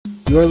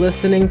You're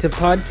listening to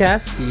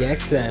Podcast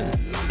PXN,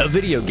 a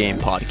video game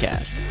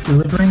podcast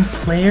delivering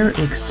player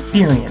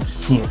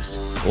experience news.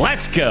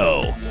 Let's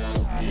go!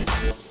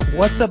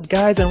 What's up,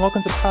 guys, and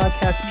welcome to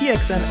Podcast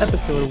PXN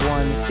episode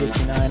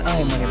 159. I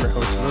am one of your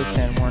hosts,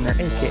 Rotan Warner,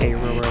 aka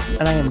Roro,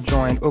 and I am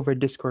joined over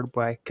Discord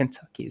by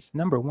Kentucky's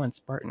 #1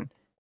 Spartan,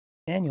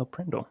 Daniel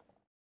Prindle.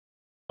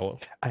 Hello.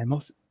 I'm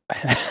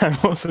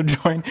also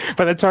joined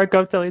by the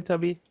Tarkov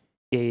Teletubby,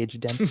 Gage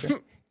Dempster.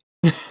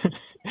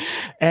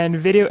 And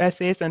video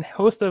essayist and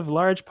host of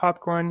Large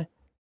Popcorn,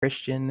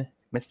 Christian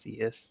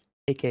Macias,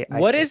 aka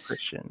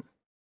Christian.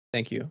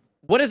 Thank you.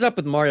 What is up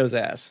with Mario's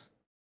ass?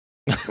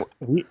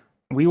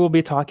 We will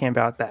be talking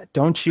about that.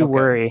 Don't you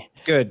worry.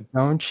 Good.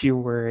 Don't you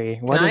worry.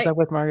 What is up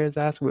with Mario's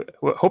ass?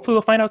 Hopefully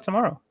we'll find out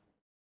tomorrow.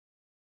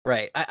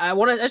 Right. I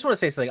just want to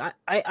say something.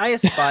 I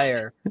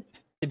aspire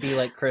to be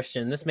like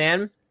Christian. This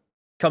man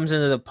comes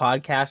into the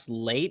podcast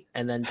late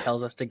and then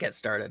tells us to get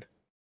started.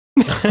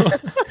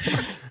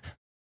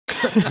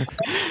 I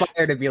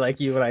aspire to be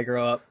like you when I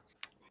grow up.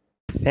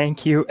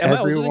 Thank you, Am everyone.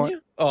 I older than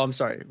you? Oh, I'm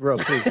sorry. Ro,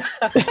 please.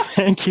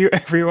 Thank you,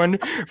 everyone,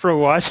 for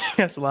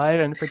watching us live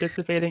and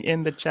participating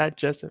in the chat.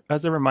 Just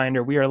as a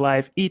reminder, we are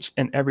live each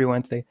and every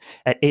Wednesday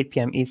at 8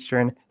 p.m.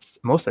 Eastern,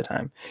 most of the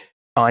time,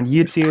 on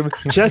YouTube.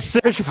 Just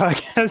search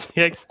Podcast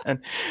PXN,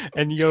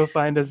 and you'll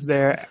find us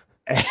there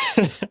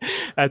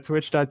at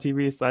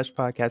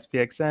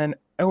twitch.tv/podcastpxn,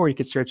 or you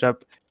can search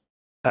up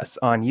us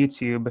on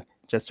YouTube.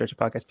 Just search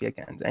Podcast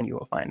PXN and you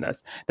will find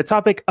us. The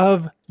topic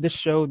of the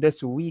show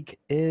this week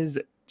is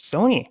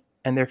Sony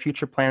and their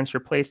future plans for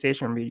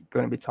PlayStation. We're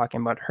going to be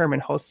talking about Hermen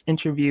Hulst's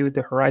interview,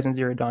 the Horizon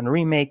Zero Dawn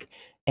remake,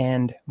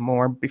 and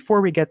more. Before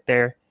we get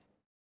there,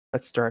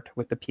 let's start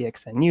with the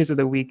PXN news of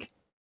the week.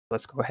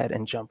 Let's go ahead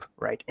and jump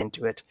right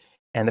into it.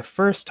 And the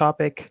first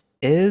topic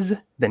is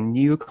the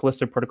new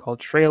Callisto Protocol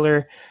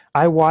trailer.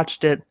 I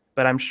watched it,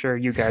 but I'm sure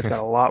you guys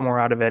got a lot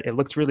more out of it. It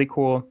looked really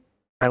cool.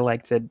 I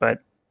liked it,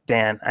 but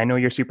Dan, I know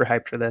you're super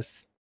hyped for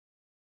this.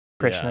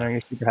 Christian, I know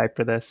you're super hyped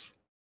for this.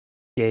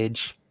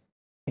 Gage, I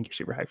think you're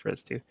super hyped for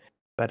this too.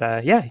 But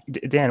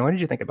Dan, what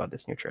did you think about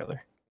this new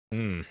trailer?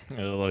 It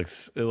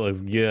looks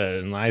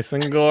good, nice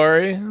and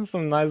gory.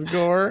 Some nice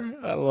gore.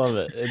 I love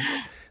it.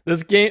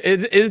 This game.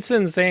 It's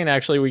insane.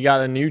 Actually, we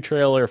got a new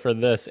trailer for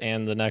this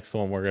and the next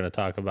one we're gonna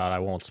talk about. I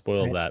won't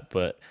spoil that,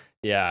 but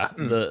yeah,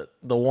 the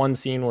one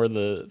scene where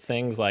the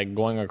thing's like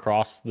going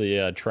across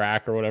the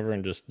track or whatever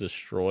and just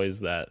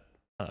destroys that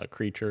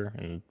creature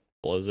and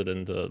blows it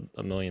into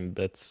a million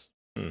bits.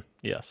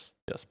 Yes,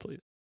 please.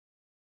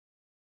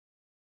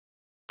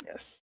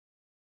 Yes.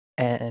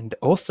 And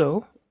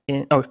also,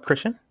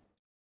 Christian?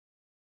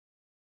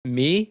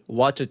 Me?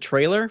 Watch a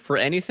trailer for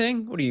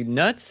anything? What are you,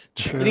 nuts?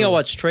 True. You think I'll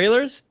watch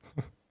trailers?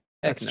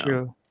 That's no.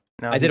 true.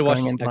 No, I did watch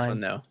this next one,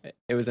 though.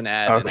 It was an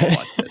ad. Okay. And I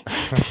watched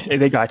it.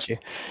 They got you.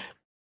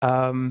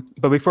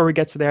 But before we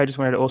get to there, I just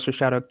wanted to also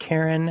shout out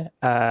Karen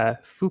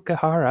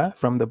Fukuhara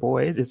from The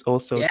Boys is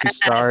also to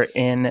star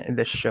in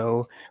the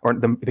show or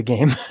the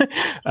game,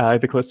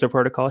 the Callisto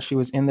Protocol. She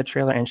was in the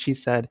trailer and she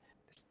said,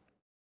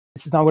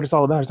 "This is not what it's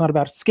all about. It's not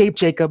about escape,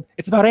 Jacob.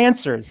 It's about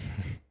answers."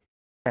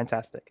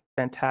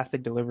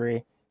 Fantastic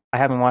delivery. I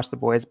haven't watched The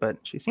Boys, but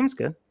she seems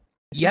good.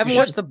 You haven't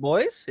watched The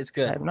Boys? It's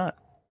good. I have not.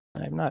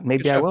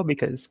 Maybe I will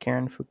because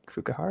Karen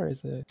Fukuhara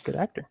is a good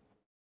actor.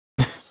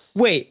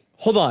 Wait,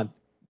 hold on.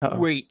 Uh-oh.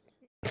 Wait.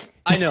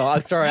 I know. I'm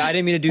sorry. I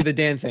didn't mean to do the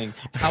Dan thing.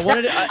 I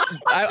wanted to.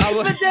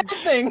 The damn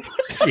thing.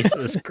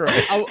 Jesus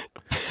Christ.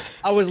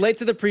 I was late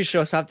to the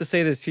pre-show, so I have to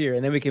say this here,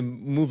 and then we can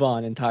move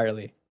on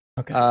entirely.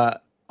 Okay.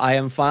 I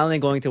am finally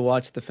going to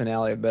watch the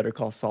finale of Better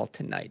Call Saul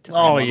tonight.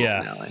 Oh,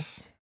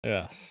 yes.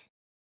 Yes.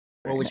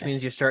 Well, which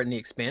means you're starting The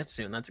Expanse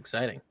soon. That's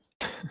exciting.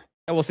 And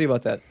we'll see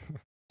about that.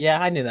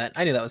 Yeah, I knew that.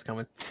 I knew that was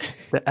coming.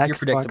 The You're Xbox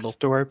predictable.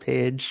 Store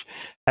page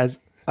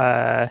has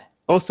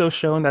also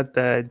shown that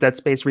the Dead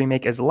Space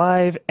remake is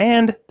live,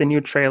 and the new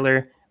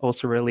trailer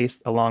also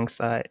released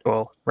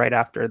right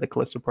after the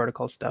Callisto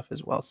Protocol stuff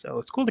as well. So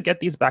it's cool to get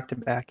these back to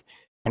back.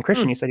 And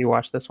Christian, you said you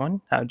watched this one.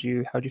 How'd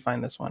you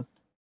find this one?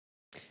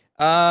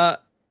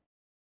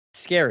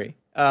 Scary.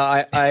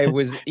 I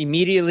was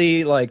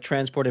immediately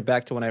transported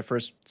back to when I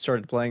first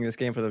started playing this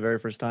game for the very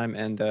first time,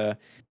 and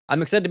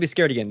I'm excited to be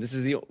scared again. This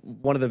is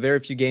one of the very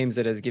few games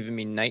that has given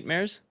me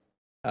nightmares,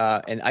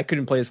 and I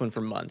couldn't play this one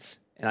for months.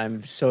 And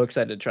I'm so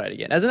excited to try it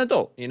again as an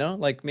adult.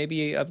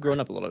 Maybe I've grown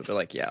up a little bit.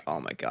 But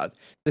oh my god,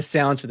 the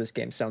sounds for this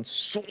game sounds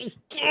so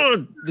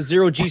good. The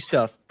Zero-G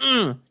stuff.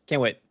 Can't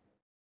wait.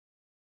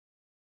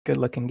 Good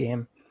looking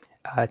game.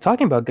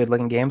 Talking about good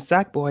looking games,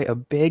 Sackboy: A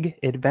Big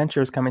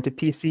Adventure is coming to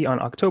PC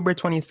on October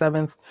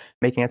 27th,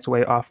 making its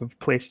way off of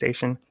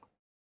PlayStation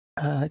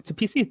to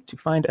PC to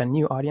find a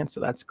new audience.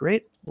 So that's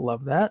great.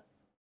 Love that.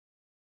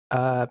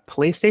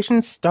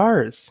 PlayStation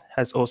Stars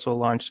has also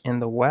launched in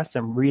the West.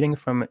 I'm reading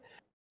from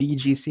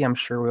BGC. I'm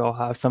sure we all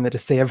have something to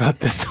say about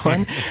this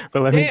one,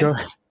 but let me go.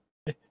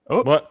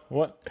 Oh,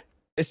 what?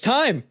 It's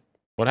time.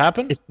 What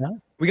happened? It's not.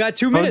 We got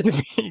 2 minutes.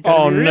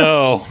 Oh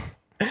no.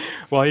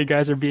 While you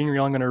guys are being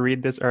real, I'm going to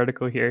read this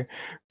article here.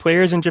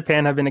 Players in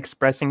Japan have been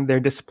expressing their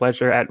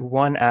displeasure at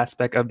one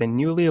aspect of the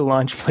newly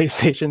launched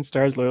PlayStation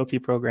Stars loyalty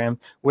program,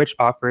 which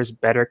offers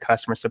better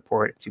customer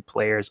support to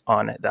players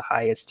on the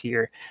highest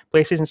tier.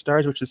 PlayStation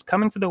Stars, which is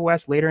coming to the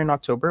West later in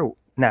October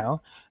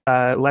now,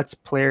 lets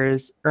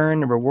players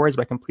earn rewards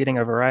by completing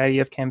a variety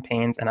of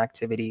campaigns and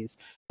activities.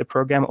 The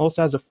program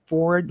also has a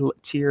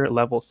 4-tier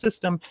level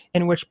system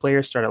in which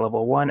players start at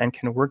level 1 and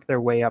can work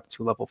their way up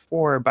to level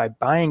 4 by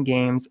buying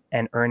games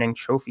and earning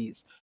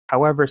trophies.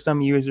 However, some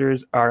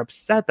users are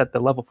upset that the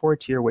level 4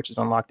 tier, which is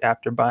unlocked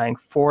after buying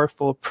four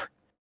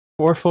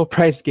full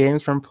price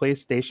games from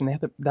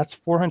PlayStation, that's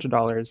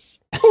 $400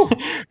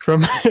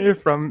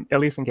 from at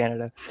least in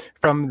Canada,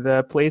 from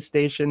the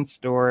PlayStation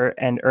Store,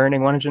 and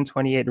earning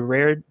 128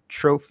 rare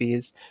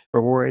trophies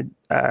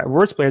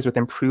rewards players with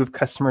improved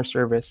customer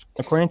service.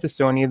 According to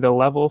Sony, the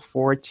level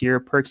 4 tier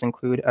perks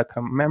include a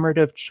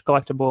commemorative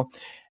collectible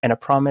and a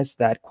promise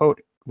that, quote,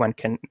 when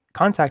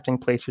contacting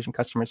PlayStation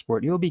customer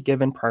support, you will be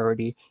given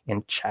priority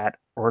in chat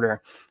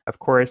order. Of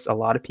course, a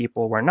lot of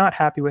people were not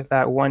happy with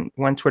that.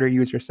 One Twitter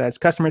user says,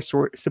 customer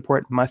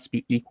support must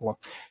be equal.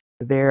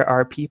 There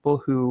are people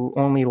who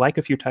only like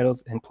a few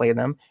titles and play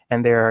them,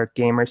 and there are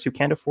gamers who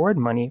can't afford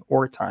money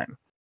or time.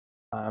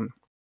 I'm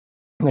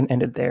going to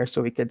end it there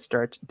so we could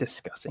start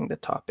discussing the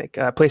topic.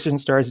 PlayStation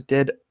Stars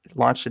did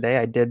launch today.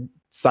 I did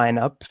sign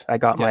up. I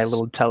got my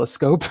little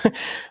telescope.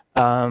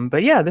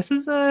 But yeah, this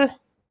is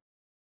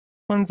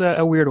one's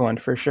a weird one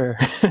for sure.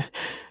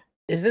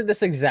 Isn't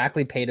this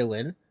exactly pay to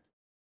win?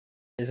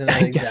 Isn't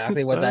that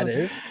exactly what that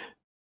is?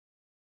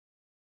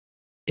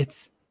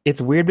 It's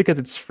weird because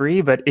it's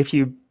free, but if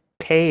you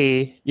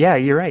pay, yeah,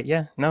 you're right.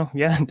 Yeah, no,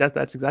 yeah,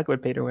 that's exactly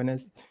what pay to win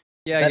is.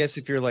 Yeah, I guess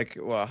if you're like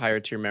a higher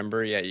tier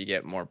member, yeah, you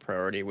get more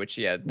priority. Which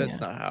that's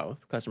not how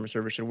customer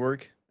service should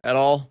work at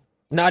all.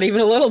 Not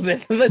even a little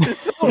bit. This is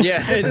so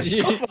this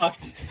is so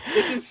fucked.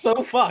 This is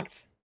so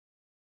fucked.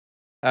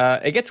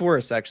 It gets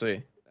worse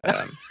actually.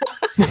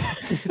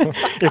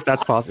 If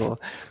that's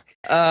possible.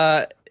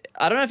 I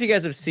don't know if you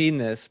guys have seen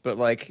this, but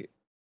like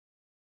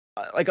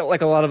a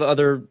lot of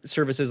other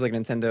services like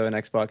Nintendo and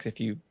Xbox, if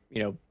you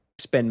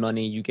spend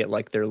money, you get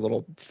like their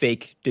little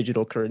fake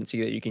digital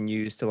currency that you can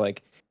use to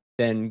like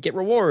then get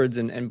rewards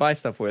and buy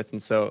stuff with.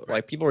 And so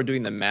like people are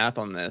doing the math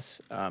on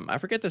this. I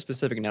forget the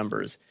specific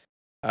numbers,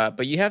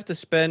 but you have to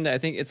spend, I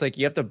think it's like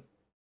you have to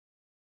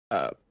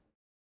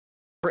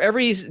for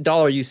every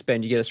dollar you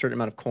spend, you get a certain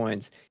amount of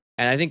coins.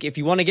 And I think if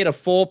you want to get a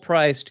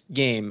full-priced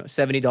game,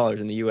 $70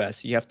 in the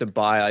US, you have to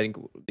buy, I think,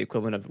 the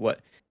equivalent of,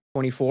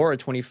 24 or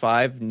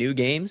 25 new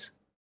games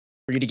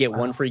for you to get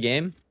one free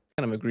game?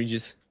 Kind of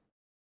egregious.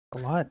 A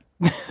lot.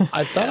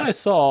 I thought I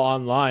saw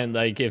online,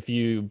 like, if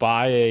you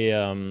buy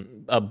a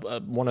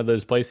one of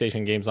those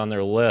PlayStation games on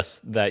their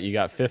list, that you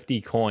got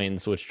 50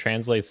 coins, which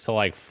translates to,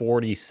 like,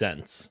 40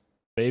 cents.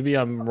 Maybe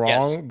I'm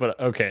wrong, but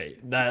okay.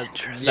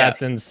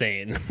 That's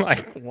insane.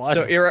 Like, what?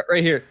 So, you're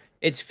right here.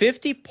 It's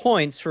 50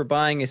 points for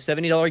buying a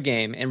 $70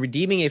 game, and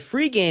redeeming a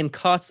free game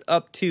costs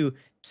up to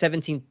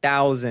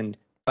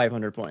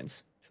 17,500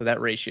 points. So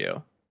that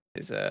ratio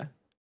is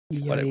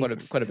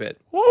quite a bit.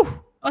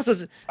 Woo! Also,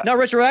 it's not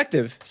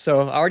retroactive,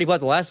 so I already bought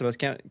The Last of Us.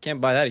 Can't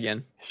buy that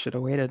again. Should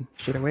have waited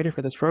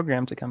for this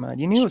program to come out.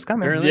 You knew it was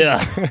coming. Apparently.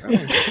 Yeah.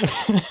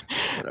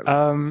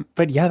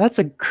 But yeah, that's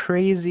a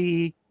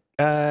crazy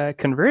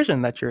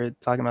conversion that you're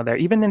talking about there.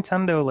 Even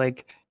Nintendo,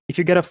 like, if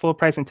you get a full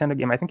price Nintendo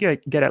game, I think you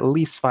get at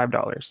least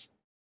 $5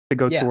 to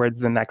go towards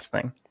the next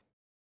thing,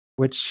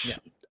 which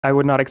I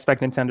would not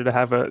expect Nintendo to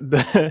have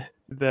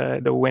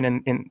the win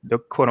in the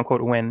quote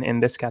unquote win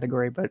in this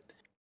category. But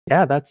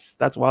yeah, that's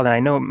wild. And I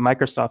know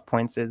Microsoft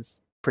Points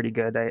is pretty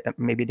good.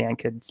 Maybe Dan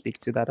could speak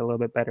to that a little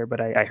bit better, but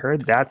I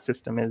heard that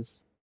system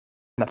is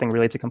nothing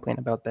really to complain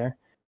about there.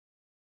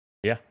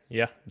 Yeah.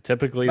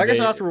 Typically,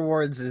 Microsoft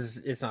Rewards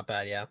is not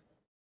bad. Yeah.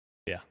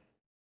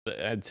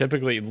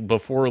 Typically,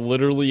 before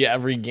literally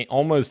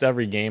almost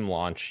every game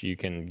launch, you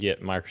can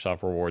get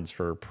Microsoft Rewards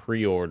for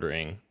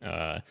pre-ordering,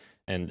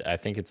 and I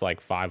think it's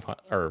like 5,000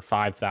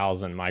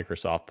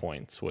 Microsoft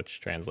points, which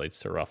translates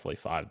to roughly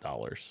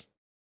 $5.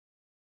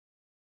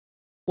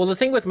 Well, the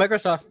thing with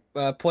Microsoft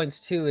points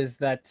too is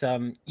that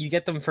you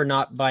get them for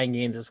not buying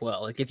games as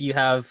well. Like if you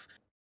have,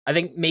 I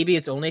think maybe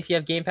it's only if you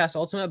have Game Pass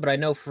Ultimate, but I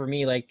know for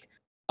me, like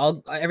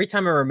every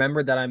time I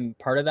remember that I'm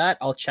part of that,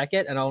 I'll check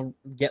it and I'll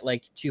get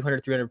like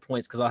 200, 300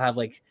 points because I'll have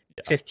like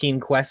 15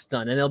 quests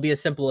done, and it'll be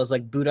as simple as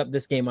like boot up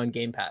this game on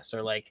Game Pass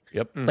or like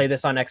play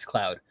this on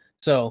xCloud.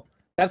 So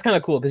that's kind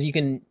of cool because you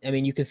can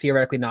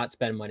theoretically not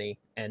spend money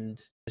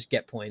and just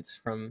get points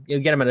from.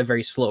 You'll get them at a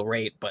very slow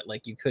rate, but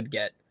like you could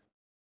get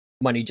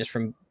money just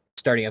from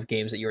starting up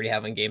games that you already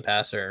have on Game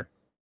Pass or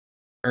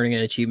earning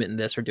an achievement in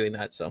this or doing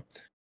that. So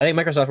I think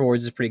Microsoft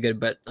Rewards is pretty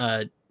good, but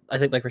I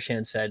think, like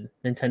Rashan said,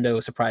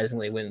 Nintendo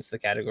surprisingly wins the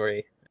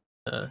category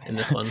in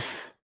this one.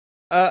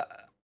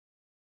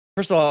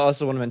 First of all, I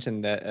also want to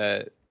mention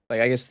that,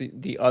 like, I guess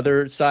the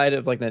other side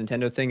of like the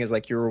Nintendo thing is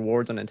like your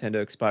rewards on Nintendo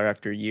expire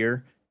after a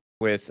year.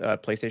 With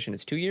PlayStation,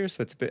 it's 2 years,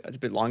 so it's a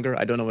bit longer.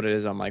 I don't know what it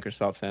is on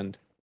Microsoft's end.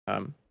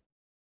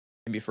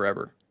 maybe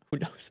forever. Who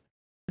knows?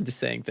 I'm just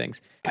saying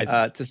things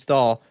I to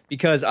stall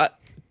because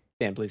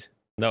Dan, please.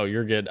 No,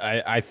 you're good.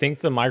 I think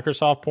the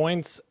Microsoft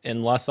points,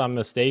 unless I'm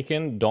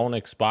mistaken, don't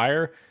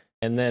expire.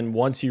 And then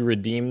once you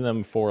redeem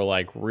them for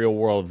like real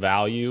world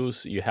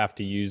values, you have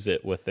to use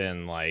it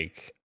within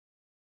like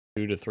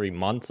 2 to 3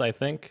 months, I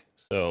think.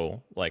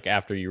 So like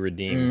after you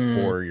redeem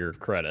for your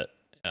credit.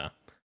 Yeah.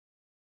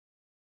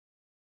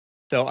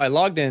 So I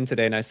logged in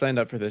today and I signed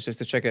up for this just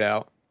to check it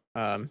out,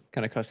 kind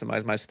of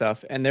customize my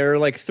stuff. And there are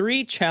like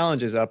 3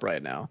 challenges up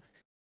right now,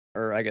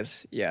 or I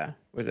guess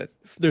what is it?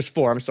 There's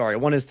 4. I'm sorry.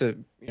 One is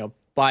to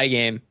buy a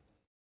game.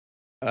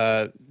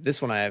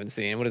 This one I haven't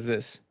seen. What is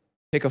this?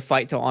 Pick a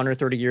fight to honor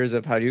 30 years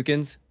of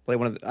Hadoukens. Play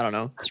one of the, I don't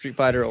know, Street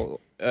Fighter,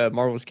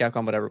 Marvel's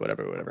Capcom,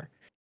 whatever.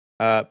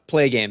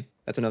 Play a game.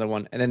 That's another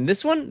one. And then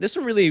this one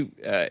really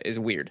is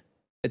weird.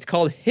 It's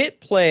called Hit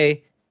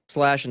Play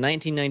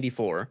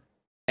 /1994.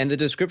 And the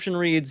description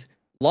reads,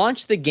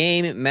 launch the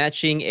game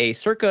matching a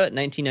circa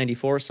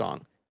 1994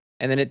 song.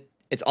 And then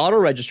it's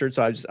auto-registered,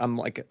 so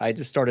I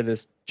just started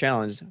this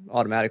challenge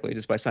automatically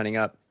just by signing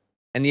up.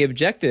 And the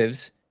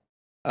objectives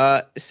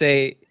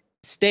say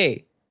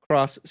stay,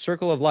 cross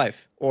circle of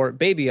life, or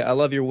baby, I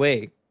love your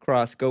way,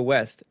 cross go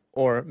west,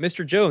 or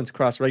Mr. Jones,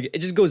 cross regular. It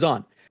just goes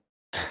on.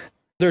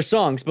 There's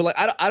songs, but like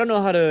I don't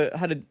know how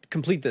to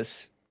complete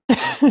this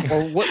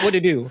or what to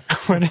do.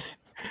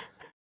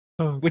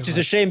 Which is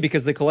a shame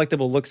because the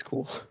collectible looks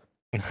cool.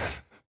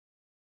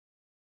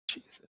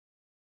 Jesus.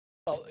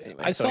 Well,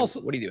 anyway, I saw.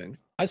 What are you doing?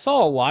 I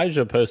saw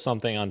Elijah post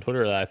something on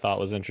Twitter that I thought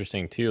was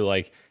interesting too.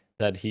 Like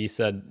that he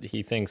said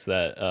he thinks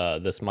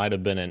that this might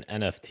have been an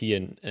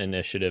NFT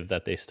initiative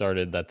that they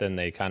started, that then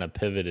they kind of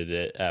pivoted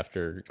it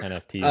after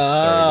NFTs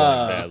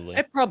started going badly.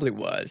 It probably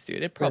was,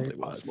 dude. It probably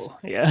was. Possible.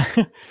 Yeah.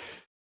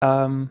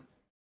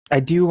 I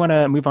do want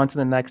to move on to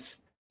the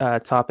next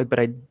topic, but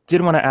I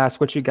did want to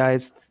ask what you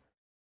guys,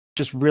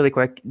 just really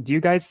quick, do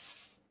you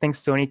guys think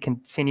Sony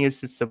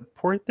continues to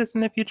support this in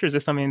the future? Is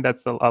this something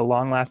that's a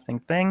long-lasting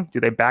thing? Do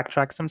they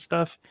backtrack some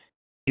stuff?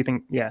 Do you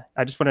think,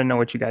 I just want to know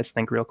what you guys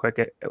think real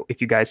quick,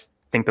 if you guys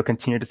think they'll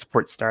continue to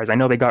support stars. I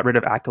know they got rid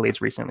of accolades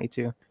recently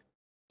too.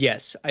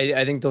 Yes,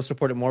 I think they'll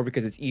support it more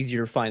because it's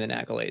easier to find than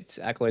accolades.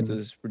 Accolades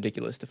is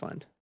ridiculous to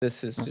find.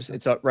 This is just,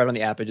 it's right on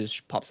the app, it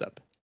just pops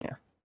up. Yeah.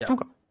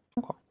 Okay.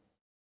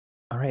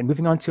 All right,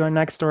 moving on to our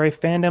next story.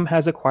 Fandom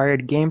has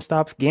acquired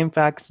GameStop,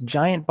 GameFAQs,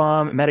 Giant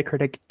Bomb,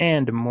 Metacritic,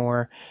 and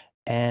more.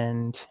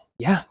 And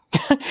yeah,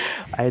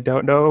 I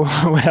don't know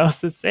what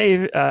else to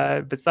say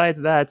besides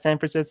that. San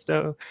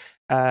Francisco,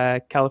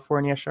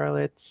 California,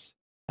 Charlotte.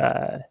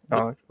 What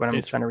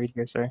I'm trying to read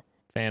here, sorry.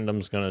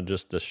 Fandom's gonna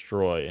just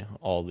destroy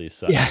all these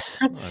sites.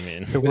 Yeah. I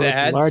mean, the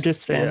world's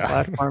largest fan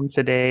platform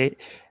today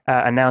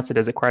announced it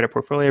has acquired a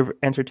portfolio of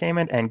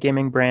entertainment and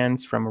gaming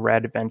brands from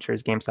Red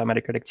Ventures, GameStop,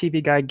 Metacritic,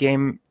 TV Guide,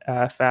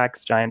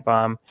 GameFAQs, Giant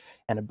Bomb,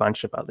 and a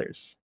bunch of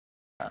others.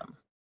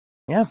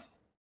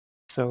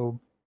 So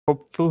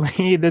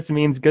hopefully this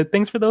means good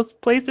things for those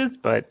places,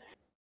 but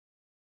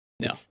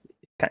no,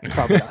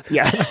 probably not.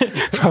 Yeah,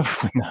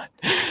 probably not.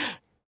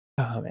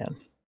 Oh man.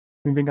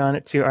 Moving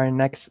on to our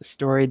next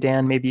story,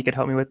 Dan, maybe you could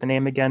help me with the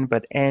name again,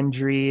 but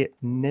Andriy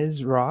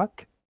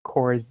Nizrok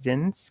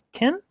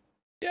Korzinskin?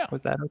 Yeah.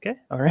 Was that okay?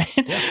 All right.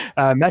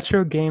 Yeah.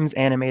 Metro Games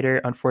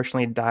animator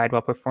unfortunately died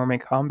while performing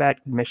combat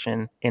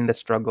mission in the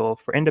struggle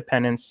for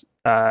independence,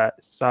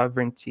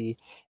 sovereignty,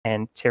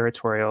 and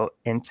territorial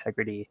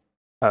integrity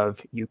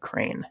of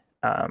Ukraine.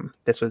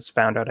 This was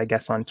found out, I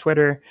guess, on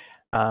Twitter.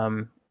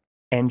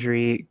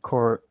 Andriy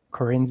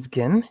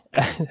Korinskin,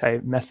 I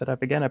messed it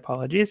up again,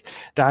 apologies,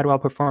 died while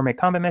performing a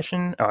combat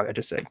mission. I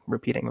just said,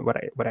 repeating what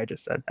I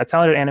just said. A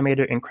talented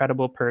animator,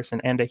 incredible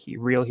person, and a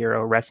real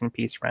hero. Rest in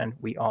peace, friend.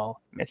 We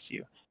all miss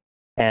you.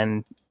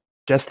 And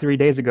just 3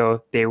 days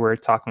ago, they were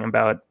talking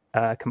about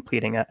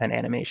completing an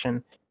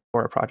animation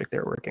for a project they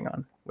were working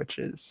on, which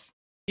is...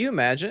 Can you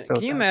imagine? So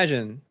Can you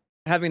imagine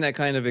having that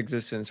kind of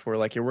existence where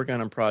like you're working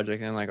on a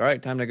project and like, all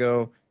right, time to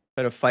go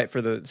try to fight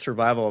for the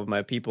survival of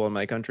my people and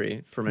my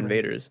country from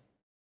invaders.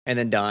 And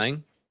then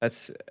dying?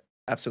 That's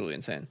absolutely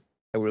insane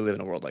that we live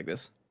in a world like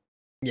this.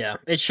 Yeah,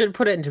 it should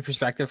put it into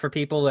perspective for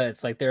people that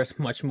it's like there's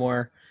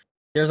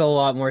a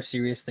lot more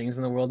serious things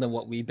in the world than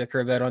what we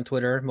bicker about on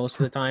Twitter most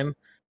of the time.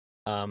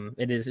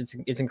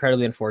 It's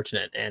incredibly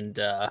unfortunate, and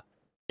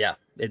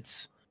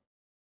it's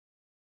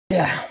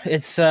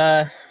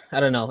I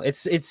don't know.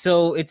 It's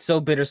so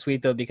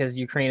bittersweet though, because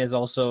Ukraine has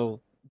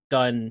also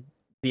done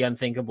the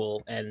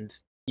unthinkable, and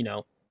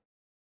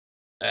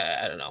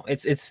I don't know.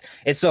 It's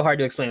so hard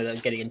to explain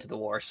without getting into the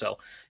war. So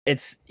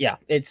it's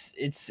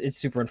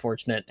super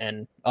unfortunate,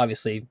 and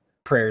obviously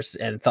prayers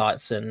and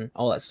thoughts and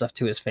all that stuff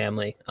to his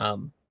family.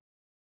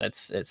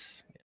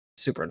 It's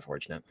super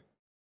unfortunate.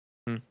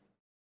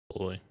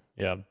 Absolutely.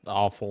 Yeah,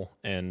 awful.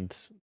 And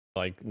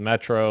like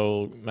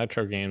Metro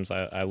Games,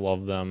 I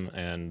love them,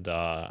 and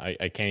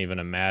I can't even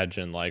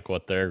imagine like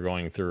what they're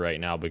going through right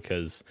now,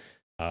 because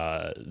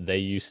they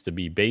used to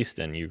be based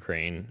in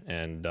Ukraine,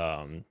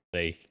 and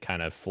they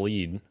kind of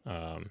fled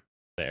the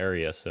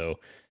area. So,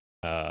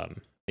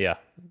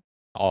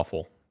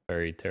 awful,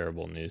 very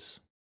terrible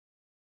news.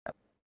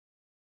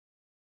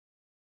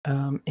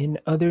 In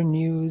other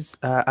news,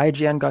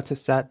 IGN got to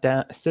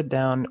sit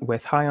down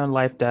with High on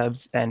Life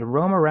devs and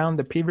roam around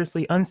the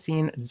previously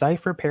unseen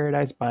Zypher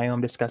Paradise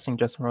biome, discussing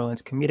Justin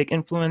Roiland's comedic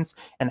influence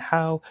and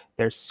how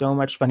there's so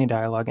much funny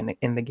dialogue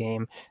in the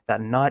game that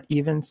not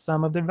even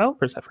some of the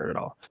developers have heard at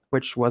all,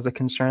 which was a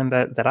concern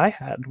that I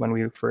had when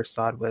we first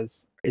saw it.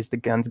 Is the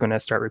guns going to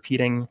start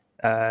repeating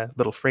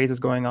little phrases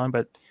going on?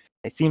 But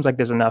it seems like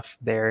there's enough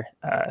there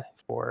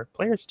for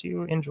players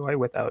to enjoy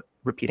without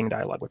repeating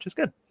dialogue, which is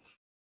good.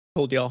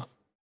 Told y'all.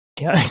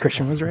 Yeah,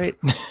 Christian was right.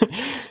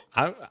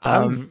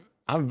 I'm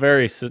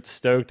very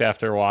stoked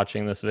after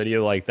watching this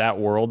video. Like, that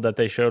world that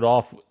they showed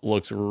off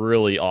looks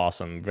really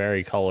awesome,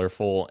 very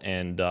colorful.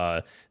 And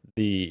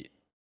the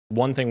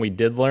one thing we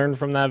did learn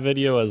from that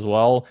video as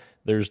well,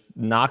 there's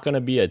not going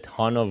to be a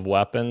ton of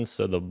weapons,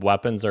 so the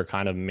weapons are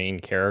kind of main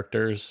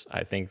characters.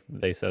 I think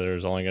they said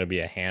there's only going to be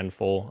a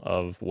handful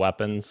of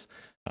weapons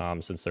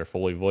since they're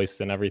fully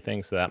voiced and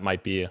everything. So that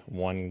might be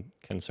one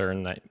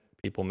concern that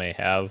people may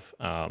have,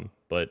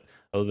 but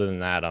other than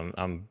that,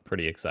 I'm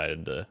pretty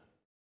excited to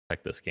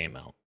check this game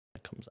out when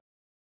it comes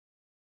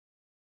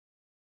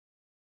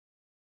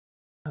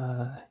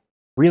out.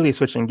 Really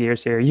switching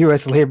gears here,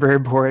 U.S. Labor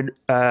Board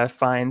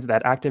finds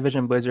that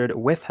Activision Blizzard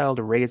withheld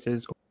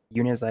raises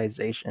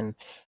unionization.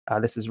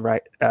 This is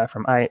right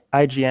from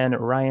IGN.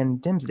 Ryan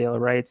Dimsdale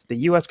writes, the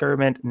U.S.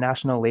 government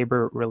National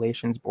Labor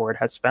Relations Board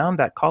has found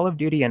that Call of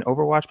Duty and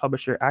Overwatch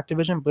publisher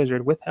Activision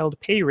Blizzard withheld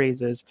pay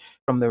raises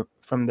from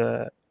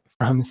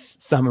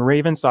some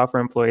Raven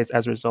software employees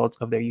as a result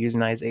of their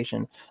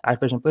unionization.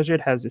 Activision Blizzard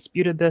has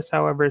disputed this,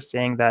 however,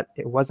 saying that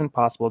it wasn't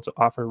possible to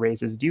offer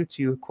raises due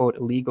to, quote,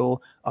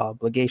 legal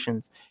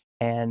obligations.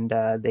 And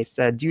they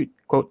said,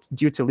 quote,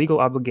 due to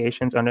legal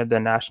obligations under the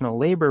National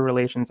Labor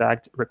Relations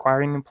Act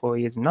requiring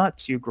employees not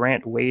to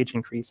grant wage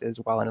increases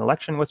while an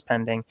election was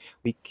pending,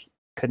 we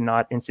could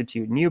not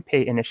institute new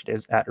pay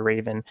initiatives at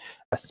Raven,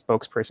 a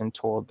spokesperson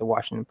told the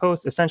Washington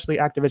Post. Essentially,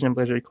 Activision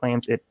Blizzard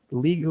claims it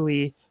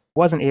legally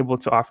wasn't able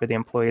to offer the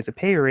employees a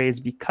pay raise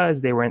because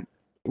they were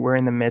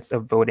in the midst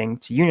of voting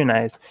to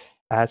unionize,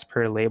 as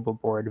per Labor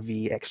Board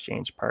v.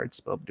 Exchange Parts.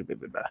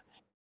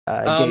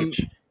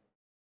 Gage.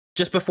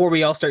 Just before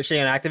we all start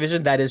shitting on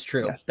Activision, that is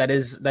true. Yes.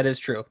 That is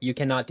true. You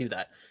cannot do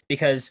that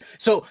because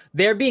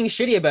they're being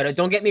shitty about it.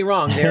 Don't get me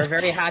wrong. They're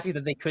very happy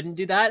that they couldn't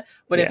do that.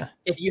 But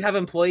if you have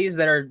employees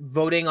that are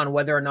voting on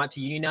whether or not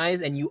to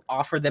unionize and you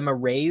offer them a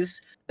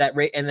raise, that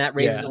raise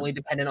is only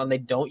dependent on they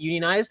don't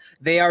unionize,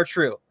 they are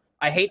true.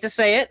 I hate to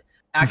say it,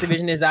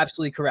 Activision is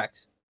absolutely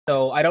correct.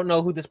 So I don't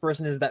know who this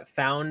person is that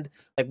found,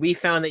 like, we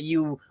found that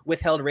you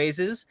withheld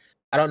raises.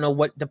 I don't know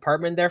what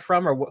department they're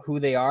from or who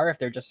they are, if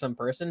they're just some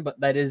person, but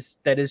that is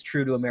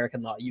true to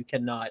American law. You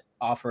cannot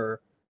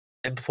offer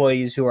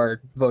employees who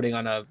are voting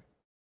on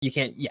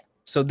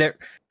So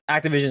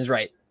Activision's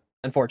right,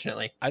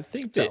 unfortunately. I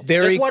think So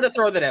just want to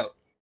throw that out.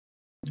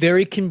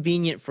 Very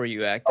convenient for you,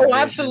 Activision. Oh,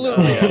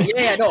 absolutely.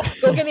 No,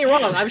 don't get me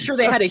wrong. I'm sure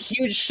they had a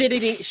huge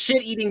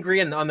shit-eating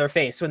grin on their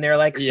face when they're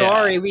like,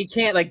 sorry, we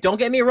can't. Like, don't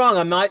get me wrong.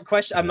 I'm not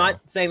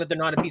saying that they're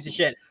not a piece of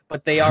shit,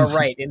 but they are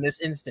right in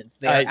this instance.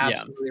 They are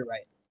absolutely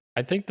right.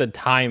 I think the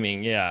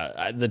timing,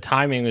 the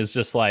timing is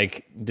just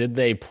like, did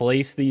they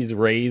place these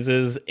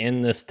raises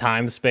in this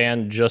time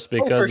span just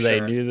because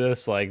they do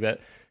this? Like that.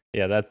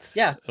 Yeah, that's...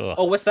 Yeah. Ugh.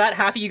 Oh, what's that?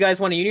 Half of you guys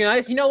want to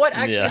unionize? You know what?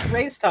 Actually, it's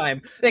raise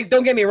time. Like,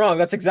 don't get me wrong.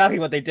 That's exactly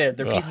what they did.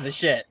 They're pieces of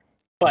shit.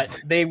 But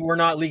they were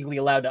not legally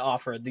allowed to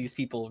offer these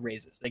people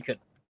raises. They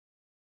couldn't.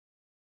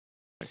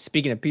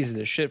 Speaking of pieces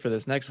of shit for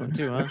this next one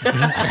too, huh?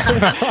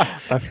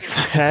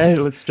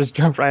 Let's just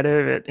jump right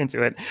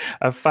into it.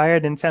 A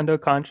fired Nintendo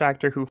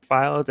contractor who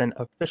filed an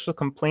official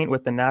complaint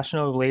with the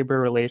National Labor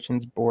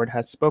Relations Board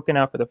has spoken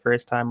out for the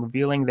first time,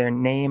 revealing their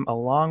name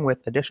along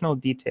with additional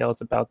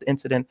details about the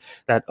incident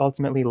that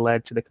ultimately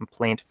led to the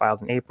complaint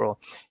filed in April.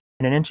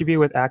 In an interview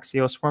with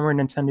Axios, former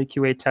Nintendo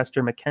QA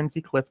tester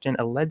Mackenzie Clifton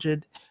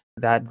alleged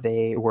that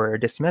they were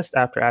dismissed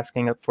after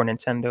asking for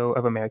Nintendo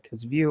of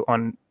America's view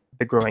on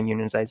the growing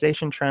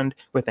unionization trend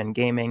within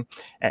gaming,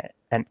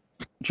 and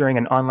during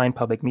an online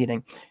public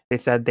meeting, they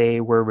said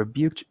they were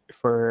rebuked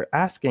for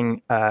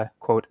asking a,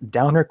 quote,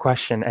 downer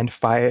question and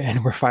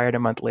were fired a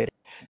month later.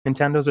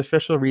 Nintendo's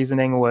official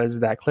reasoning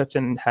was that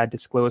Clifton had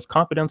disclosed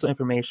confidential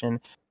information.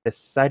 The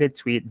cited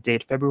tweet,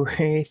 date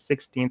February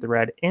 16th,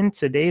 read, in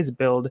today's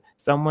build,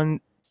 someone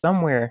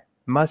somewhere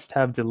must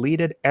have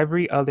deleted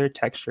every other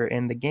texture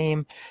in the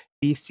game.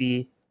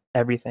 BC,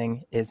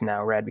 everything is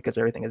now red because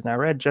everything is now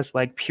red, just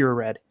like pure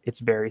red. It's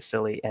very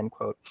silly, end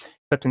quote.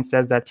 Clifton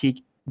says that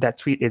that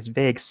tweet is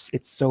vague.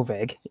 It's so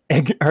vague,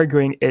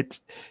 arguing it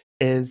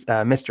is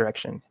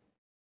misdirection.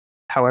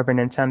 However,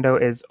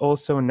 Nintendo is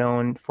also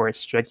known for its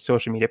strict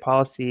social media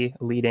policy,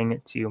 leading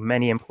to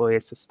many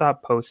employees to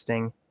stop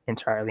posting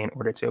entirely in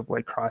order to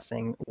avoid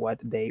crossing what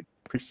they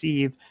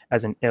perceive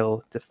as an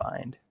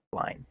ill-defined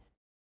line.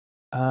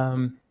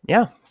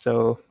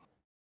 So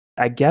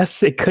I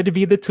guess it could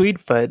be the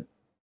tweet, but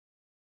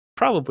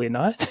probably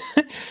not.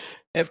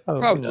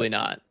 Probably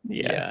not.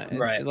 Yeah. It's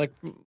Right. like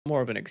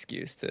more of an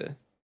excuse to.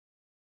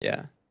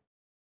 Yeah.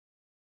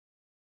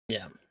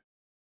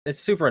 It's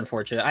super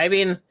unfortunate. I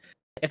mean,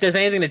 if there's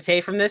anything to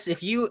take from this,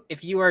 if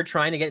you are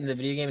trying to get in the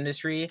video game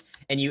industry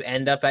and you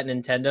end up at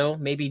Nintendo,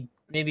 maybe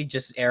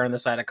just err on the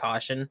side of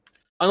caution.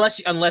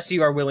 Unless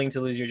you are willing to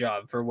lose your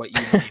job for what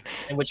you believe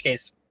in which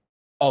case,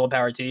 all the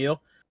power to you.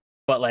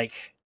 But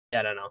like,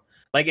 I don't know.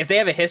 Like if they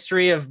have a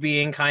history of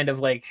being kind of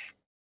like,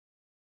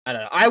 I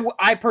don't know.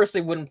 I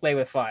personally wouldn't play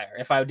with fire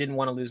if I didn't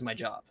want to lose my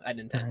job at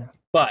Nintendo.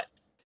 But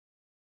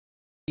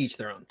each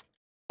their own.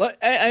 But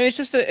it's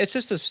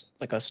just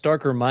a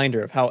stark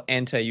reminder of how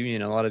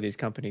anti-union a lot of these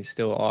companies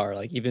still are.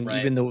 Like even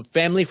the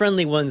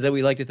family-friendly ones that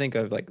we like to think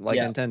of, like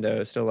Nintendo,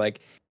 is still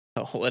like,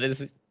 oh, what is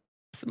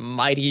this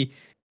mighty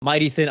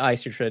thin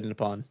ice you're treading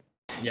upon?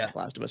 Yeah,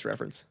 Last of Us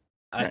reference.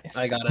 Nice.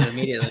 I got it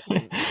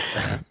immediately.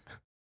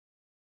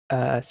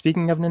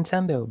 Speaking of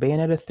Nintendo,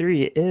 Bayonetta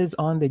 3 is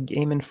on the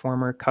Game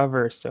Informer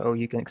cover, so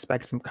you can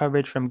expect some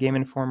coverage from Game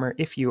Informer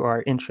if you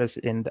are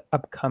interested in the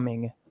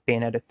upcoming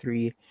Bayonetta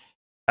 3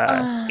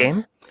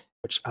 game,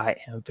 which I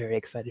am very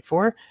excited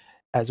for.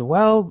 As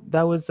well,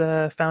 that was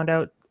found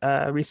out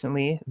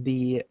recently,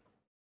 the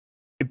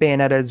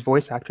Bayonetta's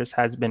voice actress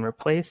has been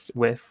replaced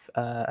with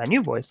a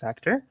new voice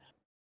actor.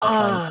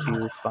 I'm trying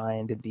to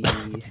find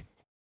the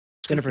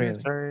Jennifer Hale.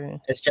 Sorry.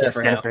 It's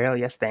Jennifer Hale. Jennifer Hale.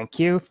 Yes, thank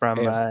you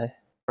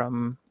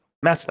from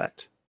Mass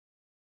Effect.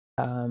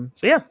 So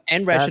yeah,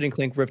 And Ratchet and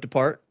Clank Rift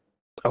Apart.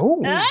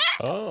 oh,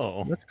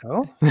 Oh, let's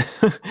go.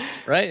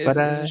 Right? But,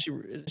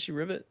 Isn't she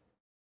Rivet?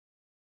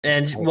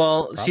 And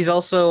well, she's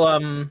also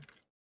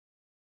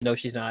no,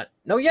 she's not.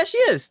 No, yeah, she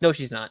is. No,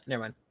 she's not.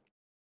 Never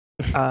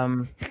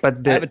mind.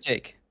 But I have a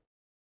take.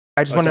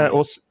 I just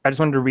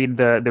wanted to read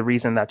the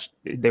reason that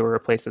they were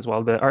replaced as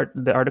well.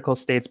 The article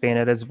states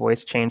Bayonetta's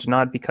voice changed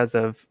not because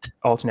of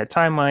alternate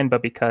timeline,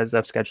 but because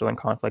of scheduling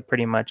conflict.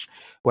 Pretty much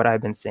what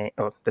I've been saying.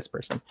 Oh, this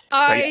person.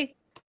 I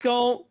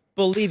don't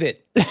believe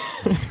it.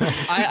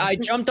 I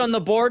jumped on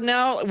the board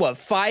now. What,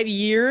 5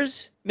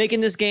 years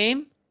making this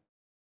game?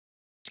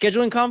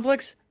 Scheduling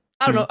conflicts?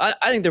 I don't know.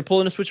 I think they're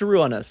pulling a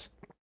switcheroo on us.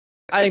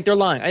 I think they're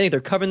lying. I think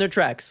they're covering their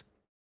tracks.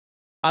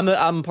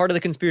 I'm part of the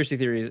conspiracy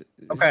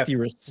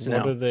theorists now.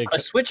 what are they? A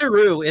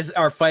switcheroo is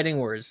our fighting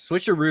words.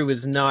 Switcheroo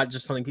is not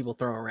just something people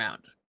throw around.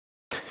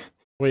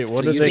 Wait,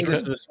 what So are you they? think this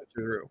is a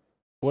switcheroo?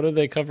 What are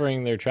they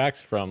covering their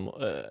tracks from?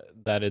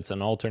 That it's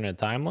an alternate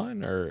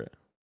timeline, or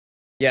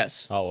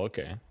Yes. oh,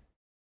 okay.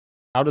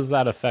 How does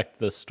that affect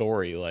the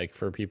story? Like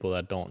for people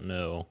that don't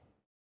know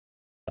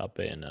about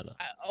Bayonetta.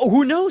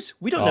 Who knows?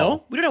 We don't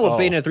know. We don't know what Oh.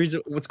 Bayonetta 3 is,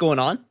 what's going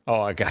on.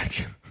 Oh, I got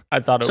you. I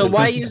thought it So was.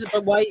 why use it?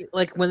 But why,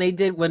 like when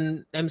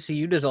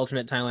MCU does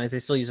alternate timelines, they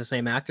still use the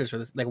same actors for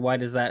this? Like, why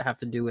does that have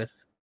to do with?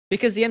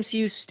 Because the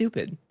MCU's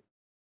stupid.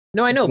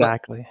 No, I know,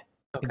 Exactly.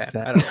 but okay,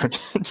 Exactly. I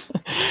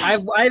don't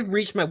know. I've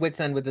reached my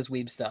wits end with this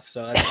weeb stuff,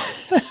 so that's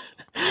fine.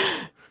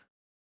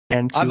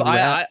 And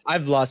to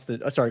I've lost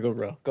the. Sorry, go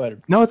bro. Go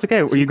ahead. no, it's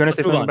okay. Were you going to Let's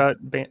say move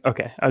something about?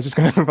 Okay, I was just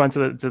going to move on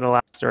to the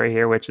last story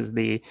here, which is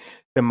the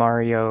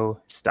Mario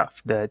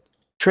stuff. The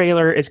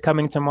trailer is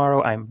coming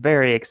tomorrow. I'm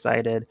very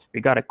excited.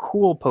 We got a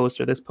cool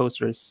poster. This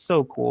poster is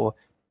so cool,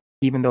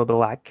 even though the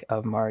lack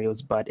of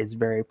Mario's butt is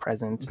very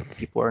present.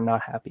 People are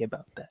not happy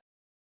about that.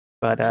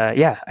 But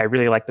yeah, I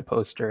really like the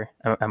poster.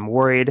 I'm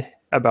worried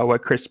about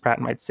what Chris Pratt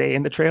might say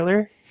in the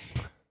trailer.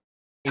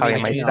 How I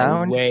it might cannot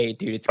sound, wait,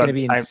 dude. It's but gonna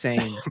be I'm-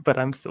 insane. but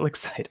I'm still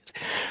excited.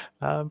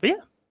 But yeah,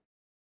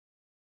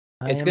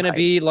 It's I am gonna hyped.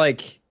 be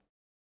like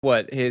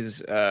what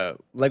his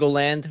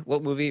Legoland.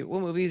 What movie?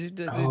 What movies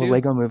does he Oh, do?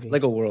 Lego movie.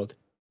 Lego World.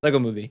 Lego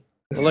movie.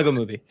 The Lego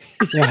movie.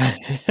 Yeah.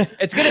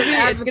 It's gonna be.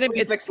 It's gonna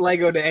be fix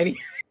Lego to any.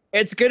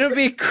 It's gonna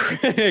be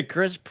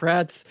Chris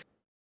Pratt's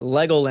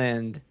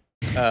Legoland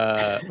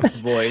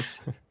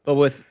voice, but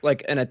with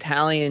like an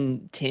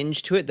Italian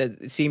tinge to it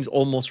that seems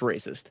almost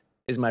racist.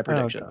 Is my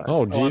prediction. God. Oh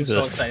Oh, I'm so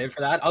Jesus! excited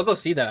for that. I'll go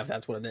see that if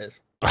that's what it is.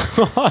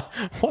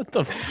 What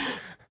the?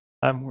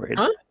 I'm worried.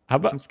 Huh? How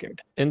I'm about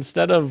scared.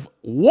 instead of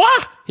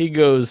what he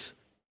goes?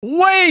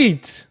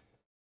 Wait.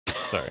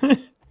 Sorry.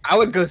 I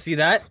would go see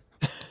that.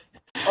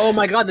 Oh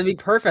my god, that'd be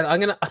perfect.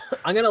 I'm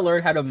gonna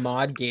learn how to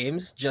mod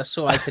games just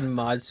so I can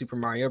mod Super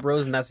Mario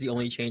Bros. And that's the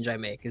only change I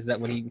make. Is that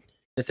when he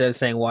instead of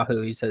saying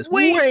Wahoo, he says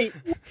Wait.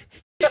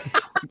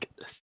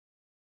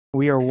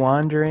 We are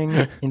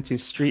wandering into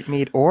Street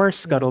Meat or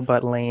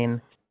Scuttlebutt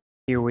Lane.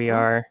 Here we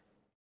are.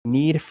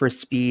 Need for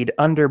Speed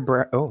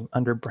Underground.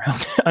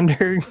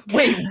 Under.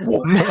 Wait.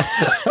 Whoa.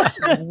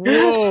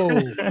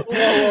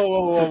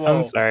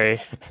 Whoa.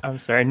 I'm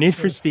sorry. Need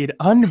for Speed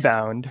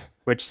Unbound,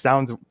 which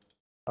sounds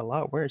a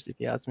lot worse if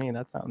you ask me.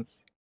 That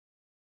sounds.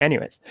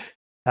 Anyways,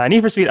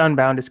 Need for Speed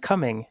Unbound is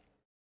coming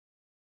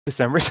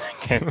December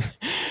 2nd.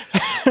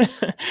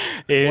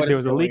 What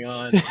is going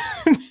on?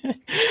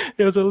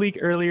 There was a leak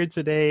earlier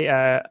today.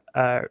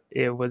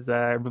 It was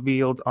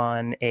revealed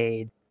on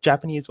a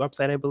Japanese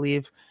website, I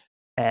believe,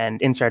 and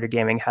Insider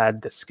Gaming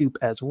had the scoop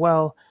as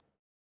well.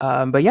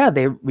 But yeah,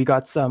 we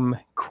got some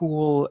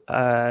cool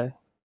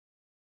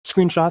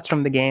screenshots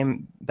from the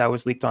game that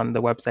was leaked on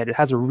the website. It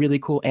has a really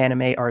cool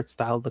anime art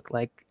style, look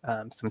like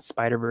some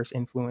Spider-Verse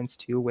influence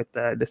too with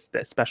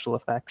the special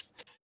effects.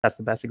 That's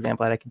the best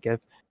example that I could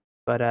give.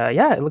 But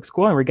yeah, it looks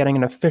cool, and we're getting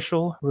an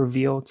official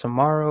reveal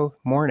tomorrow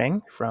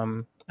morning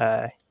from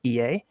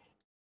EA.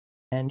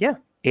 And yeah,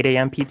 8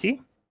 a.m. PT.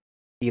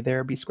 Be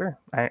there, be square.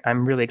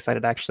 I'm really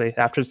excited actually.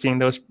 After seeing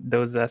those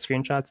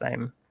screenshots,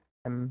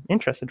 I'm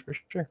interested for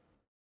sure.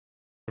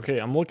 Okay,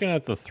 I'm looking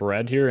at the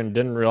thread here and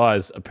didn't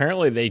realize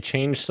apparently they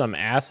changed some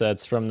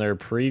assets from their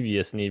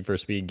previous Need for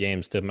Speed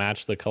games to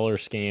match the color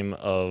scheme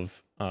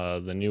of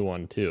the new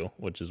one too,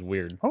 which is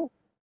weird. Oh.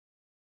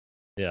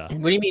 Yeah.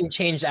 What do you mean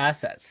changed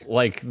assets?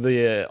 Like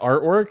the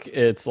artwork,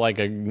 it's like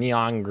a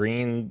neon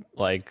green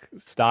like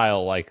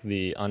style like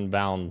the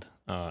Unbound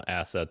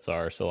assets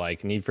are. So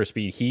like Need for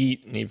Speed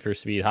Heat, Need for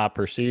Speed Hot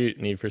Pursuit,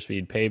 Need for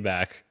Speed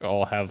Payback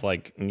all have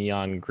like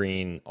neon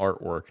green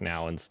artwork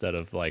now instead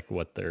of like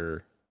what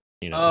their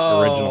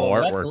original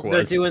artwork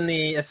was. They're doing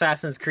the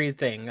Assassin's Creed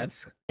thing.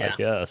 That's I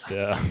guess,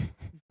 yeah.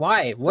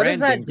 Why? What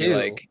does that Branding, do?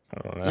 like-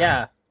 I don't know.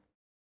 Yeah.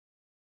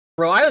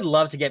 Bro, I would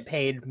love to get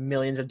paid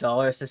millions of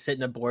dollars to sit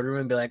in a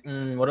boardroom and be like,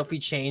 what if we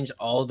change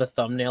all the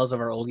thumbnails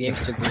of our old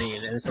games to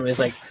green? And somebody's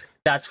like,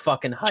 that's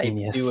fucking hype.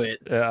 Genius. Do it.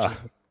 Yeah.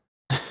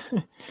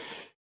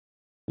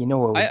 You know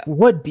what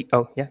would be?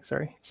 Oh yeah,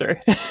 sorry.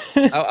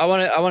 I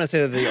want to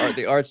say that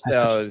the art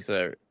style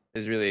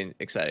is really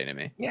exciting to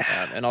me.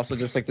 Yeah. And also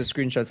just like the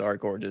screenshots are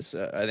gorgeous.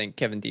 I think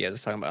Kevin Diaz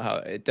was talking about how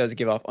it does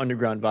give off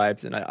underground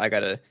vibes, and I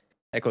gotta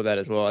echo that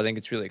as well. I think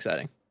it's really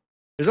exciting.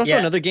 There's also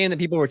another game that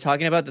people were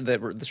talking about that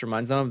this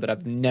reminds them of that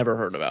I've never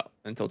heard about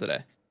until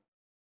today.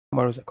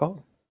 What was it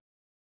called?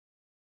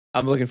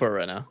 I'm looking for it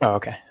right now. Oh,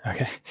 okay.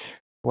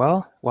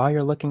 Well, while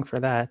you're looking for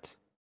that,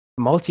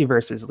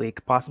 Multiverses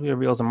leak possibly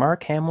reveals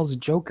Mark Hamill's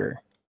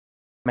Joker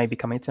might be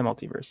coming to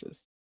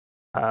Multiverses.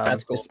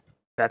 That's cool.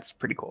 That's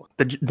pretty cool.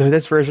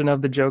 This version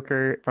of the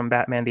Joker from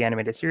Batman the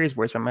Animated Series,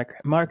 voiced by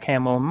Mark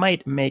Hamill,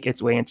 might make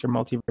its way into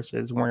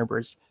Multiverses, Warner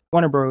Bros.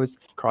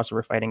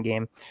 Crossover fighting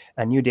game.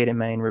 A new data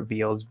mine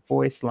reveals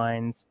voice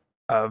lines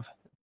of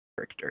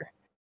character.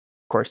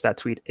 Of course, that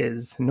tweet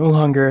is no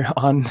longer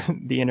on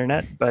the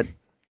internet, but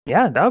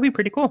yeah, that would be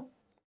pretty cool.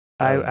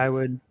 I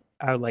would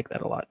like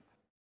that a lot.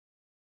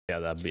 Yeah,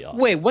 that'd be awesome.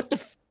 Wait, what the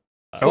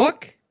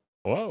fuck?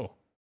 Whoa.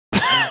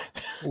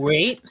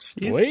 Wait.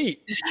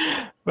 Wait.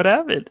 What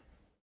happened?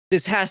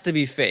 This has to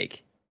be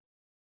fake.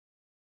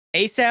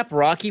 ASAP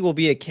Rocky will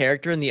be a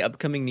character in the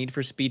upcoming Need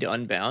for Speed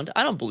Unbound.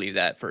 I don't believe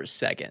that for a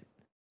second.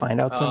 Find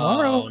out Oh,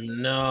 tomorrow.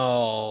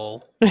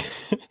 no.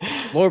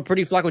 More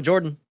Pretty Flacco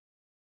Jordan.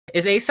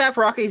 Is ASAP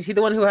Rocky, is he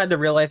the one who had the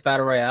real life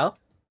battle royale?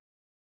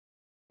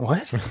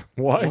 What?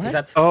 What? Is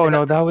that, Oh is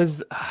no, that- that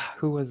was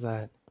who was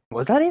that?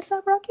 Was that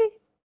ASAP Rocky?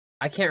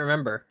 I can't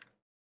remember.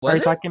 Are Was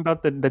you it? talking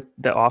about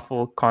the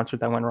awful concert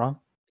that went wrong?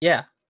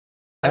 Yeah.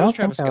 I That was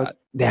don't think Travis that was- Scott.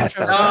 Yes,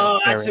 Travis that's Scott. Oh,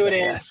 right. There that's we who it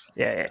go. is.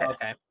 Yeah.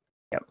 Okay.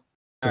 Yep.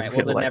 All right. The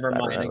Well, then real life never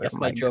battle mind. I royale. guess Oh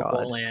my my joke God.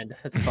 won't land.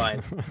 It's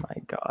fine.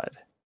 My God.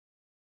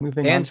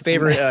 Moving Dan's on.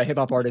 favorite hip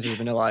hop artist is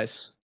Vanilla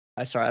Ice.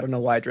 I don't know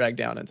why I dragged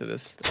down into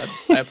this.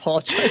 I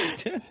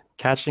apologize, Dan.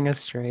 Catching us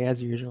stray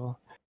as usual.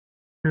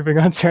 Moving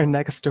on to our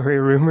next story.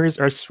 Rumors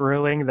are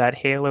swirling that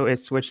Halo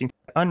is switching to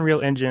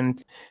Unreal Engine.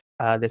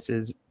 This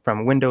is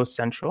from Windows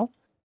Central.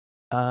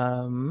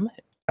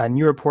 A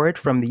new report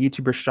from the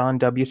YouTuber Sean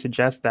W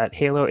suggests that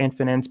Halo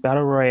Infinite's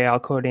Battle Royale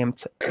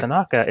codename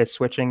Tanaka is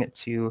switching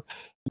to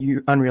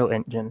Unreal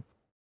Engine,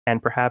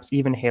 and perhaps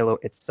even Halo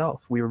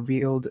itself. We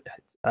revealed.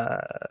 I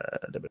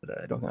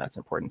don't think that's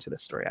important to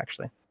this story,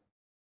 actually.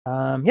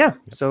 Yeah.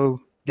 So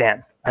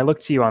Dan, I look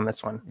to you on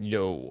this one.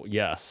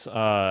 Yes.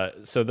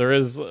 So there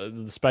is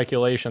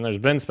speculation. There's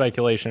been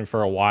speculation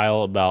for a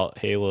while about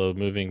Halo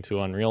moving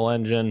to Unreal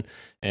Engine,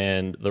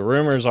 and the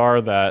rumors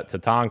are that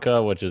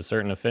Tatanka, which is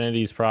Certain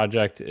Affinity's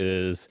project,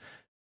 is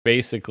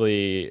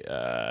basically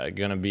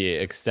going to be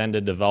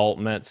extended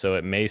development. So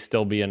it may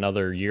still be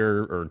another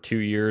year or 2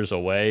 years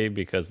away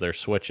because they're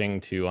switching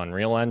to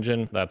Unreal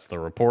Engine. That's the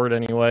report,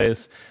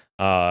 anyways.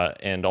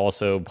 And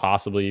also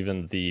possibly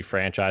even the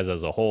franchise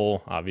as a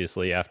whole,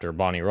 obviously after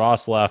Bonnie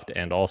Ross left,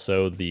 and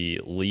also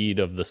the lead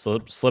of the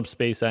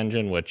Slipspace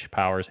engine, which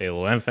powers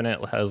Halo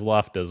Infinite, has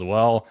left as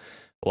well.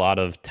 A lot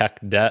of tech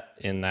debt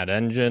in that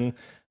engine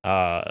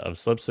of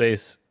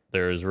Slipspace.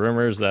 There's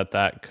rumors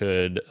that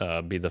could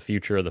be the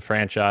future of the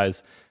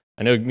franchise.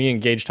 I know me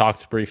and Gage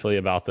talked briefly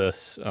about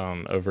this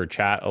over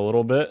chat a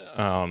little bit,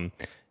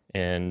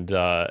 and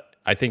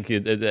I think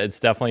it's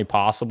definitely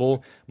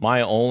possible.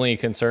 My only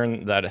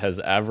concern that has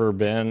ever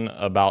been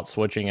about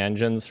switching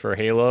engines for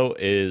Halo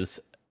is,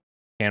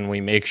 can we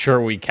make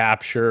sure we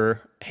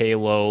capture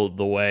Halo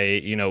the way,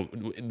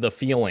 the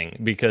feeling?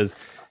 Because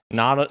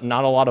not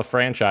a lot of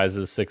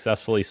franchises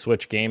successfully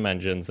switch game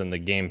engines and the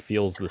game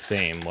feels the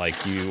same. Like,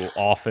 you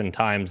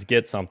oftentimes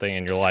get something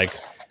and you're like,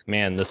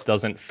 man, this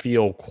doesn't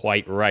feel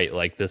quite right.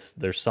 Like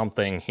there's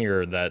something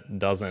here that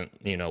doesn't,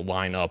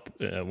 line up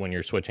when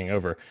you're switching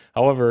over.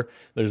 However,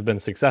 there's been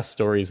success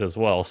stories as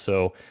well.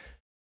 So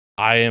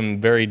I am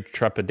very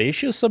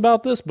trepidatious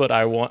about this, but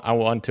I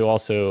want to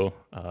also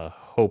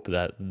hope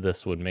that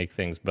this would make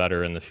things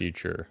better in the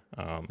future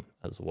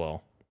as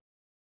well.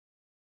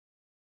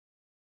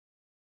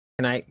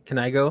 Can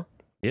I go?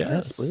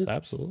 Yes, please.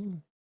 absolutely.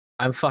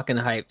 I'm fucking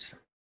hyped.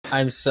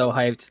 I'm so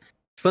hyped.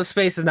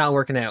 Slipspace is not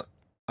working out.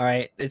 All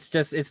right,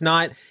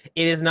 it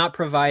is not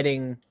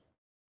providing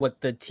what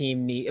the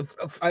team need.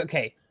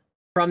 Okay,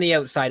 from the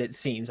outside it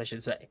seems, I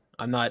should say.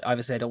 I'm not,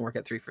 obviously I don't work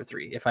at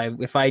 343.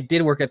 If I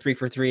did work at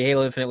 343,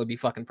 Halo Infinite would be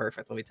fucking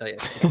perfect, let me tell you.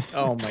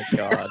 Oh my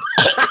god.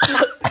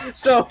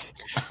 So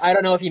I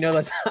don't know if you know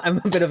this. I'm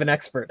a bit of an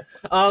expert.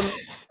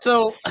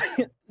 So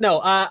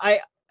no,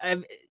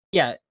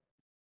 yeah,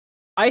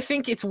 I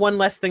think it's one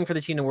less thing for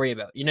the team to worry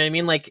about. You know what I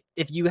mean? Like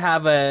if you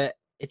have an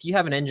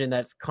engine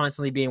that's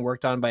constantly being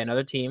worked on by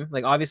another team,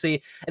 like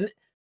obviously, and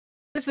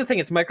this is the thing,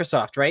 it's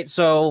Microsoft, right?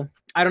 So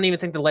I don't even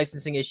think the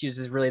licensing issues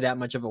is really that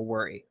much of a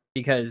worry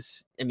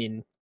because I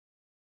mean,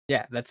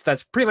 yeah,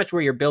 that's pretty much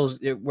where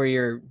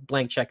your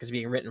blank check is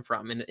being written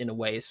from in a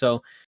way.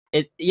 So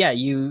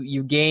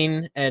you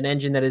gain an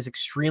engine that is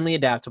extremely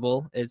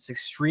adaptable, it's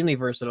extremely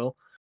versatile,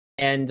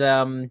 and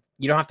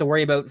you don't have to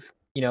worry about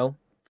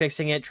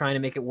fixing it, trying to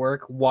make it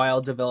work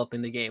while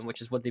developing the game, which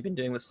is what they've been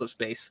doing with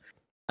Slipspace.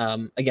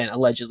 Again,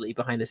 allegedly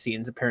behind the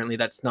scenes, apparently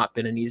that's not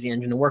been an easy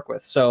engine to work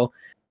with. So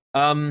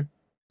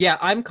yeah,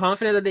 I'm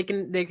confident that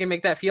they can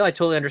make that feel. I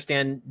totally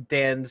understand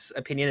Dan's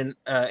opinion,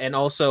 and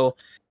also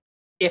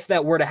if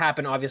that were to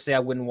happen, obviously I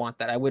wouldn't want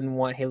that. I wouldn't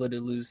want Halo to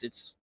lose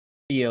its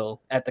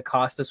feel at the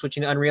cost of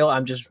switching to Unreal.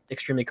 I'm just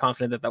extremely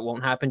confident that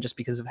won't happen just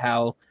because of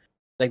how,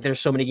 like, there's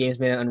so many games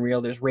made on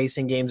Unreal. There's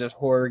racing games, there's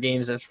horror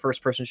games, there's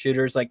first-person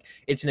shooters. Like,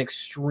 it's an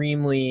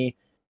extremely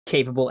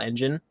capable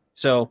engine.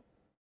 So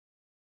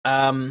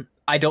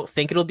I don't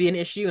think it'll be an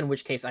issue, in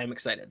which case I'm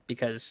excited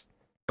because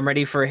I'm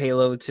ready for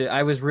Halo to...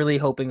 I was really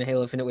hoping the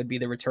Halo Infinite would be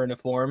the return to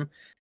form.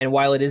 And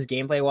while it is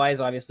gameplay-wise,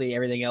 obviously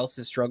everything else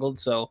has struggled.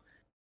 So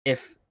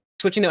if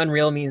switching to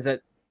Unreal means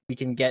that we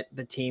can get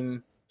the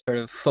team sort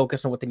of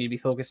focused on what they need to be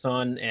focused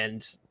on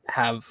and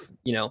have,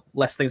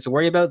 less things to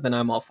worry about, then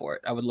I'm all for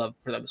it. I would love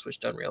for them to switch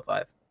to Unreal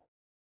 5.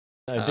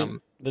 I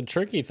think the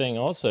tricky thing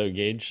also,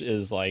 Gage,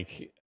 is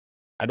like,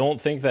 I don't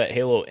think that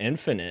Halo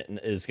Infinite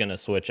is going to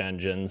switch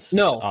engines.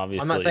 No,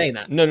 obviously. I'm not saying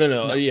that.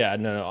 No. Yeah,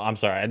 no. I'm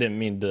sorry. I didn't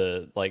mean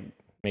to like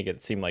make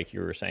it seem like you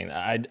were saying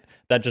that.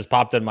 That just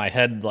popped in my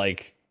head.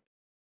 Like,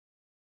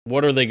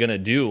 what are they going to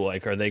do?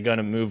 Like, are they going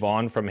to move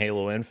on from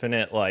Halo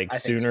Infinite like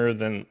sooner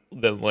than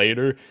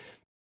later?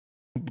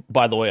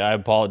 By the way, I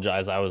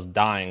apologize. I was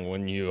dying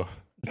when you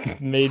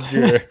made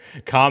your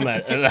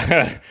comment,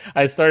 and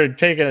I started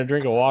taking a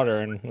drink of water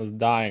and was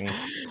dying.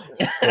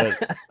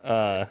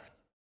 But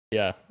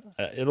yeah,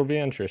 it'll be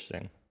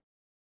interesting.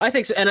 I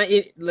think so, and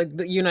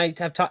you and I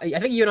have talked. I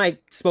think you and I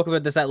spoke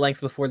about this at length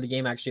before the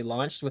game actually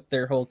launched with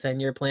their whole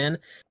 10-year plan.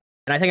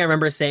 And I think I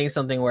remember saying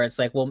something where it's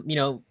like, well,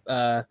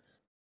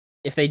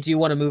 if they do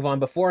want to move on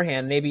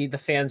beforehand, maybe the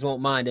fans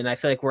won't mind. And I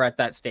feel like we're at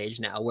that stage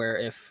now where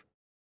if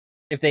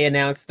they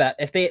announce that,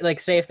 if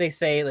they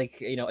say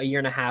like, a year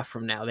and a half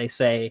from now, they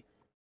say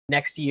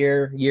next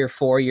year, year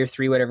 4, year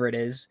 3, whatever it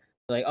is,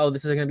 like, oh,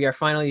 this is going to be our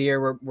final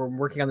year. We're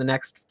working on the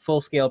next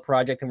full scale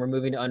project and we're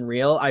moving to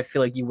Unreal. I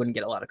feel like you wouldn't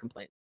get a lot of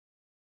complaints.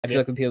 I feel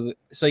like when people,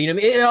 so,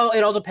 it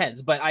all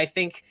depends, but I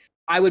think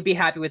I would be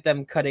happy with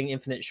them cutting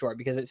Infinite short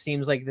because it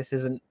seems like this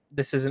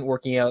isn't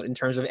working out in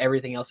terms of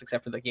everything else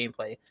except for the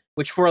gameplay,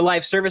 which for a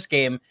live service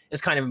game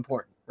is kind of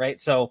important, right?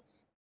 So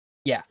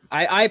yeah,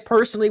 I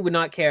personally would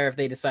not care if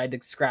they decide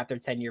to scrap their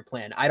 10-year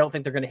plan. I don't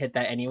think they're going to hit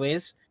that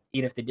anyways,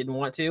 even if they didn't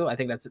want to. I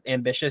think that's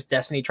ambitious.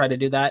 Destiny tried to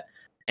do that,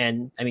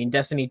 and I mean,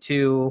 Destiny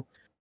 2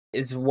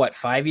 is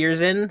 5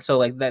 years in, so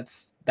like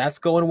that's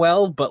going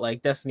well, but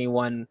like Destiny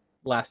 1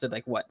 lasted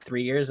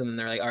 3 years, and then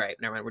they're like, all right,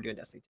 never mind, we're doing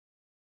Destiny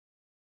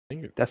 2.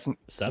 I think Destiny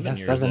 7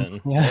 years in.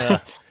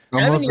 Yeah.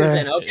 7 years there.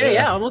 in. Okay,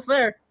 yeah, almost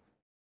there.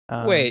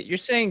 Wait, you're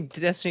saying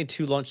Destiny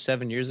 2 launched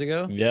 7 years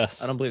ago?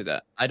 Yes. I don't believe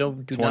that. I do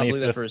not believe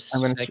that for a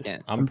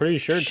second. I'm pretty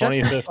sure Shut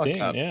the fuck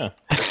 2015. up.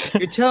 Yeah.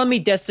 You're telling me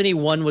Destiny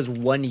 1 was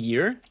 1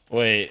 year?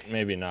 Wait,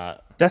 maybe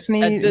not. Destiny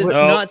That does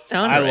not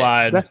sound I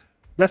right. lied.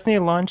 Destiny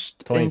launched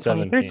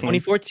 2017. in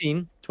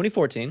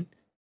 2014.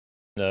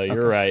 No, you're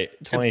Okay. right.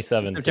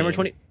 2017. September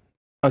 20.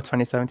 Oh,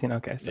 2017.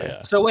 Okay, sorry.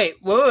 Yeah. So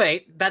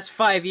wait, that's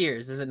 5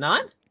 years, is it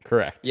not?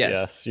 Correct. Yes.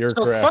 Yes, you're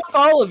So correct. fuck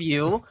all of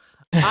you.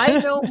 I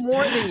know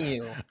more than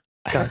you.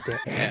 God damn.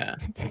 Yeah.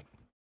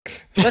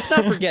 Let's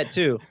not forget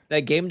too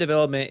that game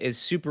development is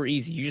super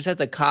easy. You just have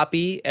to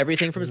copy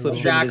everything from Slipstream and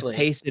Exactly. just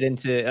paste it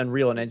into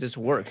Unreal, and it just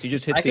works. You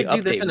just hit I the could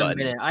do this update in a button.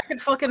 minute. I could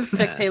fucking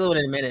fix Yeah. Halo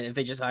in a minute if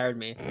they just hired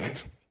me.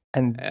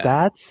 And Yeah.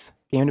 that's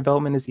game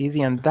development is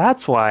easy, and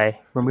that's why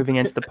we're moving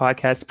into the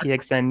podcast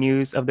PXN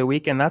news of the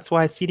week, and that's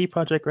why CD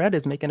Projekt Red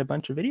is making a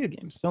bunch of video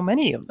games. So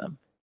many of them.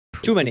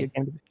 Too many.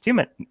 Too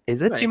many.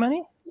 Is it Right. too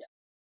many? Yeah.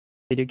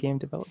 Video game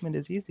development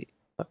is easy.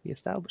 But we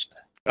established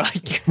that.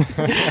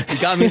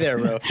 You got me there,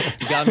 bro.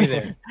 You got me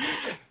there.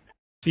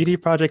 CD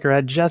Projekt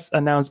Red just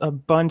announced a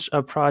bunch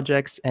of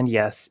projects, and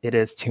yes, it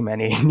is too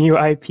many. New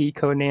IP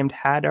codenamed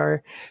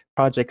Hadar,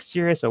 Project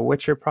Sirius, a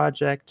Witcher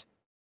project,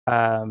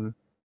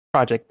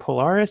 Project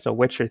Polaris, a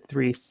Witcher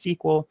 3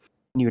 sequel,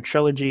 new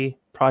trilogy,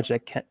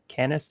 Project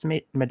Canis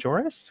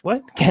Majoris?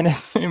 What?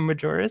 Canis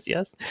Majoris,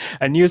 yes.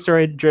 A new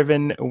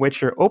story-driven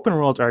Witcher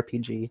open-world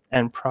RPG,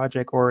 and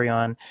Project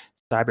Orion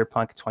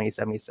Cyberpunk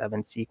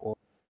 2077 sequel.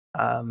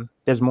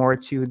 There's more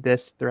to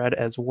this thread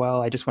as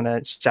well. I just want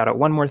to shout out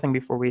one more thing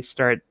before we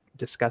start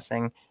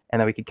discussing, and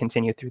then we could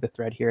continue through the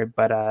thread here.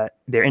 But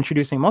they're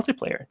introducing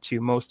multiplayer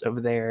to most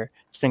of their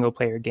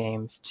single-player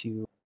games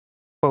to,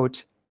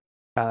 quote,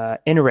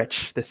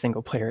 enrich the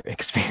single-player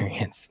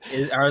experience.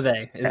 Are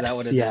they? Is yes, that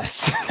what it is?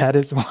 Yes, that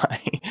is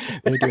why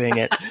they're doing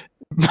it.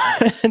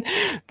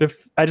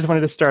 I just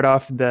wanted to start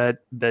off the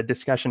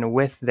discussion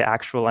with the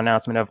actual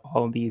announcement of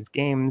all of these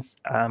games.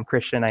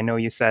 Christian, I know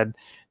you said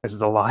this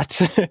is a lot,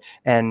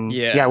 and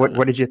Yeah.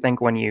 what did you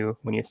think when you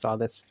saw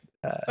this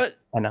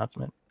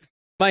announcement?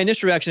 My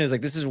initial reaction is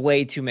like, this is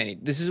way too many.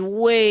 This is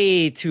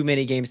way too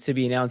many games to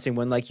be announcing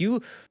when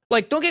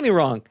don't get me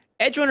wrong,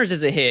 Edge Runners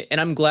is a hit, and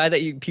I'm glad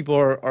that people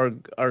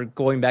are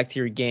going back to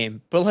your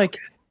game. But like,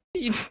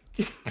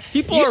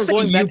 people You are say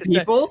going you back to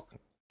people.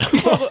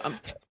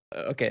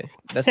 okay,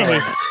 that's not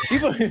what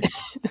I meant.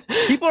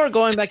 People are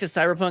going back to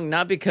Cyberpunk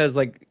not because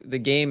like the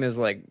game is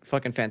like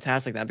fucking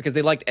fantastic now, because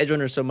they liked Edge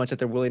Runners so much that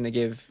they're willing to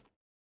give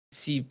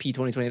CP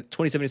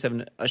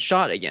 2077 a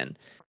shot again.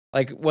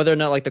 Like whether or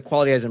not like the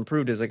quality has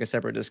improved is like a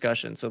separate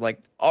discussion. So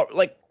like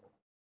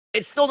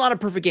it's still not a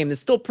perfect game.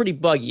 It's still pretty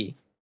buggy.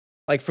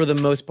 Like for the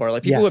most part,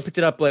 like people who have picked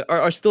it up like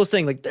are still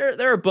saying like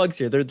there are bugs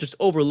here. They're just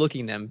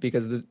overlooking them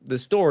because the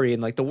story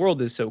and like the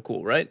world is so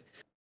cool, right?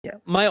 Yeah.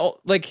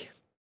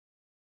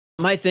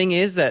 My thing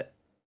is that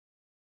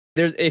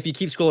if you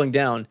keep scrolling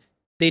down,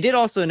 they did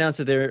also announce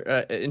that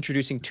they're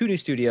introducing 2 new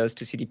studios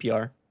to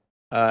CDPR,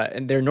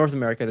 and they're North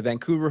America, the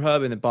Vancouver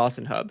hub and the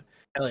Boston hub.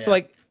 Hell yeah. So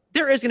like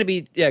there is going to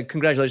be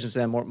congratulations to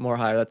them, more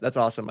higher. That's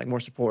awesome. Like more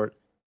support.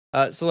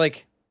 So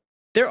like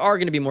there are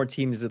going to be more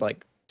teams that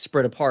like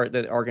spread apart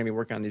that are going to be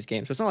working on these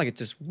games. So it's not like it's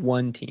just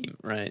one team,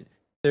 right?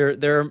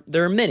 There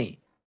are many.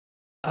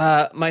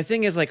 My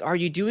thing is like, are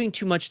you doing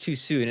too much too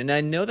soon? And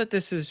I know that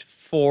this is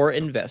for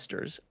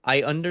investors.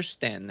 I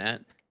understand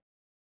that.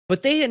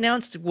 But they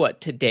announced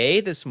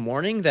this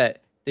morning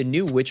that the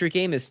new Witcher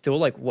game is still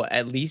like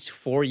at least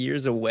 4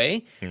 years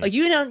away. Like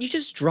you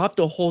just dropped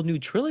a whole new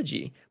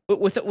trilogy, but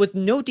with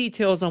no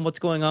details on what's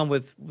going on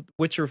with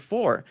Witcher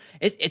 4.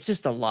 It's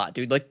just a lot,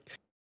 dude. Like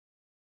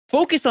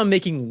focus on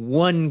making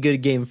one good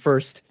game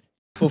first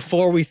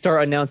before we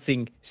start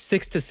announcing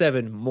 6 to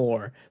 7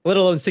 more, let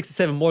alone 6 to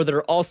 7 more that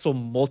are also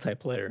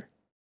multiplayer.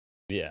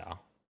 Yeah.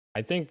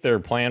 I think their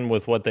plan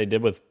with what they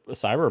did with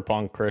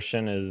Cyberpunk,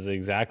 Christian, is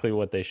exactly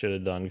what they should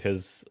have done,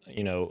 because,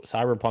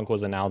 Cyberpunk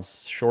was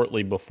announced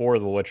shortly before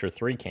The Witcher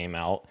 3 came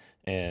out,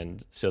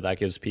 and so that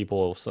gives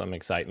people some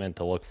excitement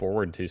to look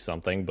forward to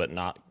something, but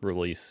not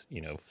release,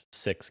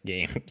 6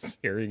 games.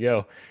 Here you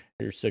go.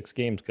 Here's 6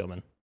 games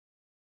coming.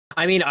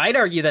 I mean, I'd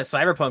argue that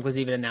Cyberpunk was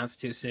even announced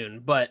too soon,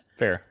 but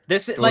Fair.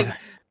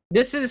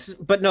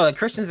 but no,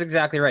 Christian's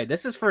exactly right.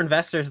 This is for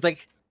investors.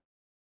 Like,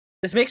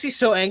 this makes me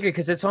so angry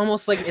because it's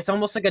almost like it's an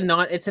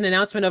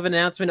announcement of an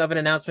announcement of an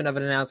announcement of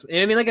an announcement.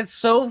 I mean, like it's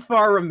so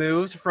far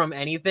removed from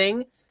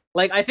anything.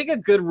 Like, I think a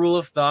good rule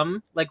of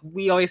thumb, like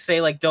we always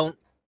say, like don't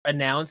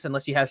announce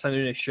unless you have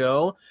something to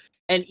show.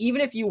 And even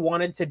if you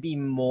wanted to be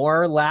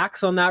more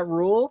lax on that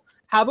rule,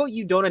 how about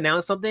you don't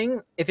announce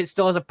something if it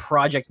still has a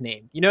project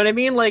name? You know what I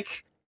mean?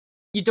 Like,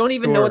 you don't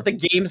even know what the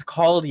game's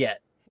called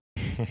yet.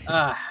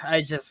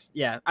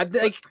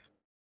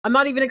 I'm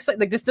not even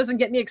excited. Like, this doesn't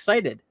get me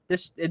excited.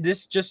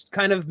 This just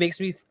kind of makes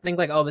me think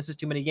like, oh, this is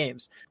too many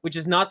games, which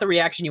is not the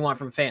reaction you want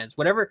from fans.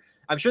 Whatever,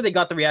 I'm sure they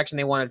got the reaction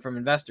they wanted from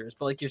investors,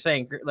 but like you're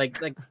saying, like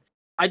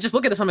I just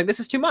look at this, I'm like, this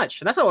is too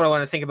much. And that's not what I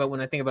want to think about when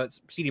I think about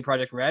CD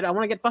Projekt Red. I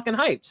want to get fucking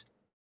hyped.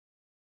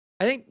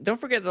 I think don't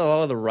forget that a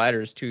lot of the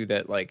writers too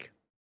that like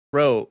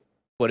wrote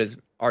what is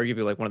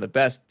arguably like one of the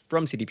best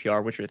from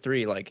CDPR, Witcher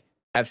 3, like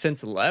have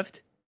since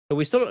left. But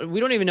we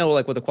don't even know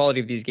like what the quality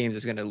of these games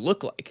is going to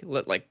look like.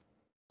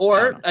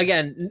 Or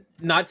again,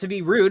 not to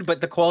be rude,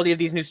 but the quality of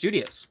these new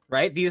studios,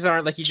 right? These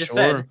aren't, like you just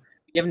said,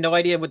 you have no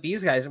idea what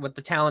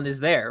the talent is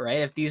there,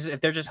 right? If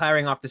they're just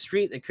hiring off the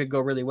street, it could go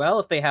really well.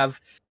 If they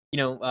have,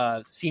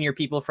 senior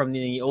people from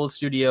the old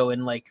studio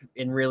in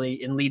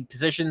lead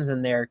positions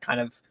and they're kind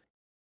of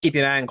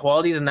keeping an eye on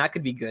quality, then that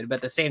could be good. But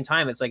at the same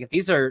time, it's like if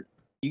these are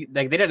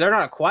they're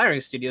not acquiring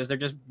studios, they're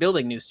just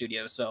building new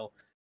studios. So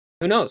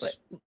who knows?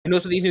 Who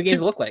knows what these new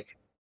games look like?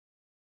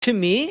 To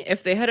me,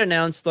 if they had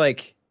announced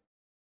like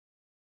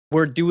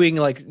we're doing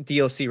like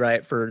DLC,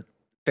 right, for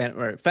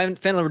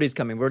Phantom Liberty's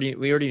coming.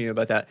 We already knew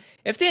about that.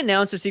 If they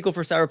announced a sequel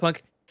for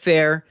Cyberpunk,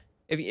 fair.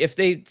 If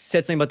they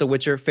said something about The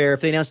Witcher, fair.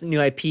 If they announced a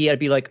new IP, I'd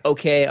be like,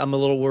 okay, I'm a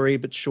little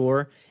worried, but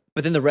sure.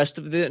 But then the rest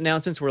of the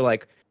announcements were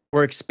like,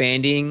 we're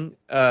expanding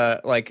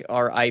like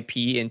our IP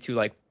into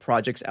like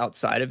projects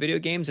outside of video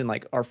games and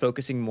like are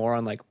focusing more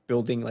on like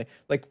building like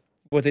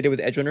what they did with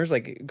Edge Runners,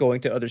 like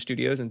going to other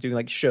studios and doing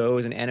like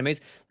shows and animes.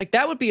 Like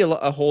that would be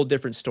a whole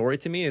different story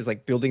to me, is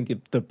like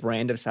building the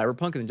brand of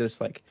Cyberpunk and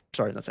just like,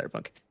 sorry, not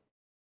Cyberpunk,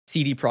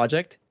 CD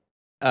Projekt.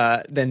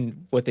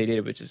 than what they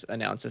did, which is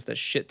announce just a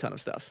shit ton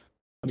of stuff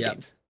of Yeah.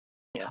 games.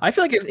 I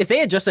feel like if they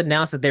had just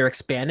announced that they're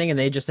expanding and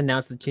they just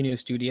announced the 2 new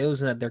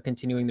studios and that they're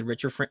continuing the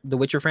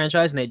Witcher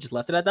franchise and they just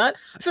left it at that,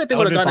 I feel like they That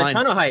would would've have gotten been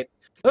a ton of hype.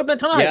 It would have been a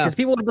ton of hype Yeah. because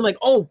people would have been like,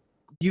 "Oh,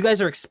 you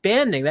guys are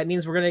expanding. That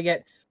means we're gonna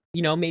get,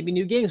 maybe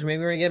new games. Or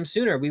maybe we're gonna get them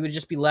sooner." We would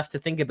just be left to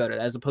think about it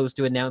as opposed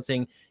to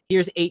announcing,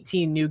 "Here's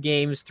 18 new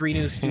games, 3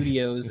 new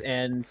studios,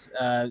 and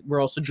we're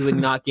also doing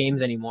not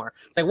games anymore."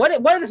 It's like,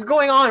 what is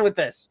going on with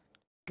this?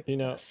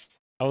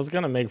 I was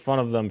gonna make fun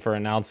of them for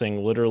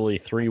announcing literally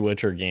 3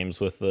 Witcher games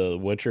with the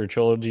Witcher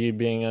trilogy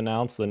being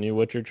announced, the new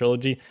Witcher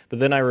trilogy. But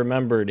then I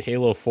remembered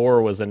Halo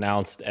 4 was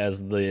announced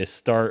as the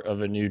start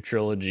of a new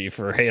trilogy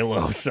for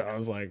Halo, so I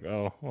was like,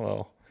 oh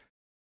well.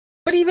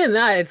 But even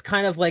that, it's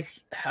kind of like,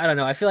 I don't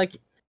know. I feel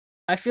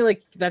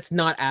like that's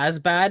not as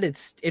bad. It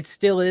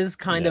still is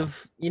kind Yeah.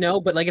 of,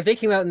 but like if they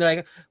came out and they're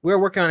like, "We're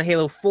working on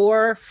Halo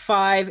 4,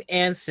 5,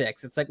 and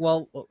 6." It's like,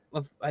 well,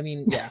 I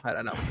mean, yeah, I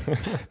don't know.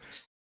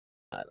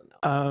 I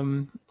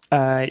don't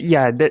know.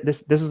 Yeah,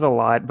 this is a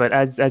lot, but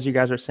as you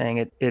guys are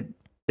saying, it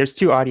there's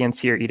 2 audience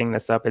here eating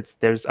this up.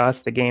 There's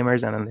us, the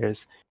gamers, and then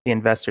there's the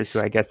investors who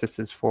I guess this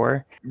is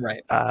for.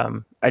 Right.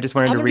 I just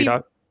wanted I'm to gonna read be-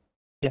 out.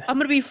 I'm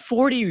gonna be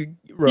 40,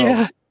 bro.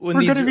 Yeah, when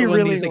we're these gonna be when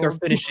really these like are old.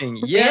 finishing.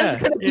 Dan's Yeah.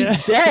 gonna be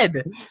Yeah.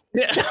 dead.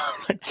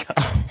 Oh my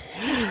God.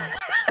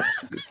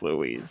 Jeez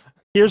Louise.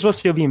 Here's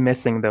what you'll be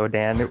missing though,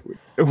 Dan.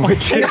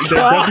 Witcher,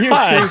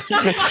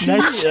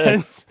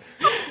 Jesus.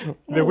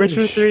 The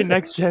Witcher 3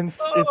 next gen is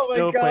Oh my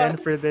still planned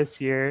God. for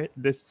this year.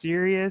 The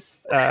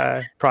Sirius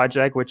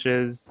project, which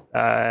is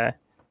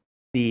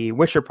the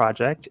Witcher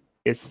project,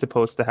 is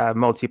supposed to have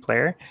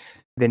multiplayer.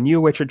 The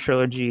new Witcher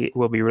trilogy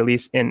will be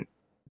released in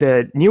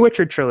a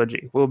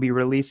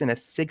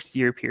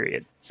 6-year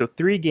period. So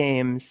 3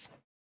 games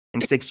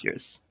in 6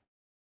 years,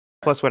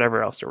 plus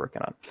whatever else they're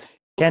working on.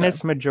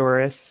 Canis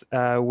Majoris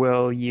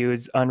will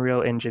use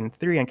Unreal Engine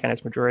 3, and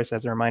Canis Majoris,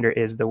 as a reminder,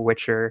 is the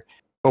Witcher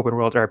open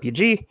world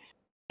RPG.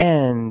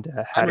 And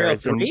Hatter Unreal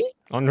is in- 3?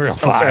 Unreal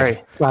 5. Oh,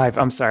 sorry, 5.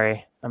 I'm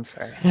sorry.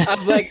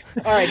 I'm like,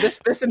 all right,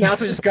 this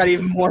announcement just got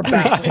even more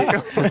baffling.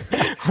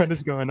 What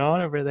is going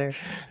on over there?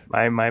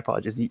 My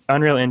apologies.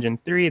 Unreal Engine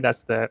 3,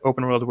 that's the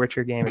open world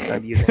Witcher game. It's going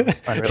to be using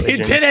Unreal He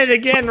Engine. did it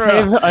again,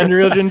 bro.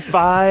 Unreal Engine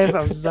 5.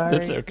 I'm sorry.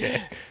 That's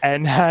okay.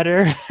 And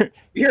Hatter,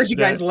 We heard you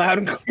guys loud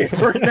and clear.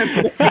 We're gonna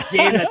make a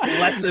game that's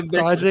less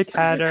ambitious. Project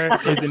Hatter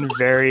is in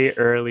very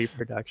early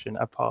production.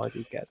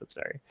 Apologies, guys. I'm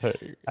sorry.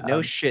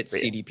 No shit,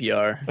 but yeah.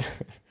 CDPR.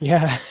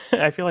 Yeah,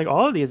 I feel like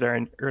all of these are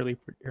in early,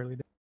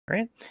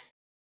 right?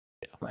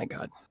 My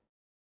God,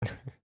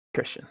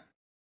 Christian.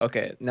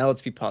 Okay, now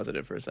let's be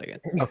positive for a second.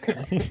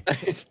 Okay,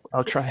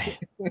 I'll try.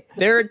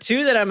 There are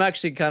 2 that I'm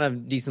actually kind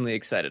of decently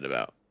excited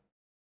about.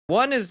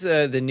 One is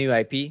the new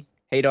IP,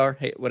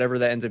 Hadar, whatever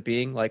that ends up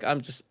being. Like, I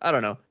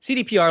don't know.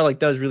 CDPR like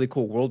does really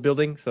cool world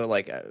building, so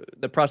like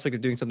the prospect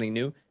of doing something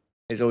new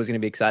is always going to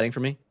be exciting for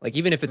me. Like,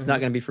 even if it's not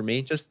going to be for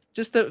me, just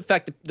the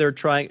fact that they're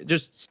trying,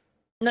 just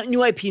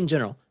new IP in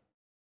general,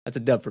 that's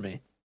a dub for me.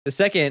 The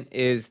second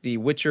is the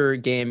Witcher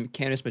game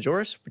Canis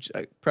Majoris, which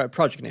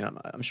project name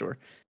I'm sure,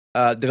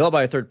 developed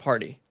by a third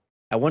party.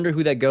 I wonder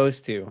who that goes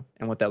to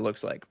and what that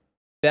looks like.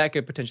 That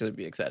could potentially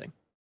be exciting.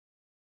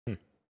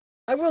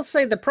 I will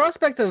say the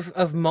prospect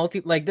of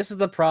multi, like, this is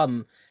the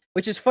problem,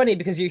 which is funny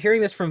because you're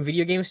hearing this from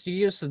video game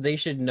studios, so they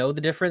should know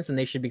the difference and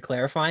they should be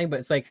clarifying. But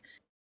it's like,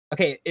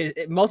 okay,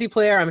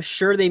 multiplayer, I'm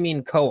sure they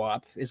mean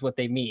co-op is what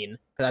they mean.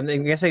 But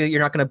I'm guessing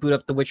you're not going to boot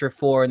up The Witcher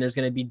 4 and there's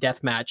going to be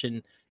deathmatch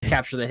and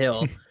capture the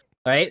hill,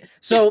 right?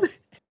 So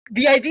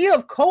the idea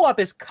of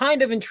co-op is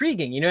kind of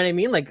intriguing. You know what I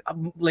mean?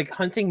 Like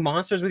hunting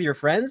monsters with your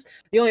friends.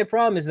 The only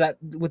problem is that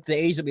with the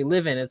age that we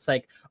live in, it's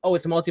like, oh,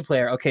 it's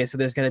multiplayer. Okay, so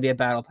there's going to be a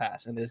battle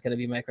pass and there's going to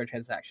be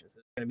microtransactions.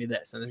 There's going to be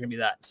this and there's going to be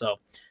that. So,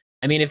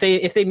 I mean, if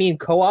they mean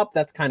co-op,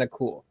 that's kind of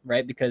cool,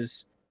 right?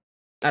 Because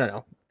I don't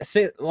know,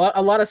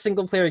 a lot of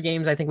single player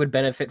games I think would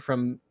benefit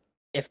from,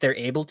 if they're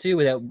able to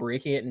without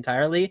breaking it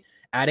entirely,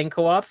 adding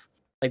co-op.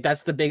 Like,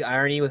 that's the big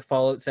irony with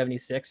Fallout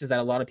 76 is that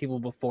a lot of people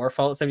before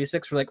Fallout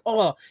 76 were like,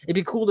 oh, it'd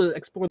be cool to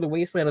explore the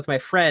wasteland with my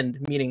friend,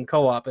 meaning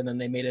co-op, and then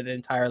they made it an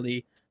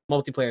entirely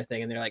multiplayer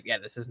thing, and they're like, yeah,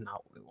 this is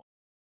not what we want,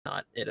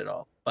 not it at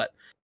all. But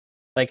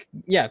like,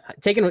 yeah,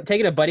 taking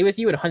a buddy with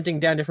you and hunting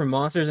down different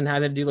monsters and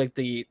having to do like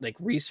the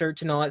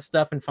research and all that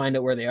stuff and find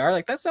out where they are,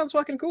 like, that sounds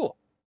fucking cool.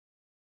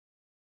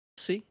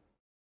 See?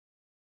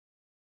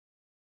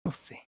 We'll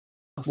see.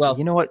 Well,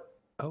 you know what?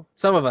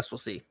 Some of us will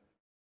see.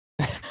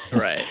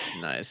 Right.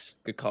 Nice.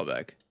 Good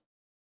callback.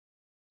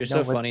 You're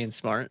No, so what- funny and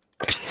smart.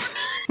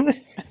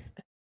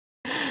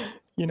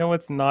 You know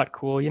what's not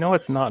cool? You know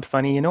what's not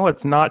funny? You know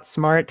what's not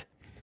smart?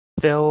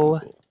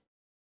 Phil,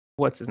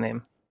 what's his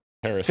name?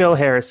 Harrison. Phil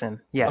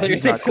Harrison. Yeah, Oh, you're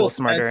he's saying not cool, Phil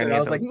smart, or Spencer. any I of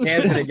was like, them.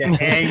 Dan's gonna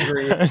get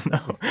angry.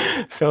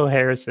 No. Phil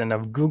Harrison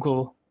of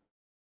Google.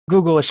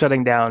 Google is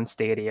shutting down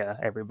Stadia,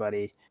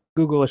 everybody.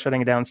 Google is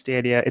shutting down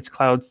Stadia, its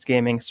cloud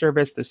gaming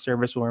service. The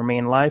service will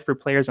remain live for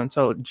players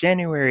until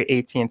January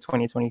 18th,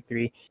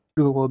 2023.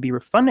 Google will be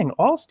refunding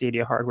all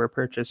Stadia hardware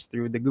purchased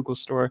through the Google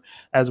Store,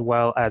 as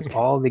well as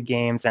all the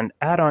games and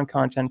add-on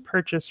content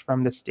purchased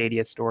from the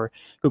Stadia Store.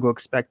 Google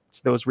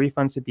expects those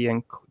refunds to be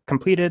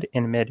completed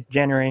in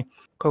mid-January.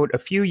 Quote, a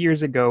few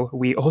years ago,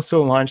 we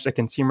also launched a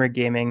consumer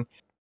gaming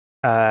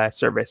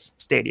service,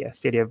 Stadia.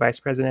 Stadia Vice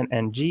President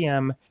and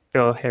GM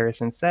Phil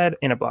Harrison said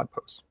in a blog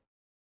post.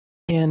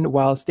 And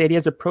while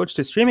Stadia's approach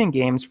to streaming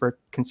games for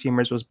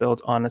consumers was built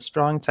on a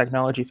strong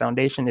technology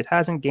foundation, it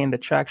hasn't gained the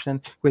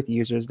traction with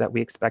users that we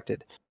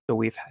expected. So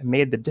we've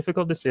made the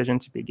difficult decision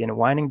to begin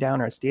winding down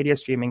our Stadia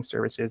streaming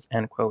services,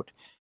 end quote.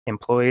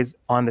 Employees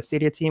on the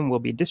Stadia team will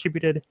be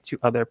distributed to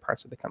other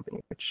parts of the company,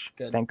 which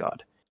thank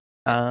God.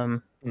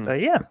 But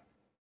yeah.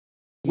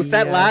 With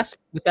that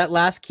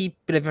last key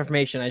bit of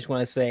information, I just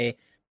want to say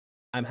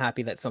I'm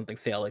happy that something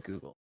failed at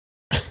Google.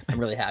 I'm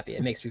really happy.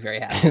 It makes me very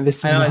happy. This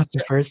is not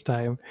the first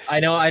time. I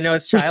know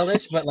it's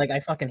childish, but like I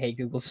fucking hate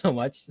Google so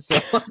much. So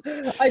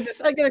I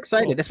get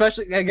excited,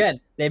 especially again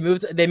they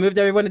moved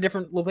everyone to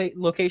different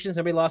locations.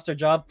 Nobody lost their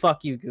job.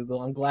 Fuck you,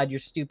 Google. I'm glad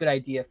your stupid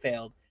idea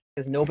failed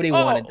because nobody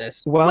wanted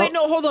this. Well, wait,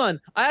 no, hold on.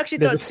 I actually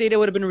thought Stadia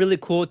would have been really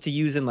cool to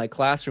use in like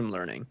classroom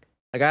learning.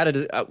 Like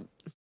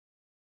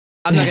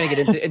I'm not gonna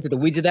get into the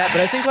weeds of that,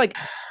 but I think like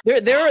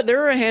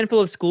there are a handful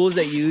of schools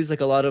that use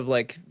like a lot of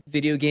like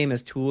video game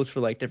as tools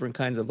for like different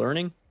kinds of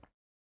learning.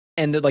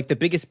 And the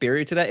biggest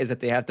barrier to that is that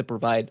they have to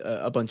provide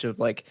a bunch of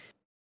like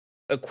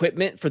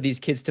equipment for these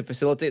kids to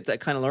facilitate that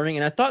kind of learning.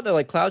 And I thought that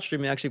like cloud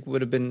streaming actually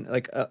would have been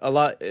like a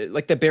lot,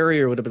 like the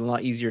barrier would have been a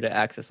lot easier to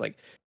access. Like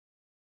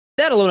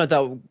that alone, I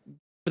thought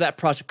for that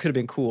project could have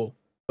been cool.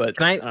 But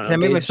can I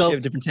make myself a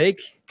different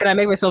take? Can I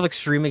make myself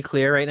extremely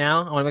clear right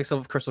now? I want to make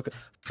myself crystal clear.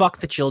 Fuck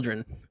the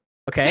children.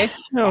 Okay.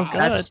 Oh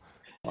God.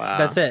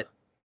 That's it.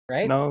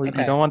 Right? No, you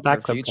don't want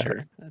that clip.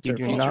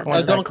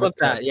 Don't clip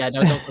that. Yeah,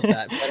 don't clip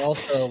that. But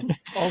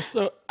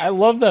also, I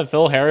love that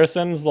Phil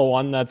Harrison's the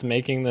one that's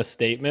making this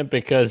statement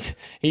because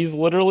he's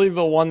literally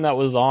the one that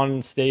was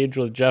on stage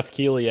with Jeff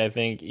Keighley, I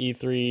think,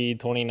 E3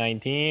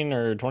 2019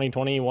 or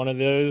 2020, one of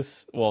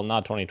those. Well,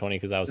 not 2020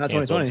 because that was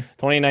canceled.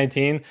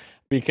 2019.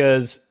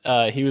 Because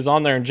he was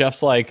on there and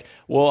Jeff's like,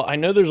 well, I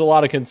know there's a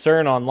lot of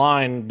concern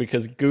online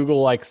because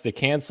Google likes to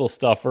cancel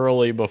stuff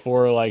early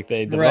before like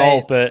they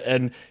develop it.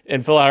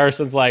 And Phil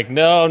Harrison's like,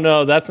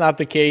 no, that's not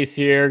the case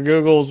here.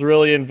 Google's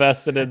really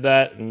invested in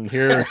that. And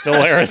here Phil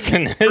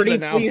Harrison is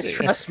announcing. Please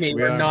trust me,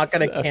 we're not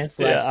going to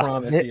cancel that, I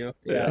promise you.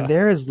 Yeah.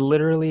 There is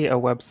literally a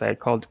website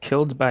called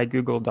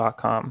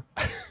killedbygoogle.com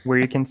where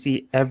you can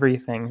see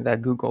everything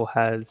that Google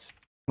has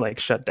like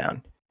shut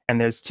down. And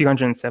there's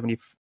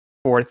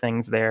 274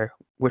 things there,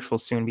 which will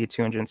soon be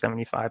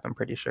 275, I'm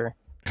pretty sure,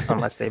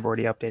 unless they've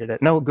already updated it.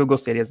 No, Google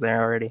Stadia is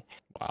there already.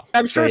 Wow.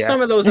 I'm sure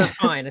some of those are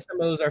fine and some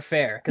of those are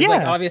fair. Because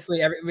like obviously,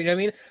 you know what I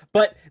mean?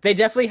 But they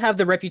definitely have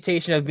the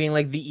reputation of being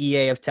like the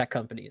EA of tech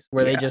companies,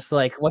 where they just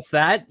like, what's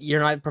that?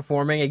 You're not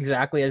performing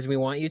exactly as we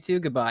want you to.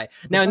 Goodbye.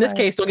 Now, in this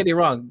case, don't get me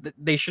wrong.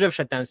 They should have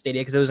shut down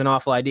Stadia because it was an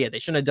awful idea. They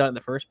shouldn't have done it in the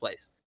first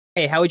place.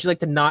 Hey, how would you like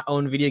to not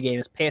own video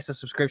games, pay us a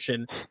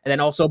subscription, and then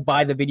also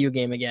buy the video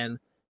game again?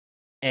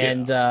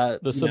 And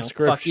the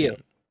subscription. Fuck you.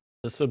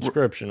 The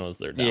subscription was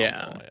their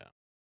downfall. Yeah.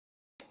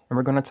 And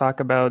we're going to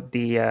talk about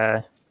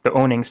the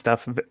owning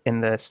stuff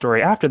in the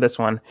story after this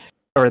one,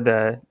 or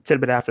the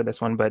tidbit after this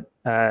one. But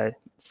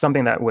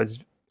something that was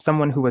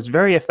someone who was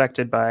very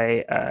affected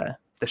by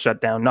the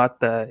shutdown, not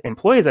the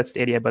employees at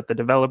Stadia, but the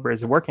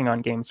developers working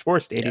on games for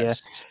Stadia,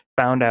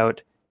 found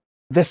out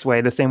the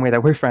same way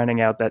that we're finding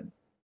out that.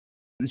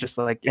 Just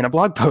like in a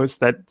blog post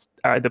that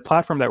the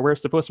platform that we're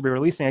supposed to be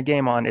releasing a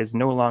game on is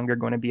no longer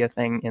going to be a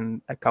thing in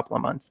a couple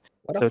of months.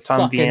 So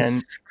Tom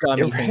Vian,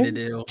 thing to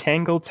do.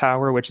 Tangle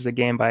Tower, which is a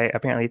game by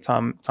apparently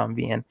Tom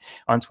Vian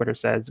on Twitter,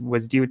 says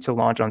was due to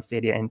launch on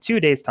Stadia in 2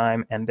 days'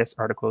 time, and this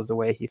article is the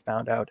way he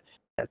found out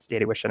that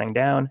Stadia was shutting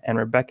down. And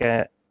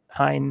Rebecca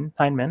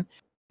Heineman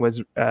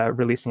was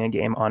releasing a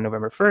game on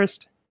November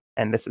 1st,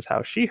 and this is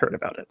how she heard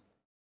about it.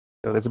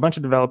 So there's a bunch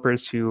of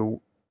developers who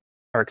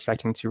are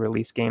expecting to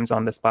release games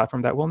on this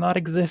platform that will not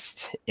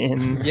exist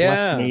in less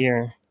than a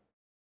year.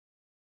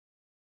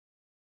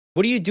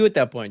 What do you do at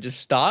that point?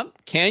 Just stop?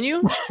 Can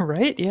you?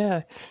 Right?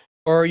 Yeah.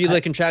 Or are you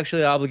like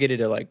contractually obligated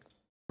to like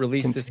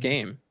release this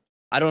game?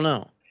 I don't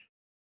know.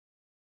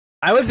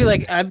 I'd be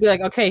like,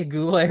 okay,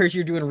 Google, I heard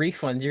you're doing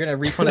refunds. You're gonna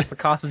refund us the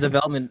cost of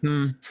development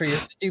for your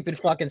stupid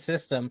fucking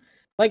system.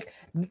 Like,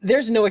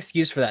 there's no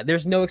excuse for that.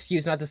 There's no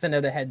excuse not to send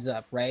out a heads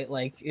up, right?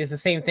 Like, it's the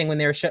same thing when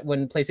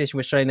when PlayStation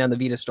was shutting down the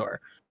Vita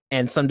store.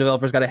 And some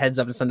developers got a heads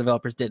up and some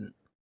developers didn't.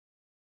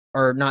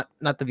 Or not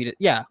the Vita.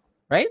 Yeah,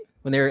 right?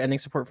 When they were ending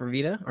support for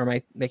Vita? Or am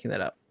I making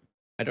that up?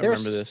 I don't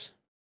remember this.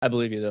 I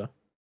believe you, though.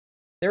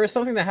 There was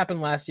something that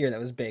happened last year that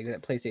was big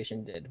that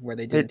PlayStation did, where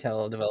they didn't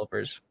tell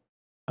developers.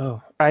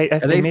 Oh, I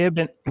think it may have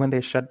been when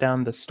they shut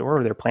down the store,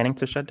 or they're planning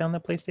to shut down the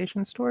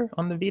PlayStation store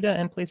on the Vita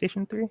and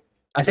PlayStation 3.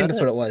 I think that's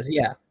what it was,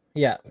 yeah.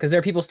 Yeah, because there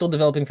are people still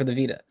developing for the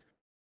Vita.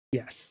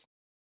 Yes.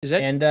 Is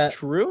that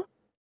true?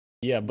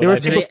 Yeah, but There were I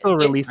people think, still at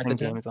the releasing time.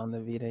 games on the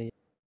Vita.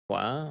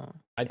 Wow.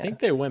 I think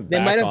they went They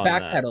back might have on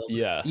that. backpedaled.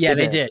 Yes. Yeah,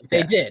 they They did. did. They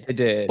Yeah, did. They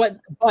did.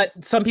 But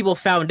some people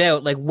found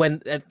out like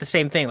when at the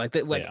same thing, like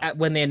Yeah.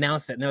 when they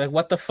announced it, and they're like,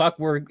 "What the fuck?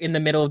 We're in the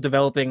middle of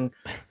developing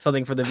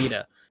something for the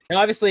Vita." And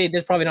obviously,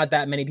 there's probably not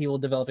that many people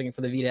developing it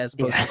for the Vita as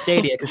opposed to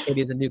Stadia, because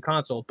Stadia is a new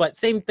console. But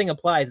same thing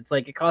applies. It's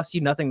like it costs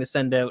you nothing to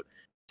send out,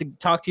 to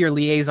talk to your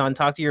liaison,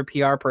 talk to your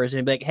PR person,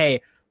 and be like,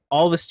 "Hey,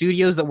 all the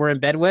studios that we're in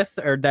bed with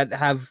or that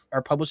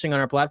are publishing on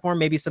our platform,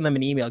 maybe send them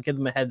an email, give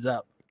them a heads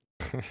up."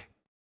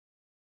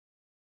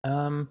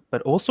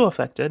 But also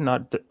affected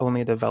not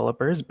only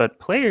developers but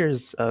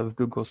players of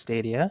Google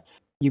Stadia.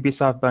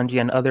 Ubisoft, Bungie,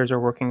 and others are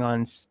working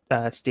on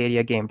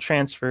Stadia game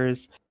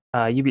transfers.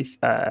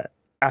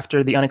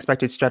 After the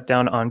unexpected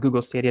shutdown on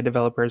Google Stadia,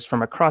 developers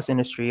from across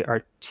industry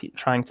are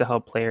trying to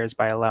help players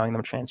by allowing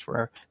them to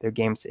transfer their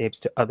game saves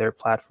to other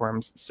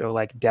platforms. So,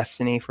 like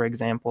Destiny, for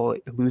example,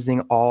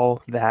 losing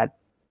all that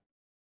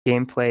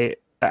gameplay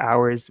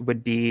hours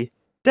would be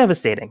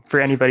devastating for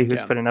anybody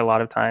who's Yeah. put in a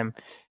lot of time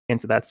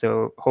into that.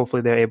 So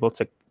hopefully they're able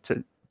to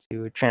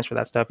transfer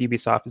that stuff.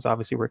 Ubisoft is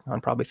obviously working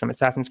on probably some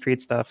Assassin's Creed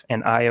stuff,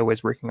 and IO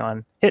is working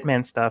on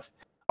Hitman stuff,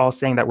 all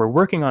saying that we're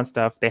working on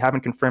stuff. They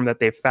haven't confirmed that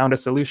they've found a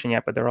solution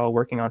yet, but they're all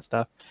working on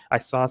stuff. I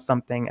saw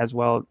something as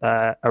well.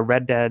 A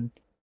Red Dead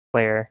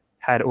player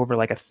had over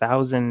like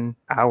 1,000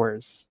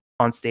 hours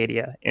on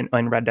Stadia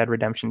in Red Dead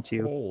Redemption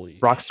 2. Holy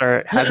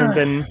Rockstar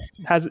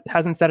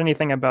hasn't said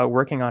anything about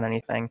working on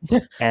anything,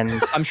 and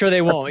I'm sure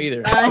they won't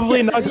either.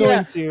 probably not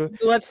going to.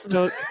 Let's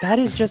So that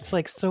is just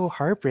like so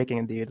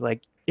heartbreaking, dude.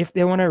 Like if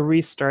they want to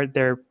restart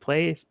their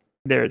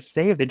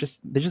save, they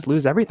just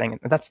lose everything.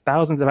 That's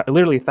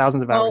literally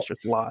thousands of Well, hours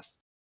just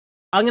lost.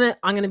 I'm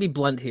gonna be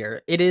blunt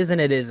here. It is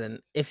and it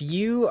isn't. If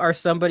you are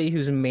somebody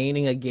who's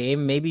maining a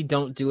game, maybe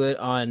don't do it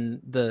on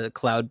the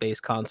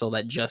cloud-based console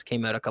that just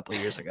came out a couple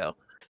of years ago.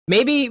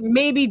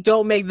 Maybe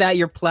don't make that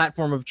your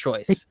platform of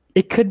choice.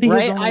 It could be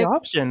Right, his only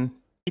option.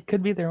 It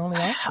could be their only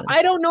option.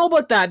 I don't know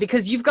about that,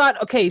 because you've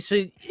got, okay,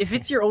 so if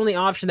it's your only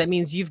option, that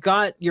means you're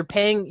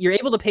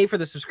able to pay for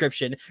the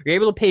subscription, you're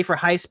able to pay for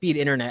high-speed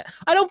internet.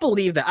 I don't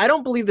believe that. I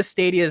don't believe the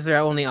Stadia is their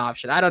only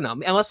option. I don't know,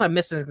 unless I'm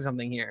missing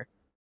something here.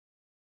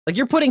 Like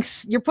you're putting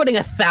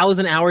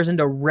 1,000 hours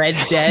into Red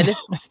Dead.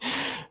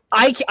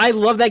 I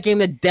love that game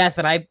to death,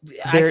 and I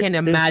can't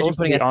imagine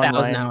putting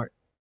 1,000 hours.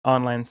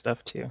 Online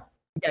stuff too.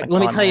 Yeah, like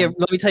let me tell you,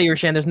 online.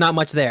 Rashan, there's not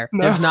much there.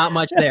 No. There's not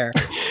much there.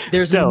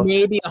 There's Still.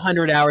 maybe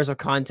 100 hours of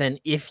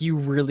content if you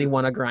really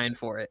want to grind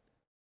for it.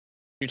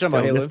 You're talking about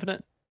Still, Halo this-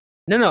 Infinite?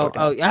 No.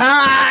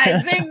 Okay.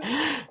 Zing!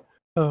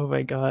 Oh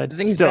my god.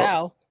 Zing Still,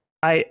 Zhao.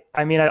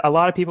 I mean, a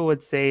lot of people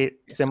would say You're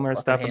so similar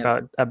fucking stuff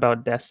handsome.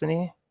 about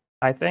Destiny.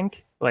 I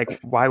think, like,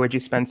 why would you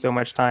spend so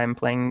much time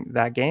playing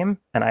that game?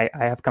 And I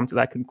have come to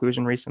that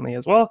conclusion recently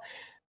as well.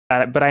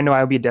 But I know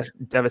I would be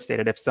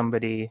devastated if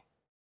somebody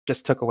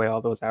just took away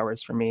all those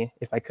hours from me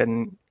if I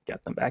couldn't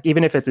get them back,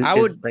 even if it's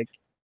like,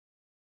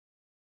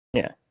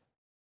 yeah.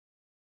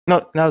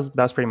 No, that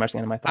was pretty much the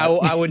end of my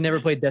thought. I would never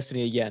play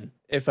Destiny again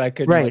if I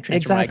could Right,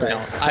 transfer exactly.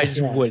 my account. I just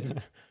Yeah. wouldn't.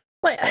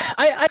 Like,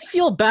 I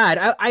feel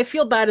bad. I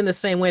feel bad in the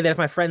same way that if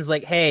my friend's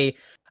like, hey,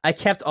 I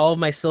kept all of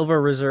my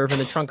silver reserve in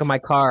the trunk of my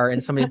car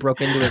and somebody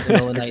broke into it in the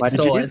middle of the night Why and did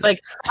you stole do it. It's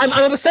like, I'm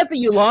upset that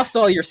you lost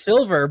all your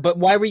silver, but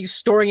why were you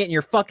storing it in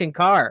your fucking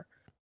car?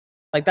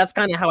 Like, that's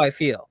kind of how I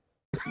feel.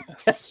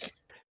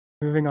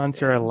 Moving on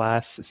to our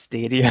last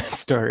Stadia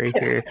story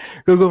here.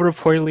 Google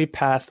reportedly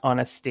passed on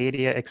a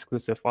Stadia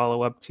exclusive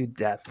follow-up to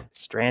Death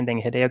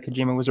Stranding. Hideo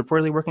Kojima was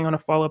reportedly working on a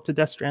follow-up to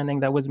Death Stranding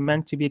that was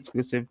meant to be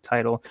exclusive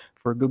title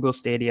for Google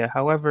Stadia.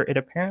 However, it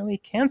apparently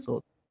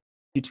canceled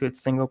due to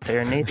its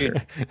single-player nature.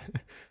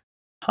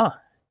 Huh.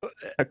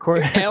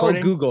 Hell,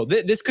 Google.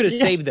 This could have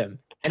Yeah. saved them,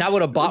 and I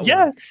would have bought one.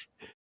 Yes.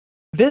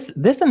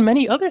 This and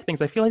many other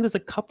things. I feel like there's a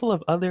couple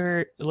of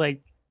other like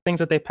things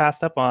that they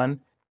passed up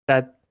on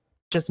that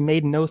just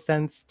made no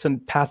sense to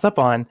pass up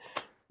on,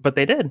 but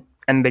they did.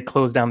 And they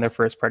closed down their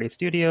first party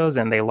studios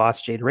and they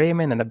lost Jade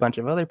Raymond and a bunch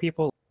of other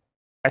people.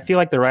 I feel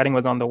like the writing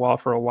was on the wall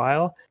for a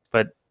while,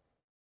 but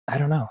I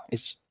don't know.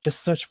 It's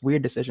just such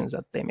weird decisions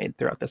that they made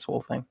throughout this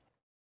whole thing.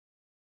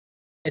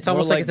 It's More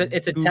almost like like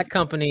it's a Google- tech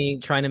company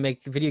trying to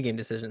make video game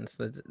decisions.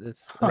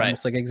 It's Right.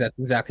 almost like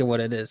exactly what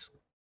it is.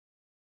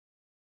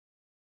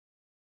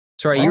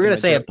 Sorry, Back you were to gonna my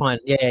say a joke. pun.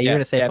 Yeah, you were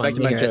gonna say a pun. back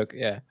to Let my me hear it. joke.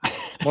 Yeah,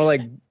 more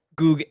like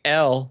Goog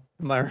L.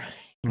 Am I right?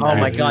 Oh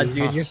my god,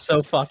 dude, you're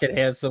so fucking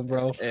handsome,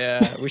 bro.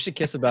 Yeah, we should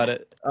kiss about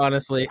it.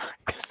 Honestly,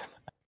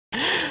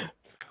 Oh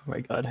my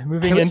god.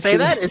 Moving can we into say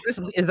that?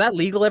 Is that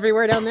legal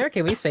everywhere down there?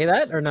 Can we say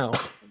that or no?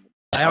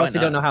 I honestly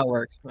don't not? know how it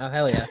works. Oh,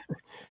 hell yeah.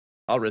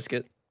 I'll risk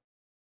it.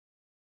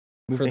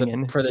 For moving the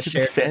into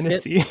shared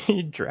biscuit?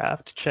 fantasy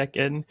draft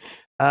check-in.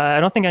 I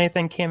don't think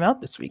anything came out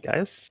this week,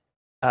 guys.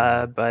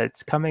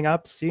 But coming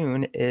up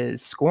soon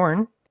is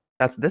Scorn.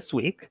 That's this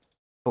week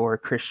for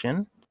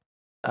Christian.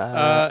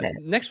 And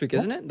Next week,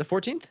 isn't it? The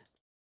 14th?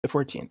 the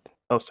 14th.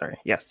 Oh, sorry.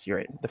 Yes, you're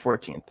right. The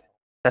 14th.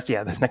 That's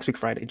next week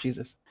Friday.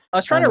 Jesus. I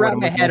was trying to And what wrap I'm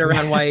my looking head at-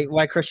 around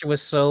why Christian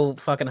was so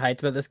fucking hyped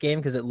about this game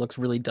because it looks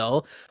really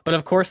dull. But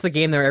of course, the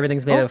game there,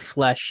 everything's made Oh. of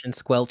flesh and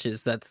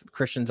squelches. That's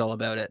Christian's all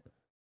about it.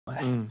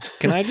 Mm.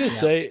 Can I just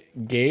Yeah. say,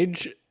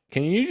 Gage,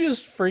 can you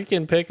just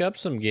freaking pick up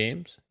some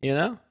games? You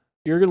know,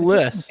 your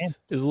list games.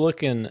 is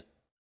looking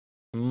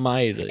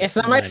mighty. It's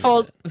not my mighty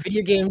fault. good.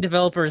 Video game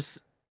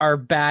developers are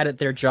bad at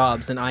their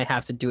jobs, and I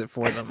have to do it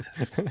for them.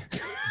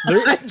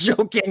 I'm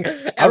joking.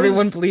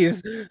 Everyone, was-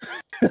 please.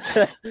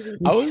 I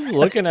was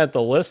looking at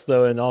the list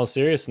though, in all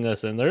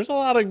seriousness, and there's a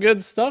lot of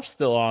good stuff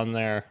still on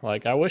there.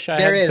 Like, I wish I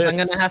There had is. I'm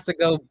picks. gonna have to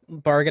go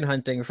bargain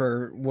hunting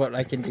for what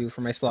I can do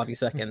for my sloppy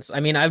seconds. I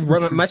mean, I'd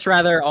much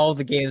rather all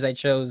the games I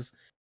chose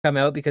come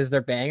out because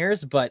they're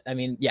bangers. But I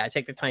mean, yeah,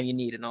 take the time you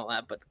need and all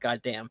that. But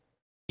goddamn,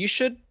 You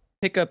should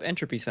pick up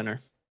Entropy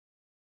Center.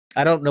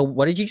 I don't know.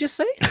 What did you just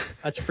say?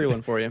 That's a free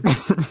one for you.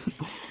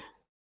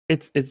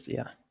 it's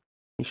yeah.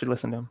 You should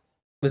listen to him.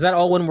 Was that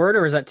all one word,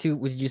 or was that two?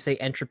 Did you say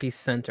entropy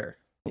center?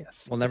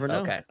 Yes. We'll never know.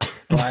 Okay,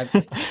 well,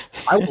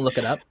 I will look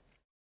it up.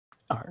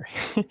 All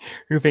right.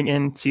 Moving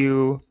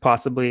into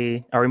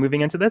possibly, are we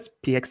moving into this?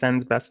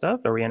 PXN's best of?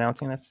 Are we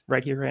announcing this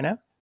right here, right now?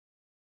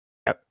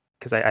 Yep.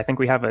 Because I think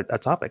we have a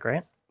topic,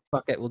 right?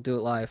 Fuck it, we'll do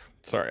it live.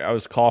 Sorry, I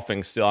was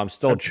coughing still. I'm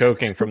still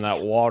choking from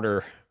that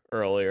water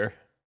earlier.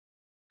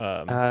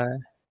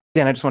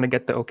 Dan, I just want to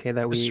get the okay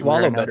that Just we're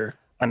swallow better.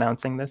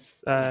 announcing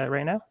this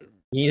right now.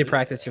 You need to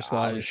practice your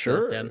swallowing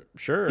skills, Sure, Dan.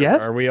 sure.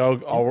 Yes? Are we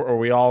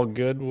all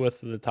good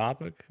with the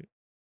topic?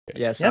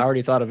 Yes, Yeah. I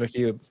already thought of a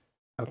few.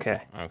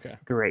 Okay, Okay.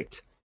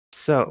 great.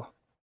 So,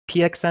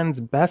 PXN's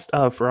best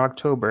of for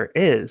October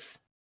is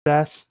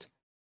best.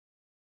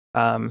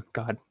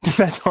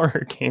 Best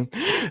horror game.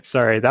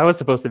 Sorry, that was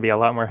supposed to be a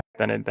lot more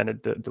than it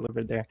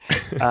delivered there.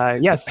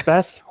 Yes,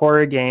 best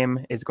horror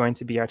game is going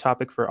to be our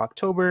topic for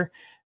October.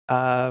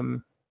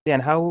 Dan,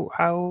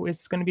 how is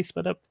this going to be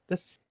split up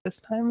this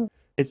time?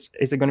 Is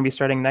it going to be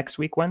starting next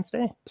week,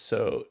 Wednesday?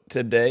 So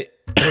today,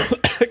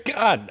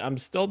 God, I'm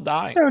still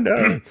dying. Oh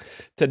no.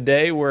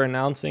 Today we're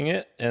announcing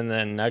it, and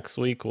then next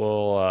week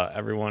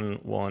everyone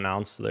will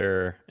announce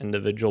their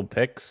individual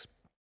picks,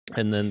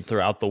 and then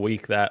throughout the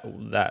week that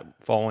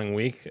following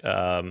week,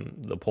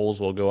 the polls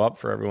will go up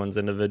for everyone's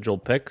individual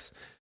picks,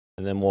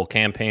 and then we'll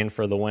campaign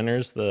for the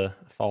winners the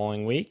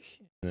following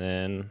week, and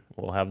then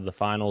we'll have the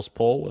finals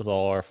poll with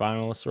all our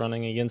finalists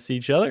running against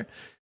each other,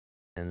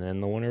 and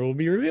then the winner will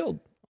be revealed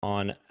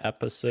on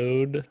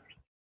episode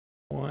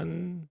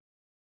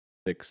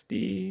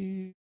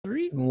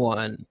 163,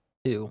 1,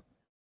 2.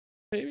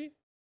 maybe.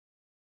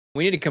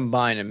 We need to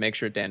combine and make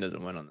sure Dan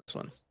doesn't win on this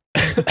one.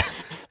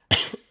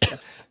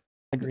 Yes.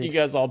 Agreed. You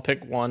guys all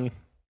pick one.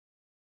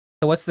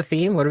 So what's the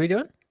theme? What are we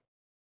doing?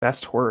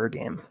 Best horror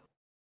game.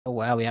 Oh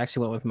wow, we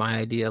actually went with my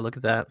idea. Look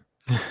at that.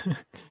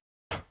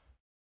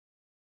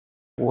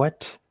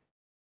 What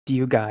do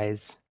you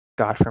guys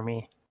got for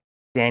me?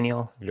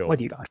 Daniel, Yo. what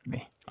do you got for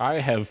me? I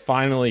have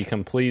finally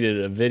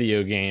completed a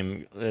video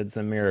game. It's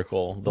a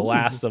miracle. The Ooh.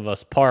 Last of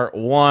Us Part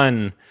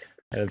 1.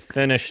 I've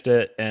finished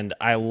it, and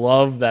I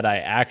love that I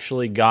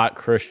actually got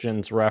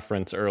Christian's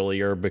reference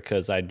earlier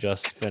because I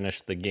just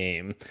finished the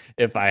game.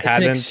 If I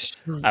hadn't,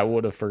 I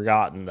would have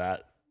forgotten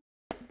that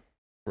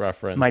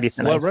reference. Mighty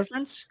Thin What Nice.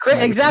 reference?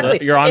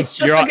 Exactly. You're on- It's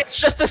just, you're on- it's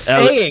just a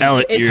saying.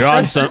 Ellen, It's you're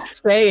on just some- a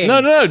saying.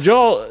 No,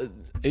 Joel.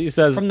 He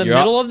says From the "You're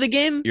on- middle of the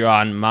game? You're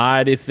on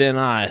mighty thin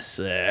ice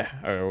there,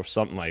 or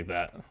something like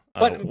that.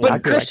 But I feel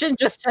like- Christian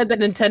just said that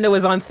Nintendo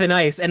was on thin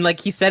ice, and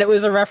like he said it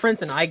was a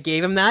reference, and I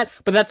gave him that.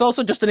 But that's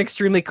also just an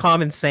extremely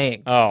common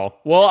saying. Oh,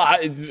 well,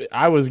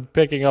 I was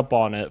picking up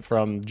on it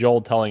from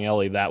Joel telling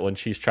Ellie that when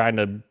she's trying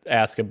to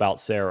ask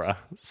about Sarah.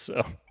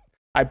 So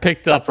I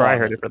picked up That's where I on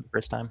heard it for the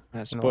first time.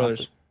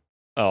 Spoilers.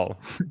 Oh,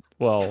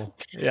 well,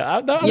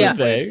 yeah, that was Yeah.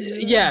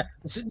 vague. Yeah,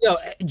 no,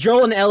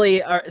 Joel and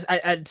Ellie are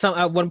at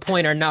one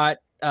point are not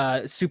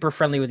super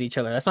friendly with each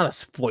other. That's not a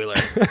spoiler.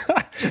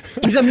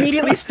 He's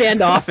immediately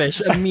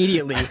standoffish.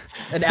 Immediately,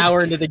 an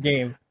hour into the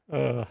game.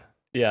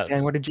 Yeah.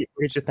 And what did you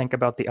think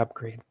about the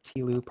upgrade,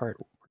 Tilu part?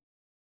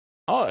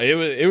 Oh,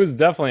 it was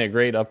definitely a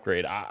great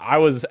upgrade. I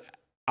was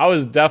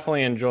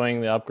definitely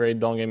enjoying the upgrade.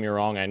 Don't get me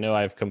wrong. I know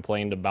I've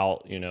complained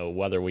about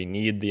whether we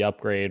need the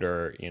upgrade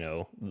or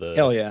the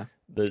Hell yeah.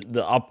 the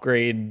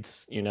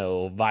upgrades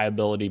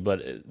viability,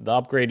 but the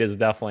upgrade is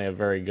definitely a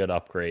very good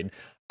upgrade.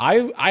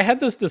 I had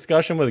this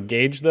discussion with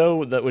Gage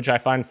though, which I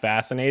find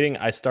fascinating.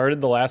 I started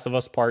The Last of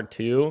Us Part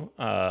 2,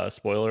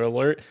 spoiler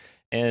alert,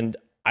 and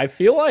I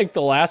feel like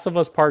The Last of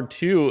Us Part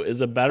 2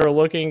 is a better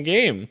looking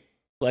game.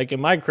 Like,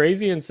 am I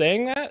crazy in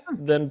saying that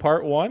than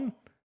Part 1?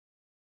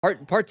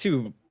 Part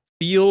 2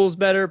 feels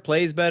better,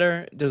 plays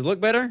better. Does it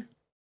look better?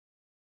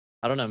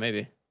 I don't know,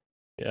 maybe.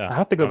 Yeah. I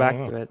have to go I back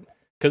don't to know. it.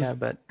 Because Yeah,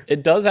 but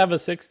it does have a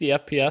 60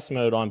 FPS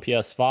mode on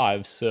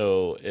PS5,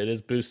 so it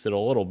is boosted a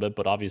little bit,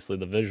 but obviously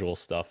the visual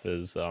stuff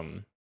is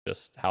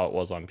just how it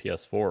was on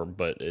PS4,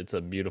 but it's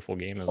a beautiful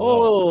game as well.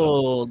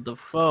 Hold the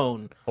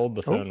phone. Hold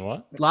the phone,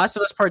 what? Last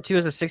of Us Part 2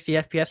 has a 60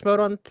 FPS mode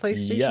on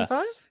PlayStation 5?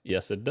 Yes.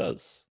 Yes, it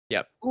does.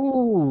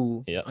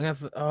 Ooh. Yep. I'm gonna have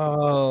to,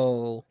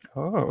 oh.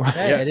 oh,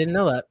 Okay, Yeah. I didn't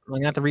know that. I'm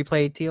gonna have to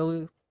replay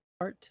TLU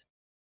part.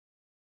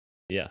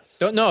 Yes.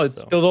 Don't know.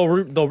 So-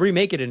 They'll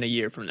remake it in a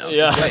year from now.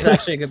 Yeah. That's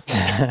actually a good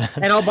point.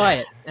 And I'll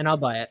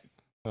buy it.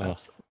 Oh,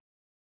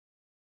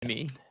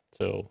 Me.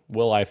 so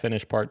will I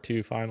finish part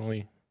 2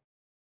 finally?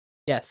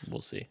 Yes.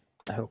 We'll see.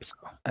 I hope so.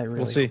 I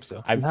really see. hope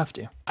so. I've- You have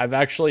to. I've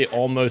actually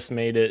almost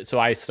made it. So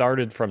I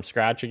started from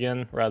scratch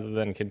again rather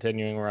than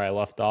continuing where I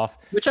left off.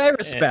 Which I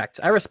respect.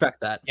 I respect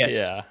that. Yes.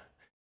 Yeah.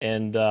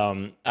 And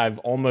I've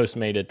almost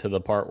made it to the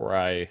part where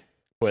I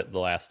quit the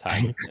last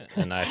time.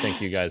 And I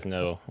think you guys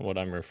know what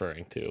I'm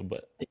referring to.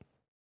 But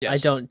I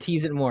don't.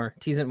 Tease it more.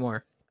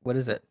 What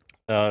is it?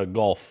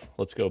 golf.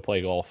 Let's go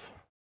play golf.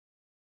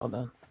 Well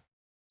done.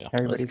 Yeah.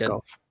 Everybody's good.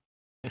 golf.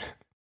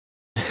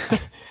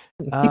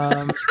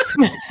 um,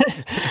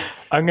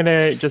 I'm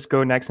gonna just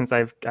go next since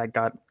I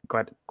got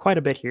quite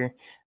a bit here.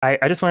 I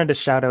just wanted to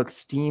shout out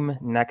Steam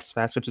Next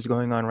Fest, which is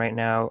going on right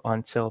now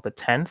until the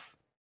 10th,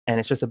 and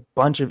it's just a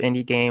bunch of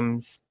indie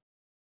games,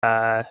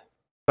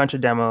 bunch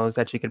of demos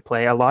that you could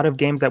play. A lot of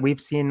games that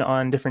we've seen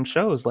on different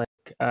shows, like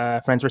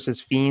Friends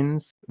vs.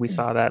 Fiends. We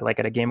saw that like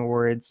at a Game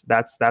Awards.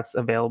 That's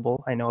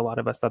available. I know a lot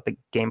of us thought the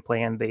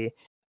gameplay and the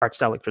art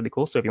style looked really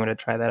cool. So if you want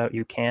to try that out,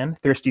 you can.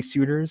 Thirsty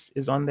Suitors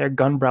is on there.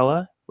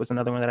 Gunbrella was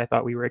another one that I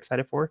thought we were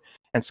excited for,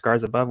 and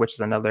Scars Above, which is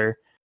another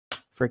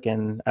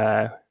freaking.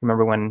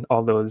 Remember when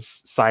all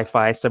those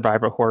sci-fi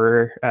survivor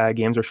horror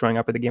games were showing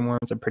up at the Game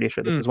Awards? I'm pretty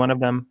sure this is one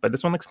of them. But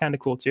this one looks kind of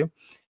cool too.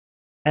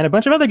 And a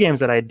bunch of other games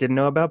that I didn't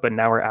know about, but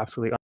now are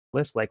absolutely on the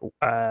list, like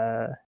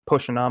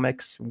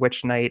Potionomics,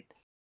 Witch Knight,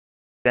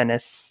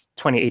 Venice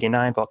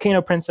 2089,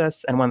 Volcano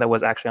Princess, and one that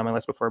was actually on my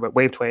list before, but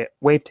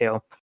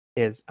Wavetale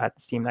is at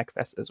the Steam Next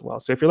Fest as well.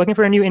 So if you're looking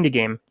for a new indie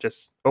game,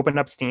 just open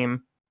up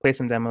Steam, play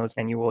some demos,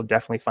 and you will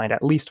definitely find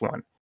at least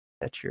one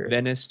that you're.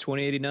 Venice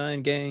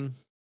 2089 gang.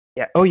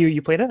 Yeah. Oh,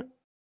 you played it?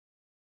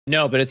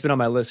 No, but it's been on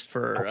my list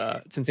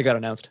for since it got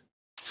announced.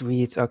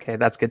 Sweet. Okay,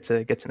 that's good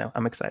to know.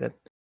 I'm excited.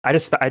 I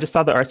just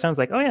saw the art style. I was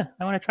like, oh yeah,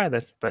 I want to try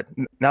this. But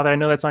now that I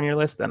know that's on your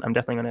list, then I'm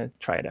definitely going to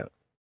try it out.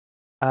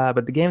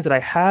 But the games that I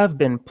have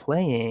been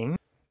playing,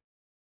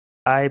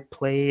 I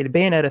played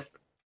Bayonetta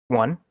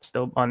 1,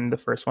 still on the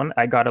first one.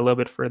 I got a little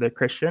bit further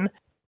Christian.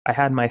 I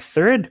had my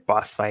third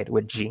boss fight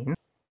with Jean,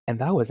 and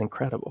that was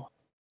incredible.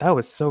 That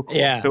was so cool.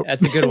 Yeah,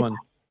 that's a good one.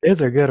 It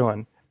is a good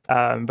one.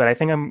 But I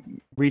think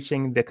I'm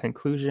reaching the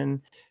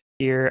conclusion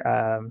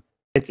here.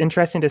 It's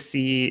interesting to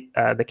see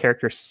the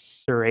character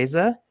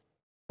Cereza,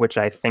 which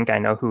I think I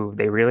know who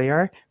they really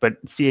are. But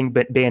seeing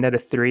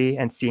Bayonetta 3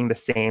 and seeing the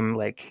same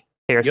like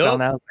hairstyle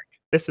now, like,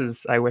 this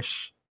is. I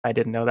wish I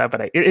didn't know that,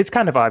 but it's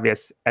kind of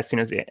obvious as soon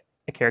as a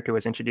character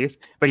was introduced.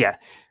 But yeah,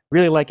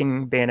 really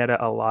liking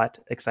Bayonetta a lot.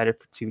 Excited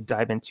to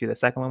dive into the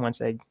second one once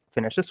I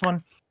finish this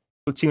one.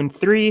 Splatoon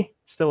 3,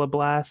 still a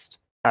blast.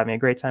 Having a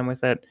great time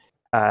with it.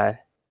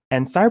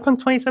 And Cyberpunk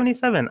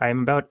 2077,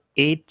 I'm about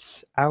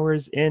 8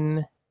 hours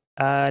in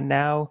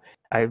now.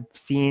 I've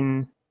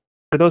seen,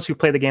 for those who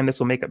play the game, this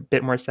will make a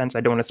bit more sense.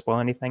 I don't want to spoil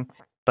anything.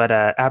 But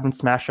Atom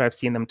Smasher, I've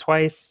seen them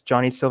twice.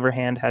 Johnny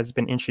Silverhand has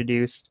been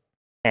introduced.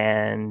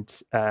 And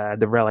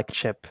the Relic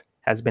chip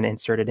has been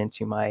inserted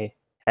into my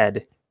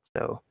head.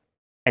 So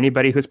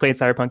anybody who's played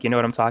Cyberpunk, you know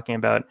what I'm talking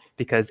about.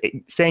 Because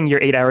saying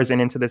you're 8 hours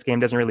into this game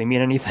doesn't really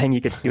mean anything.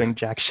 You could be doing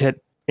jack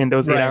shit in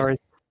those 8 hours.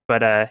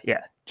 But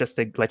yeah, just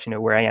to let you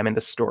know where I am in the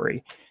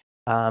story.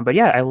 But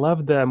yeah, I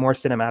love the more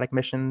cinematic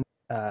missions.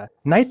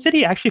 Night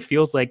City actually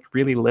feels like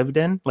really lived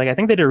in. Like I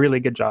think they did a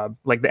really good job.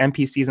 Like the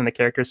NPCs and the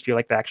characters feel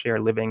like they actually are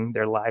living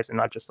their lives and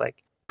not just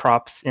like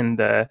props in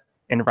the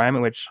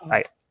environment, which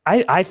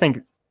I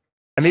think.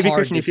 And maybe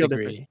Christian, you feel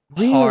different.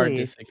 Hard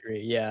Really?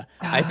 disagree. Yeah,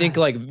 I think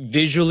like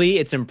visually,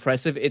 it's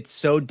impressive. It's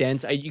so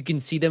dense. You can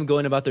see them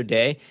going about their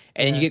day,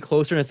 and you get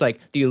closer, and it's like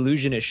the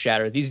illusion is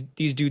shattered. These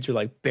dudes are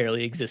like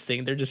barely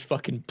existing. They're just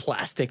fucking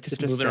plastic, just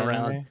moving standing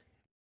around. there.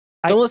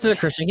 Don't listen to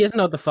Christian. He doesn't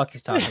know what the fuck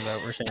he's talking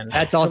about, Roshan.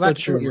 That's Go also back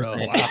to true, what you were bro.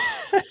 saying.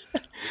 Wow.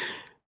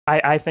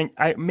 I think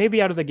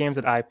maybe out of the games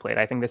that I played,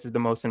 I think this is the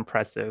most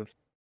impressive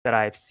that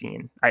I've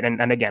seen.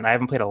 And again, I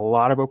haven't played a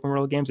lot of open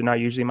world games. They're not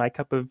usually my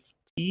cup of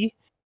tea.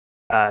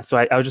 So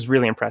I was just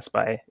really impressed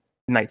by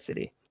Night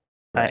City.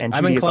 And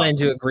I'm Judy is inclined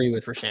awesome. to agree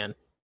with Roshan.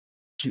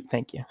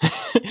 Thank you.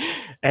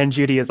 And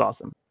Judy is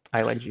awesome.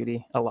 I like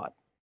Judy a lot.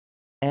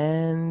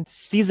 And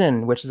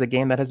Season, which is a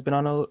game that has been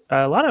on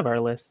a lot of our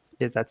lists,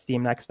 is at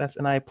Steam Next Fest,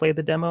 and I played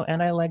the demo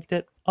and I liked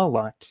it a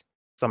lot.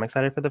 So I'm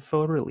excited for the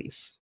full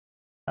release.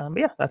 But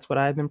yeah, that's what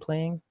I've been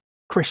playing.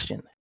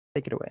 Christian,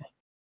 take it away.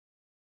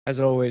 As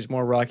always,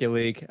 more Rocket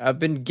League. I've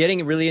been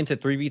getting really into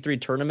 3v3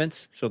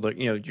 tournaments. So they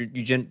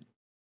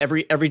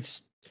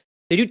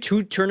do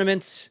 2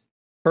 tournaments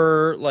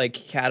per like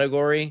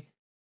category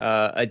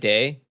a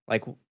day.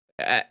 Like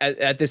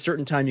at this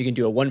certain time you can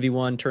do a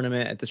 1v1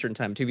 tournament, at this certain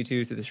time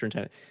 2v2s, at this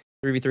certain time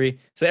 3v3.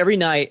 So every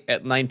night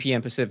at 9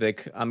 p.m.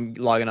 Pacific, I'm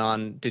logging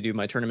on to do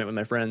my tournament with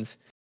my friends.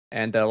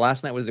 And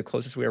last night was the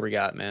closest we ever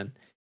got, man.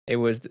 It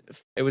was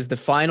the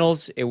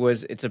finals.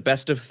 It's a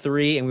best of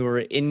 3, and we were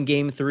in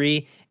game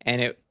 3,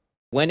 and it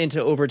went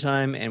into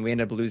overtime, and we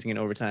ended up losing in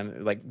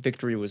overtime. Like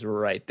victory was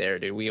right there,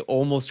 dude. We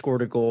almost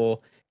scored a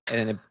goal, and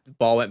then the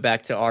ball went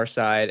back to our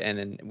side, and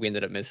then we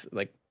ended up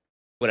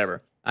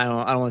whatever. I don't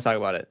want to talk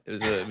about it. It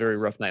was a very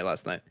rough night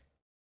last night.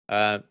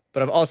 But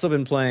I've also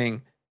been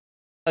playing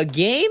a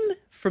game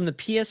from the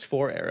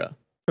PS4 era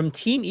from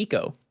Team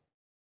Eco.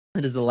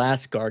 It is The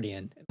Last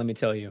Guardian. Let me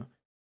tell you,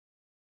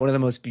 one of the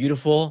most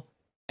beautiful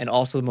and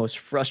also the most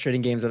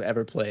frustrating games I've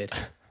ever played.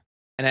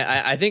 And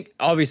I think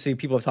obviously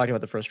people have talked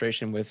about the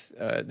frustration with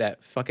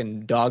that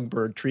fucking dog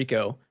bird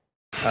Trico.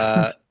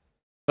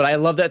 But I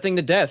love that thing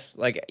to death.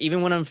 Like,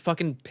 even when I'm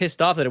fucking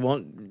pissed off that it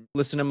won't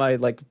listen to my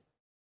like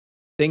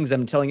things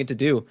I'm telling it to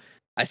do,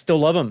 I still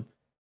love them.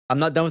 I'm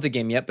not done with the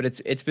game yet, but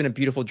it's been a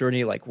beautiful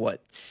journey. Like,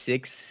 what,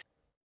 6-7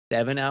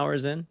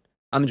 hours in?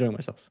 I'm enjoying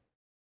myself.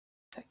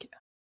 Heck yeah.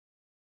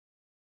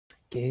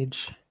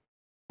 Gage,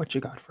 what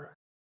you got for us?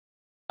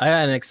 I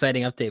got an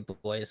exciting update,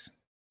 boys.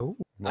 Oh,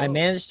 I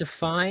managed to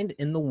find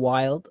in the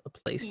wild a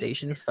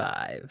PlayStation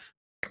 5.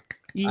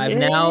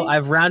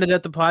 I've rounded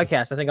out the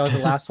podcast. I think I was the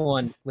last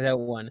one without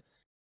one.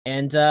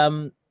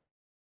 And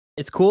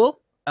it's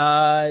cool.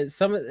 It's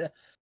so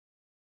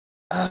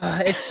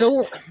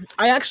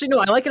I actually know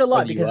I like it a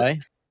lot because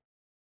UI?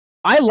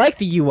 I like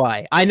the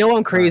UI. I know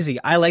I'm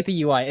crazy. I like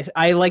the UI.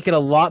 I like it a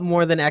lot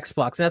more than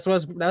Xbox.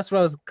 And that's what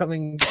I was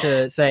coming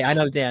to say. I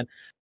know, Dan.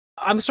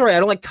 I'm sorry, I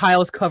don't like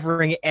tiles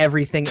covering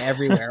everything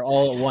everywhere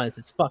all at once.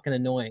 It's fucking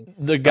annoying.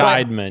 The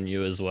guide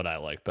menu is what I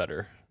like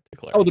better.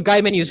 Oh, the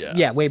guide menu's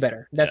Yes. way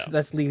better.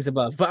 That's leagues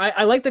above. But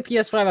I like the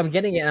PS5. I'm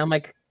getting it, and I'm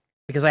like,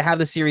 because I have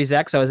the Series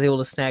X, I was able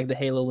to snag the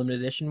Halo limited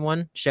edition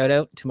one. Shout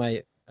out to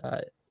my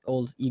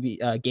old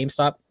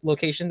GameStop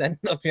location that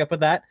hooked me up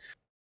with that.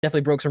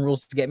 Definitely broke some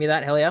rules to get me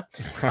that. Hell yeah.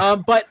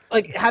 But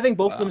like having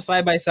both of them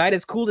side by side,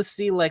 it's cool to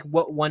see like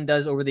what one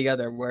does over the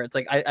other. Where it's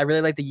like I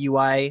really like the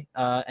UI,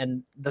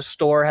 and the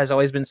store has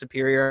always been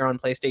superior on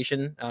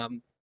PlayStation.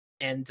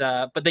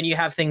 But then you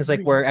have things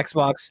like where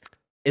Xbox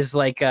is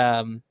like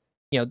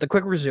the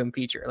quick resume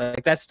feature.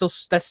 Like that's still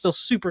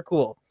super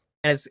cool,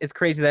 and it's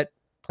crazy that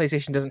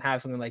PlayStation doesn't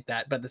have something like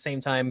that. But at the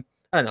same time,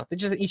 I don't know. They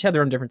just each have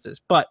their own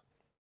differences. But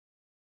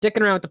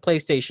sticking around with the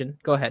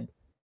PlayStation, go ahead.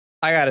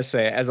 I gotta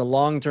say, as a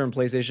long-term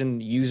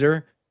PlayStation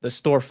user, the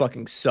store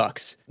fucking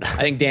sucks. I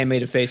think Dan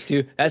made a face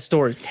too. That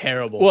store is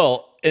terrible.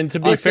 Well, and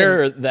to be Listen.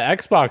 fair, the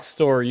Xbox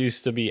store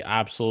used to be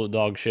absolute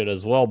dog shit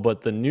as well,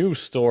 but the new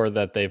store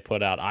that they've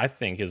put out, I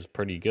think, is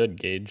pretty good.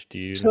 Gage, do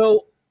you?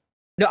 So,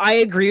 no, I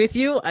agree with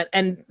you,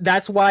 and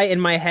that's why in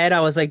my head I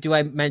was like, "Do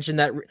I mention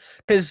that?"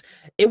 Because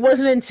it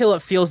wasn't until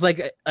it feels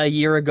like a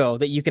year ago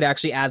that you could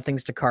actually add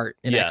things to cart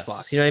in Yes.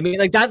 Xbox. You know what I mean?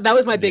 Like that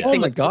was my big Yeah. thing.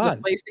 Oh my with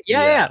God. PlayStation.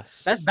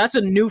 Yes. That's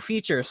a new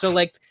feature. So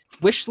like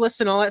wish lists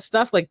and all that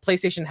stuff, like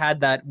PlayStation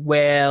had that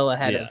well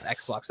ahead of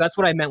Yes. Xbox. So that's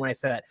what I meant when I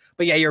said that.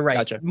 But yeah, you're right.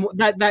 Gotcha.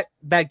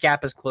 That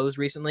gap has closed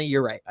recently.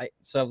 You're right.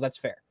 So that's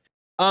fair.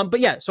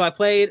 But yeah, so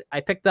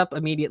I picked up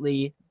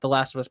immediately The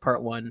Last of Us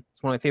Part 1.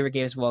 It's one of my favorite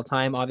games of all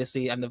time.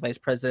 Obviously, I'm the vice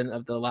president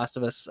of the Last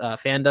of Us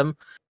fandom.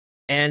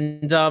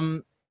 And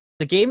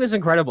the game is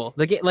incredible.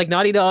 The game, like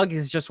Naughty Dog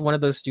is just one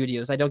of those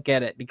studios. I don't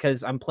get it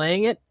because I'm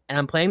playing it and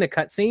I'm playing the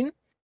cutscene.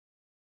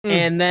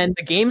 And then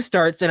the game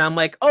starts and I'm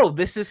like, oh,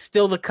 this is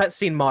still the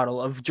cutscene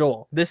model of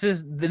Joel.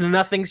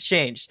 Nothing's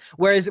changed.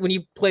 Whereas when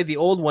you play the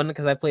old one,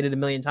 because I played it a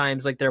million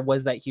times, like there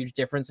was that huge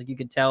difference. Like you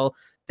could tell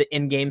the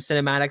in-game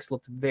cinematics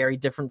looked very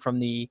different from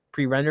the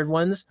pre-rendered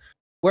ones.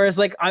 Whereas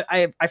like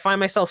I find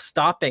myself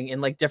stopping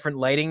in like different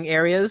lighting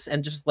areas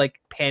and just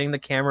like panning the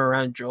camera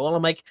around Joel.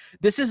 I'm like,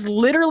 this is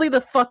literally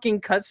the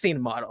fucking cutscene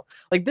model.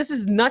 Like this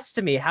is nuts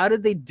to me. How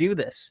did they do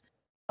this?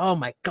 Oh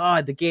my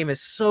God, the game is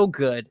so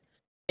good.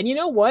 And you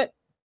know what?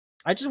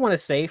 I just want to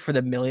say for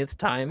the millionth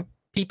time,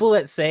 people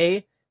that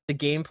say the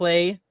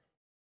gameplay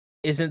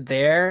isn't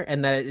there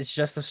and that it's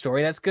just the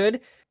story that's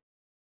good,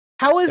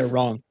 They're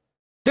wrong.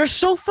 They're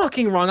so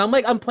fucking wrong.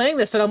 I'm playing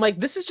this and I'm like,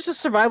 this is just a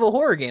survival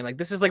horror game. Like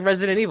this is like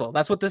Resident Evil.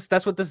 That's what this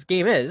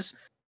game is.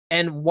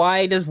 And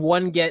why does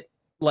one get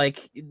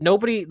like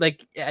nobody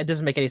like it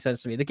doesn't make any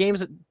sense to me.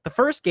 The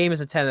first game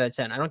is a 10 out of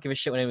 10. I don't give a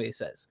shit what anybody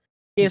says.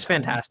 It is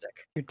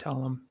fantastic. You tell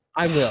them.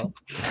 I will.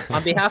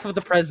 On behalf of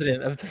the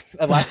president of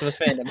Last of Us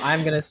fandom,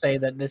 I'm going to say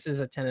that this is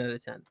a 10 out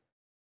of 10.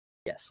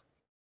 Yes.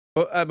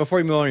 Well, before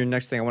you move on to your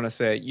next thing, I want to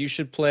say you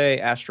should play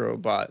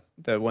Astrobot,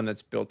 the one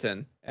that's built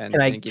in. And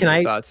Can I- give can your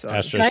I- thoughts on it.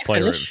 Astro's Can I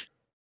Playroom. finish?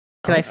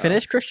 Can I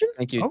finish, Christian?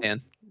 Thank you, Oh.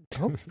 Dan.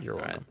 You're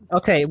All right. welcome.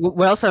 Okay.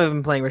 What else have I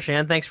been playing,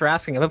 Rashan? Thanks for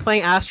asking. I've been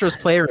playing Astro's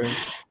Playroom.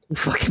 You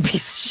fucking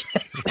piece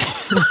of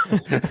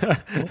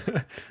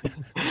shit.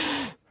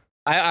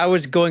 I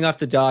was going off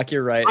the dock.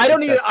 You're right. I don't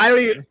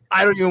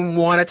That's- even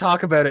want to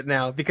talk about it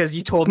now because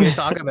you told me to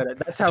talk about it.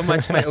 That's how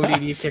much my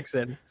ODD kicks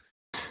in.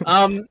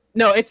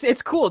 No,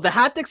 it's cool. The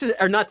haptics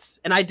are nuts,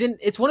 and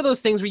it's one of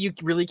those things where you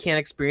really can't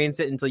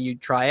experience it until you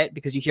try it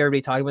because you hear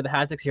everybody talking about the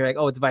haptics. You're like,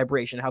 oh, it's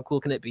vibration. How cool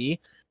can it be?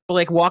 But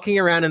like walking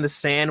around in the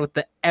sand with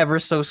the ever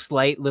so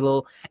slight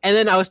little, and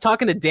then I was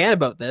talking to Dan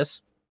about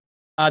this.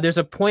 There's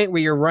a point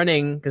where you're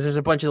running because there's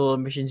a bunch of little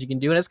missions you can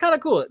do, and it's kind of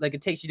cool. Like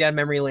it takes you down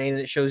memory lane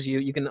and it shows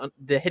you can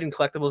the hidden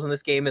collectibles in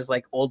this game is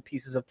like old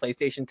pieces of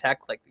PlayStation tech,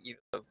 like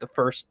the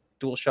first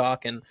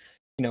DualShock and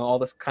all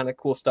this kind of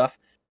cool stuff.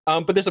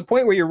 But there's a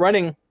point where you're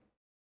running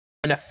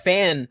and a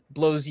fan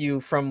blows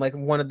you from like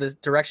one of the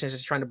directions,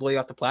 just trying to blow you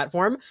off the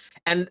platform.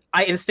 And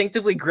I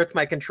instinctively gripped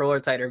my controller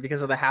tighter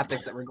because of the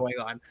haptics that were going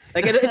on.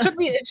 Like it took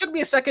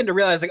me a second to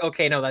realize, like,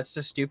 okay, no, that's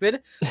just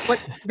stupid. But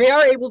they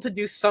are able to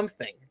do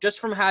something just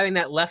from having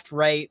that left,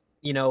 right,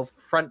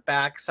 front,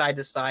 back, side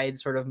to side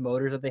sort of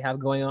motors that they have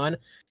going on.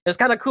 It's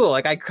kind of cool.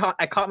 Like I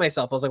caught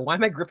myself. I was like, why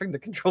am I gripping the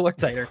controller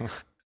tighter?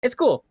 It's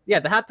cool. Yeah,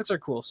 the haptics are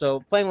cool.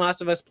 So playing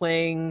Last of Us,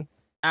 playing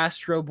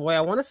Astro Boy.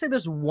 I want to say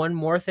there's one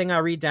more thing I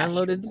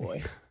re-downloaded.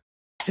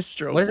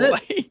 Astro What is Boy.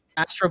 it?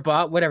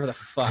 Astrobot, whatever the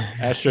fuck.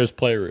 Astro's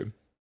Playroom.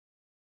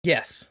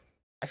 Yes.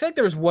 I feel like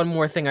there was one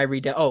more thing I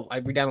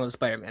re-downloaded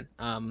Spider-Man.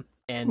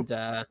 And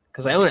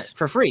because I own it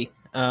for free.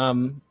 I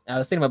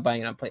was thinking about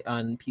buying it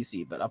on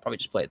PC, but I'll probably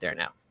just play it there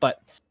now.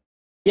 But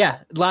yeah,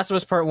 Last of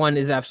Us Part 1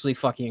 is absolutely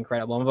fucking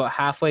incredible. I'm about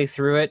halfway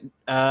through it.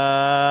 No,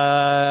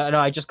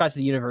 I just got to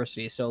the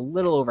university, so a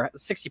little over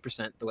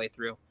 60% the way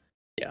through.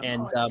 Yeah.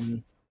 And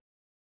nice.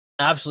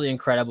 Absolutely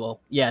incredible.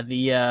 Yeah,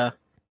 the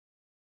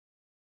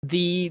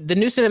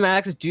new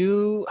cinematics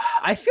do.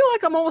 I feel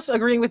like I'm almost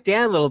agreeing with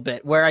Dan a little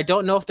bit, where I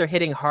don't know if they're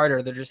hitting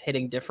harder, they're just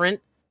hitting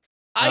different.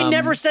 I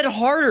never said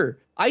harder.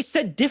 I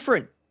said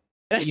different.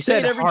 And I You say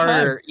said it every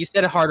harder. time. You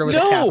said it harder with a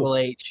No! capital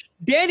H.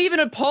 Dan even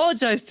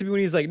apologized to me when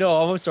he's like, "No,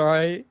 I'm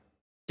sorry."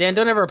 Dan,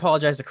 don't ever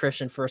apologize to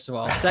Christian. First of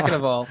all, second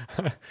of all,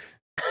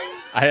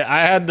 I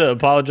had to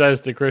apologize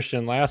to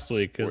Christian last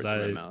week because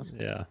Words in my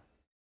mouth.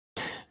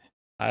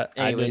 I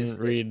Anyways,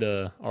 didn't read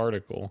the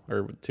article,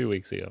 or 2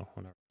 weeks ago,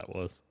 whenever that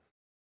was.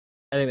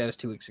 I think that was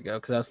 2 weeks ago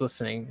because I was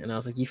listening and I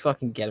was like, "You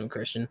fucking get him,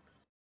 Christian."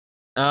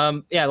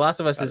 Yeah, Last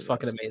of Us is Last of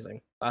fucking Us.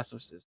 amazing. Last of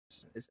Us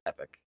is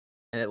epic,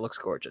 and it looks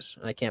gorgeous.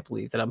 And I can't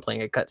believe that I'm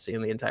playing a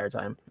cutscene the entire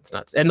time. It's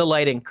nuts. And the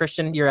lighting,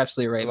 Christian, you're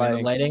absolutely right, man.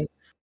 The lighting.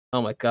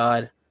 Oh my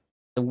god,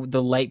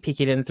 the light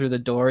peeking in through the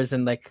doors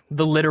and like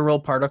the literal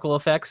particle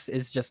effects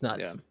is just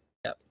nuts.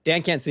 Yeah.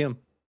 Dan can't see him.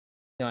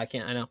 No, I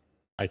can't. I know.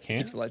 I Keeps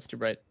can't. the lights too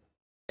bright.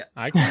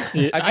 I can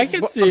see. I Actually,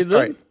 can I'm see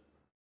sorry. them.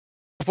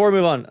 Before we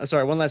move on, I'm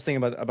sorry. One last thing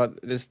about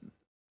this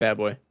bad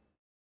boy.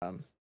 I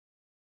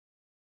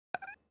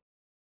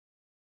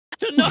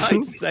don't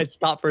know. I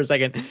stopped for a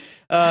second.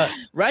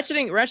 Ratchet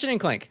and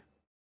Clank.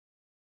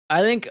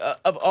 I think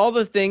of all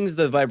the things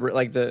the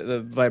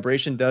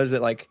vibration does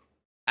that like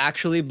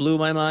actually blew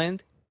my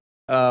mind.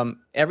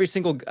 Every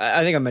single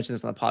I think I mentioned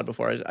this on the pod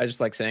before. I just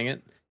like saying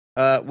it.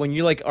 When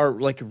you like are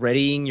like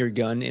readying your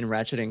gun in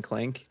Ratchet and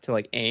Clank to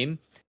like aim,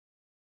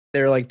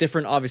 they're like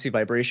different obviously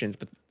vibrations,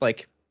 but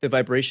like the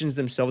vibrations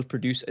themselves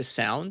produce a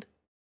sound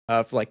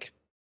for like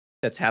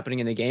that's happening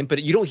in the game,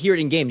 but you don't hear it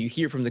in game. You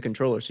hear it from the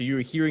controller. So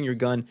you're hearing your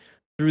gun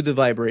through the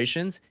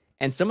vibrations,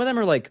 and some of them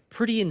are like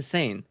pretty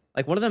insane.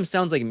 Like one of them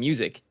sounds like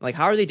music. Like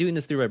how are they doing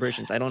this through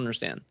vibrations? I don't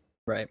understand.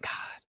 Right.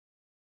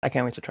 I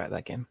can't wait to try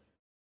that game.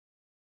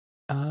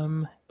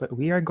 But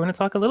we are going to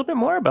talk a little bit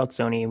more about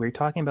Sony. We're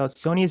talking about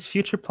Sony's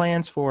future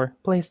plans for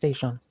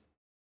PlayStation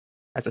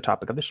as a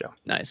topic of the show.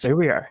 Nice. So here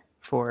we are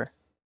for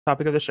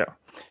topic of the show.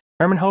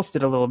 Herman Hulst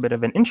did a little bit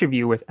of an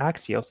interview with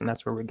Axios, and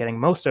that's where we're getting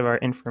most of our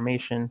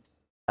information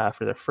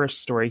for the first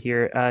story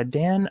here.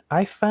 Dan,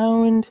 I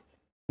found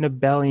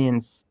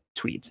Nebellion's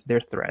tweet,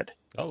 their thread.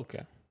 Oh,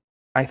 okay.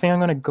 I think I'm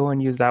going to go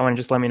and use that one.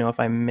 Just let me know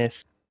if I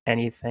missed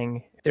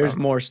anything. There's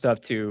more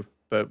stuff too,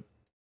 but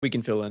we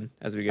can fill in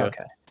as we go.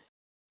 Okay.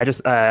 I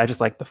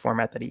just like the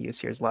format that he used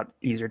here. It's a lot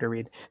easier to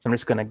read. So I'm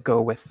just going to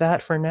go with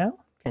that for now,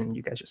 and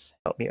you guys just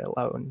help me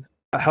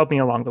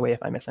along the way if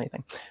I miss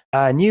anything.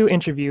 New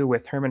interview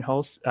with Herman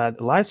Hulst. The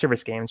live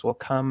service games will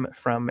come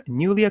from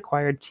newly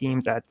acquired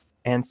teams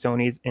and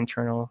Sony's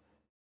internal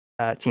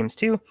teams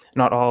too.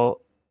 Not all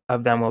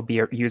of them will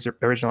be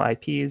original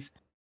IPs.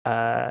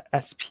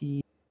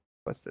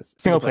 What's this?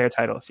 Single player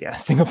titles. Yeah,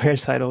 single player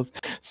titles.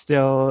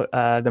 Still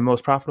the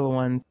most profitable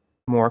ones.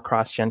 More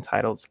cross-gen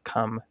titles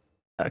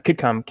could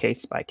come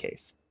case by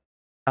case.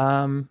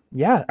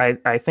 Yeah,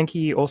 I think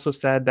he also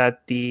said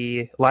that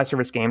the live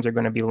service games are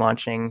going to be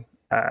launching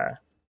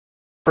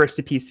first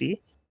to PC,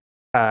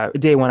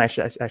 day one, I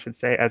should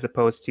say, as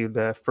opposed to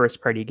the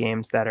first party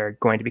games that are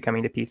going to be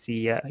coming to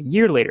PC a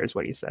year later, is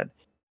what he said.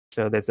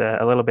 So there's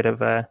a little bit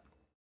of a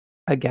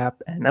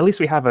gap, and at least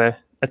we have a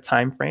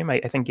time frame. I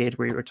think, Gage,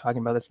 we were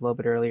talking about this a little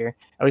bit earlier.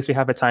 At least we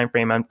have a time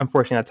frame.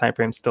 Unfortunately, that time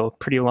frame is still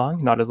pretty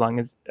long, not as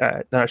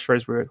short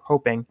as we were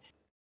hoping,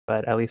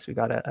 but at least we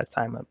got a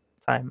time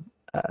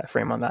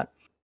frame on that.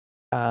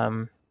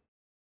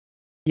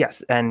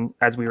 Yes, and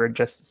as we were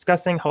just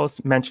discussing,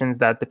 Hulst mentions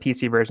that the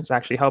PC versions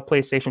actually help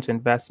PlayStation to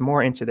invest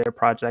more into their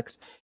projects.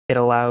 It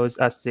allows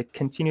us to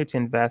continue to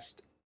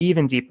invest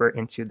even deeper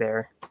into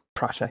their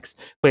projects.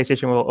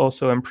 PlayStation will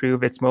also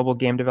improve its mobile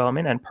game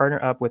development and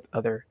partner up with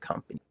other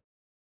companies.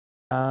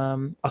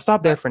 I'll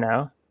stop there for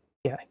now.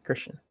 Yeah,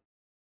 Christian.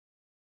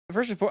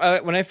 First of all,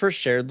 when I first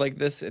shared like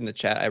this in the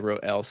chat, I wrote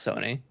L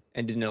Sony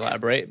and didn't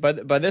elaborate.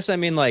 But by this, I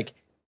mean like,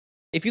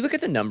 if you look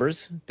at the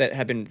numbers that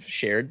have been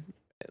shared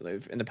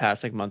in the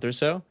past like month or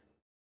so,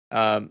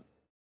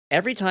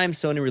 every time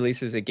Sony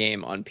releases a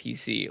game on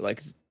PC,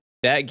 like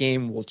that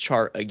game will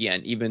chart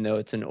again, even though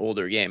it's an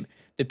older game.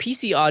 The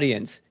PC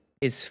audience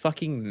is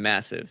fucking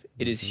massive.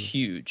 It is Mhm.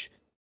 huge.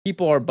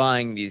 People are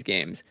buying these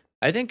games.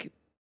 I think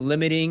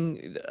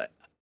limiting.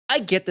 I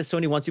get that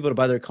Sony wants people to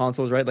buy their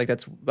consoles, right? Like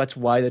that's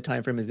why the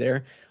time frame is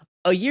there.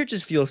 A year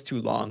just feels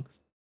too long.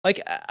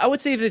 Like I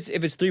would say if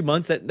it's 3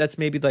 months, that's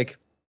maybe like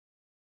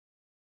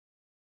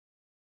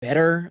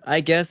better,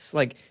 I guess.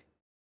 Like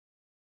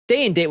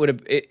day and date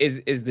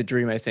is the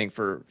dream, I think,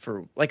 for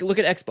like look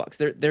at Xbox.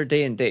 They're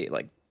day and date.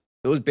 Like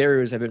those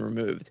barriers have been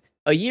removed.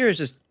 A year is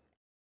just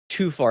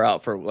too far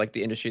out for like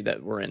the industry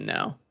that we're in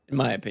now, in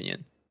my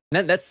opinion.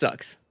 And that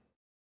sucks.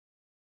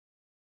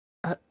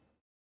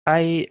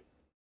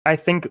 I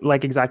think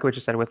like exactly what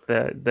you said with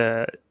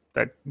the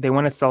that they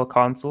want to sell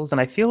consoles,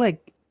 and I feel like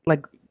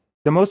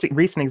the most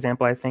recent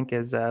example I think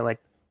is like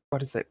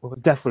what is it? What was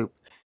Deathloop?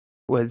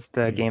 Was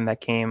the Mm. game that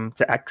came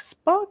to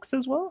Xbox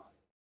as well?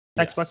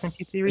 Xbox and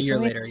Yes. PC A recently. year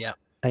later, yeah.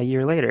 A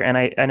year later, and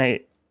I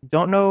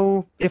don't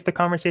know if the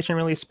conversation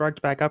really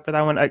sparked back up for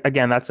that one.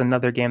 Again, that's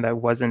another game that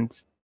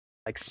wasn't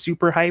like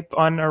super hype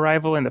on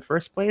arrival in the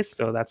first place,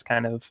 so that's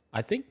kind of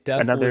I think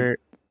Deathloop another.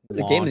 It's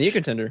a game of the year launched-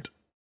 contender.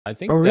 I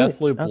think Oh, really?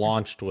 Deathloop Okay.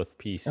 launched with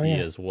PC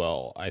yeah. as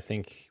well. I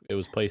think it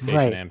was PlayStation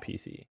Right. and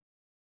PC.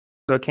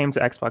 So it came to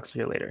Xbox a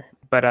year later.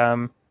 But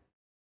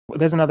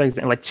there's another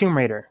example, like Tomb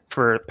Raider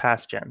for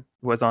past gen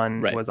was on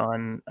Right.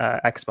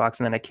 Xbox,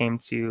 and then it came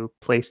to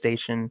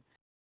PlayStation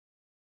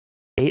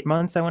 8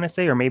 months, I want to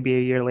say, or maybe a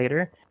year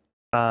later.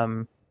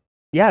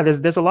 Yeah,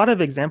 there's a lot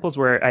of examples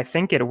where I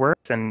think it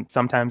works, and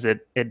sometimes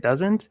it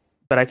doesn't.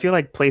 But I feel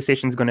like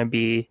PlayStation's going to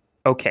be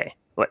okay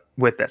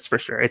with this for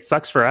sure. It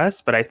sucks for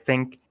us, but I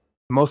think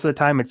most of the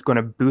time it's going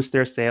to boost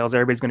their sales.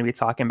 Everybody's going to be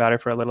talking about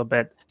it for a little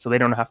bit, so they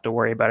don't have to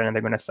worry about it, and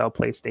they're going to sell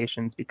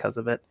PlayStations because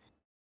of it.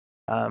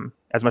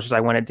 As much as I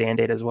wanted day and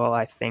date as well,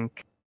 I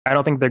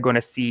don't think they're going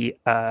to see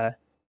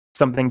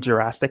something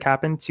drastic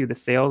happen to the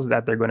sales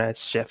that they're going to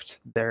shift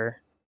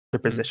their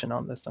position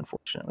on this,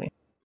 unfortunately.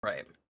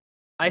 Right.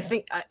 I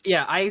think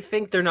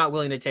they're not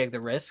willing to take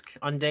the risk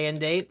on day and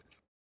date,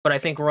 but I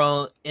think we're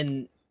all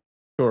in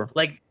Sure.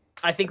 like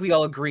I think we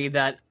all agree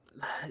that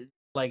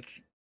like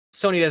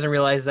Sony doesn't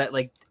realize that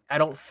like I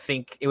don't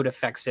think it would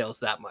affect sales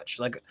that much.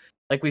 Like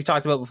we've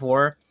talked about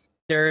before,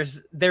 there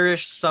is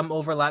some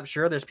overlap.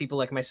 Sure, there's people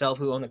like myself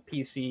who own a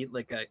PC,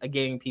 like a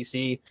gaming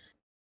PC,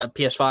 a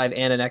PS5,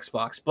 and an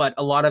Xbox, but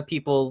a lot of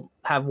people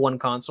have one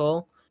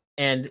console,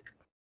 and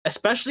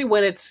especially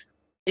when it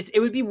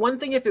would be one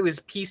thing if it was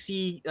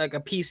PC, like a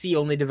PC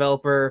only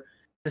developer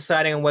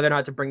deciding on whether or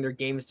not to bring their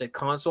games to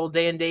console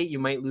day and date. You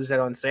might lose that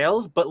on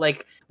sales, but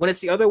like when it's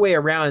the other way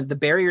around, the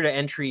barrier to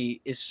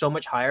entry is so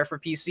much higher for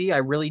PC. I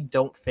really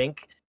don't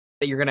think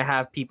that you're gonna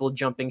have people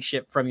jumping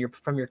ship from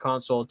your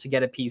console to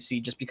get a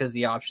PC just because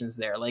the option's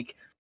there. Like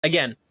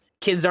again,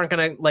 kids aren't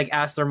gonna like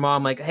ask their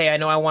mom like, "Hey, I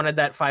know I wanted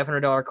that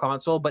 $500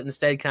 console, but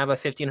instead can I have a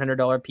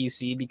 $1,500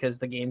 PC because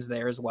the game's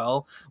there as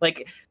well."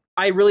 Like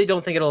I really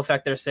don't think it'll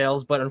affect their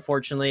sales, but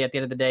unfortunately, at the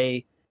end of the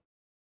day,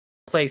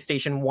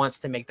 PlayStation wants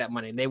to make that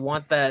money. They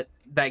want that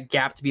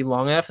gap to be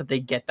long enough that they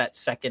get that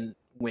second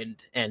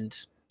wind, and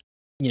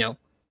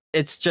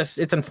it's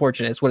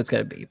unfortunate. It's what it's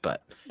gonna be,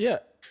 but Yeah,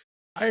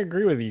 I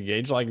agree with you,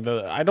 Gage. Like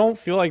I don't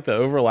feel like the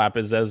overlap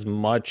is as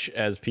much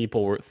as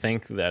people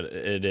think that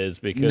it is,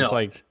 because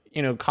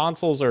No.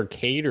 consoles are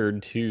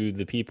catered to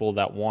the people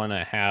that want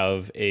to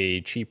have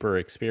a cheaper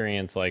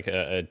experience, like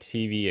a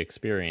TV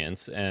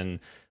experience, and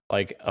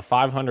like a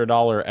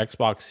 $500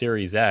 Xbox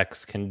Series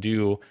X can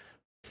do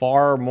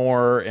far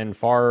more and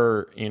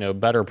far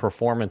better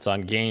performance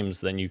on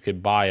games than you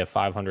could buy a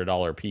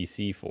 $500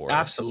 PC for.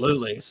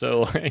 Absolutely.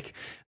 So like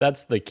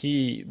that's the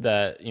key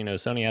that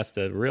Sony has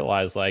to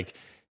realize. Like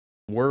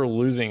we're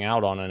losing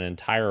out on an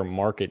entire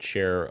market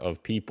share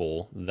of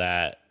people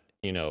that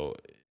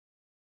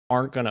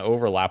aren't going to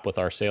overlap with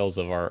our sales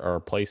of our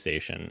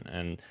PlayStation.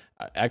 And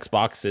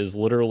Xbox is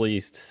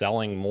literally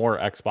selling more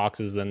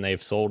Xboxes than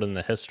they've sold in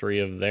the history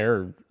of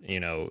their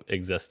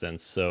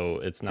existence, so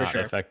it's not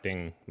sure.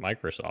 affecting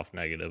Microsoft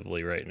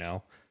negatively right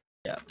now.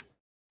 yeah.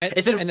 And,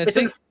 It's and the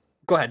thing,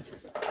 go ahead.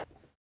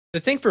 the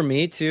thing for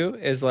me too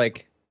is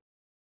like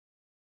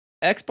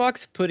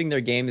Xbox putting their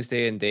games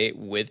day and date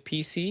with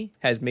PC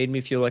has made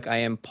me feel like I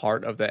am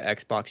part of the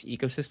Xbox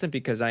ecosystem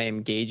because I am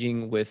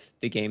engaging with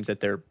the games that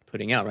they're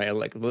putting out, right?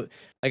 Like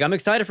I'm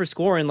excited for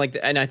Score, and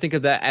and I think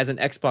of that as an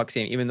Xbox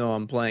game, even though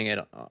I'm playing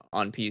it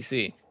on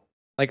PC.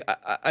 Like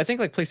I think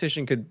like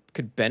PlayStation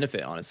could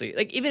benefit, honestly.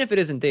 Like even if it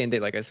isn't day and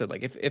date, like I said,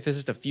 like if it's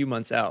just a few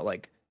months out,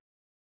 like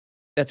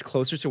that's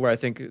closer to where I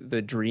think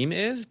the dream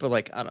is. But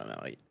like I don't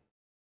know.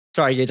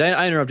 Sorry, Gage,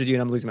 I interrupted you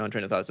and I'm losing my own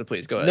train of thought, so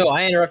please go ahead. No,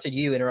 I interrupted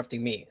you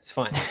interrupting me. It's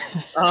fine.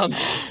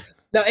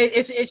 No,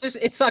 it's just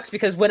it sucks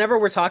because whenever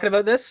we're talking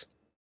about this,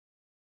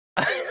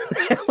 and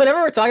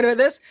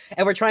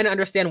we're trying to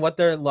understand what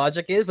their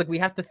logic is, like we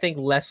have to think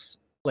less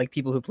like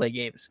people who play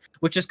games,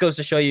 which just goes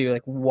to show you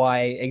like why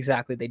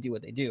exactly they do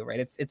what they do,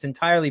 right? It's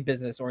entirely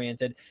business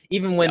oriented,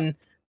 even when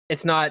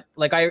it's not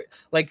like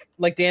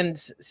like Dan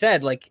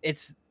said, like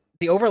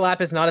the overlap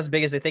is not as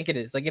big as they think it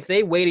is. Like if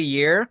they wait a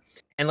year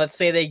and let's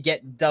say they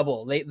get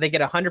double, they get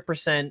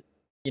 100%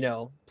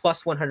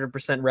 plus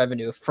 100%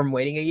 revenue from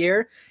waiting a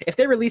year. If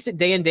they released it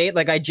day and date,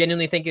 like I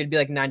genuinely think it'd be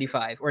like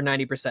 95 or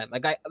 90%.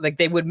 Like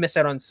they would miss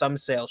out on some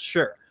sales.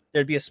 Sure,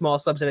 there'd be a small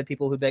subset of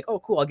people who'd be like, oh,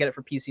 cool, I'll get it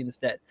for PC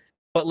instead.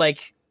 But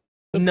like,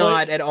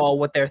 not at all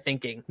what they're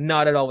thinking.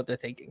 Not at all what they're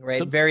thinking.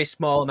 Right? Very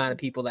small amount of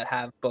people that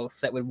have both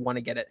that would want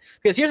to get it.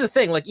 Because here's the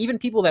thing: like even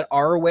people that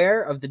are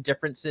aware of the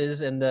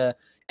differences and the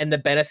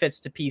benefits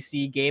to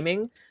PC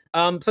gaming.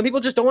 Some people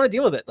just don't want to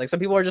deal with it. Like some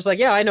people are just like,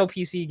 yeah, I know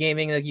PC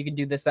gaming, like you can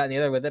do this, that, and the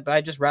other with it, but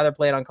I'd just rather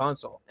play it on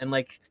console. And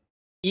like,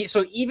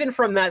 so even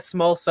from that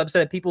small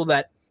subset of people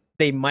that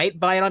they might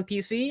buy it on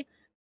PC,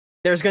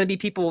 there's going to be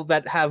people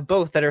that have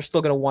both that are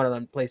still going to want it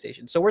on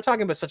PlayStation. So we're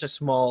talking about such a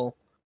small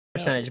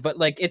percentage, but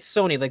like it's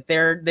Sony, like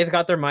they've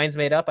got their minds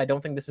made up. I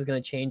don't think this is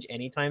going to change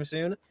anytime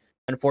soon.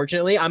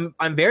 Unfortunately, I'm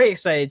very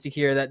excited to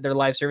hear that their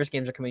live service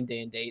games are coming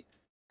day and date.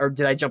 Or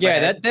did I jump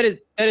ahead? Yeah,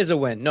 that is a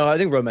win. No, I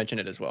think Ro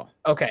mentioned it as well.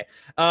 Okay.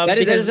 That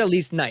is at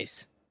least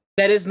nice.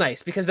 That is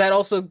nice because that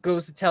also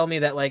goes to tell me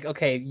that like,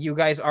 okay, you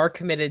guys are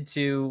committed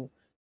to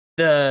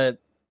the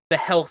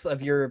health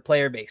of your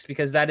player base,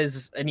 because that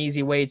is an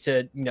easy way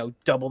to,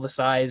 double the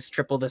size,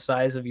 triple the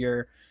size of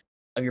your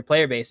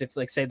player base. If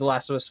like say The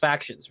Last of Us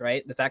Factions,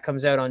 right? If that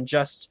comes out on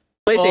just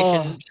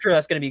PlayStation, sure,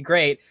 that's going to be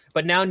great.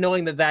 But now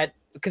knowing that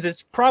because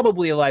it's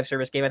probably a live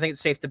service game, I think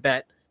it's safe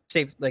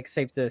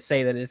to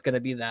say that it's going to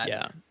be that.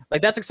 Yeah.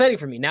 Like that's exciting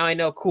for me. Now I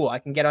know, cool, I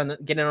can get in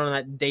on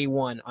that day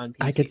one on PC.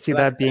 I could see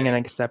that being an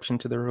exception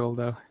to the rule,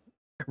 though.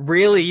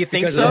 Really? You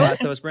think because so? Of the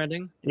Last of Us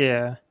branding?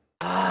 Yeah.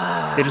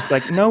 They're just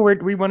like, no,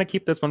 we want to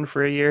keep this one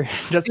for a year,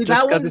 just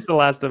because it's The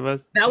Last of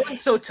Us. That one's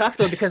so tough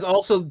though, because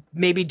also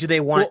maybe do they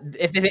want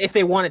if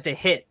they want it to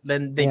hit,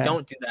 then they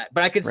don't do that.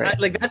 But I could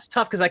like that's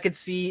tough because I can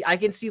see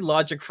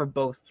logic for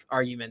both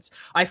arguments.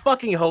 I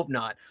fucking hope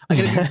not. I'm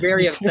gonna be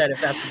very upset if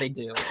that's what they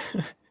do.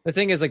 The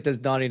thing is, like, does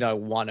Naughty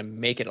Dog want to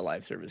make it a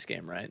live service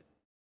game, right?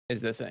 Is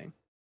the thing.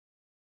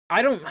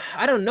 I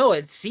don't know.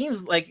 It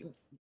seems like,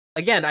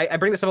 again, I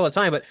bring this up all the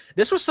time, but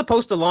this was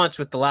supposed to launch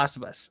with The Last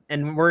of Us,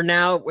 and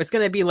it's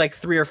going to be like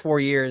 3 or 4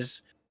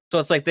 years. So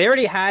it's like they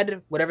already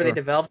had whatever they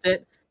developed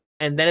it,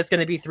 and then it's going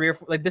to be 3 or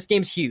 4. Like this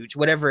game's huge,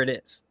 whatever it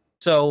is.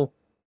 So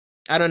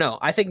I don't know.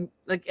 I think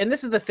like, and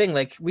this is the thing,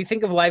 like we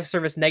think of live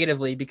service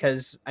negatively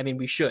because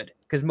we should,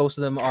 because most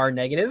of them are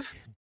negative,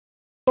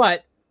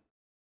 but.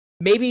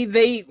 Maybe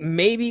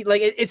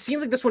like it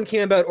seems like this one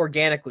came about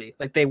organically.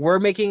 Like they were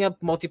making a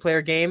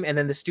multiplayer game, and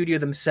then the studio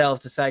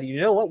themselves decided, you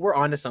know what, we're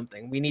onto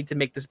something. We need to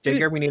make this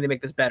bigger. We need to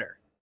make this better.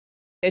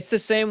 It's the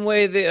same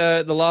way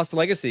the Lost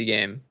Legacy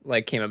game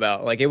like came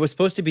about. Like it was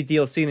supposed to be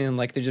DLC, and then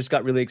like they just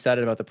got really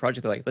excited about the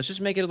project. They're like, let's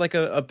just make it like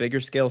a bigger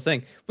scale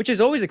thing, which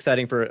is always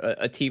exciting for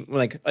a team.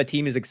 Like a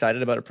team is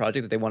excited about a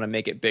project that they want to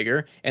make it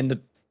bigger,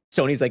 and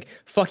Sony's like,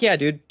 fuck yeah,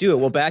 dude, do it.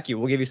 We'll back you.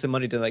 We'll give you some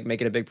money to like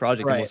make it a big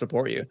project, and we'll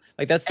support you.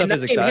 Like that stuff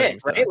is exciting,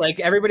 right? Like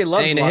everybody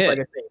loves Lost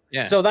Legacy.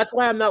 Yeah. So that's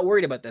why I'm not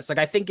worried about this. Like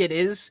I think it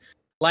is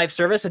live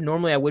service, and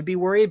normally I would be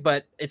worried,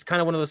 but it's kind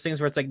of one of those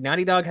things where it's like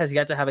Naughty Dog has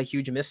yet to have a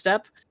huge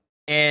misstep,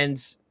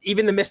 and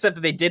even the misstep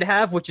that they did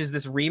have, which is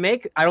this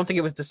remake, I don't think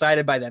it was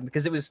decided by them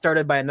because it was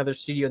started by another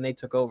studio and they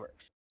took over.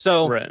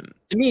 So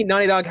to me,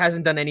 Naughty Dog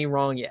hasn't done any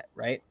wrong yet,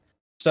 right?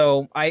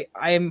 So I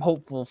am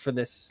hopeful for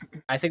this.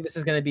 I think this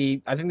is gonna be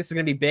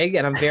big,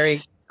 and I'm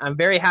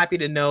very happy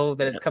to know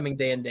that it's coming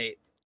day and date.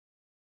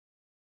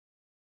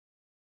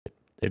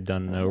 They've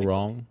done no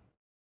wrong.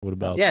 What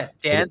about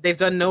Dan? They've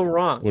done no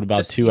wrong. What about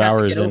just 2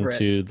 hours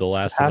into The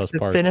Last of Us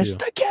Part 2? Finish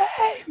the game.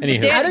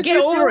 Anywho, Dan, get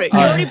over it.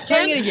 You're already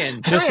playing it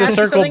again. Just to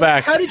circle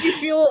back. How did you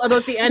feel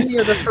about the ending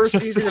of the first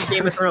season of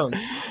Game of Thrones?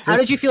 How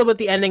did you feel about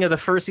the ending of the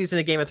first season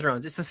of Game of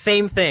Thrones? It's the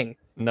same thing.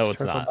 No,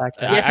 it's not.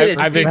 Yes, it is.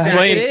 I've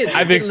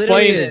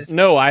explained.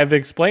 No, I've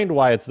explained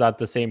why it's not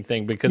the same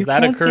thing because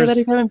that occurs. You can't say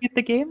that you haven't beat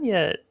the game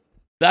yet.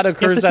 That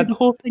occurs at the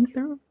whole thing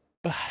through.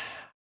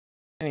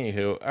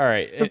 Anywho, all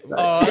right.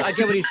 I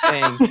get what he's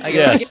saying.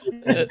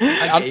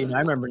 I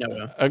remember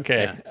Noah.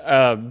 Okay.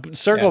 Yeah.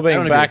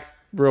 Circling back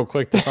real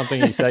quick to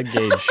something you said,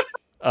 Gage.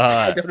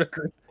 I don't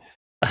agree.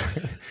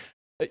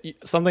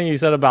 Something you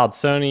said about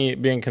Sony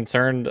being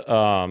concerned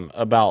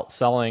about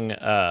selling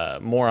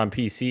more on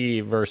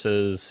PC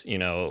versus,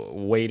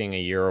 waiting a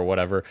year or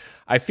whatever.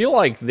 I feel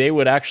like they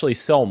would actually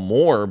sell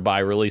more by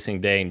releasing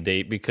day and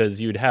date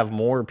because you'd have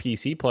more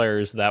PC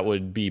players that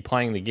would be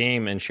playing the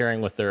game and sharing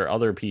with their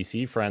other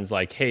PC friends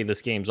like, hey,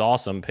 this game's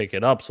awesome, pick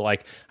it up. So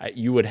like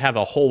you would have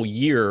a whole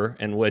year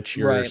in which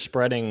you're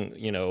spreading,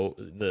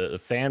 the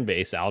fan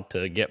base out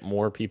to get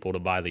more people to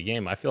buy the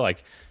game. I feel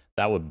like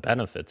that would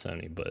benefit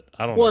Sony, but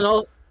I don't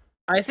know.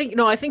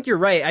 No, I think you're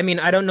right. I mean,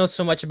 I don't know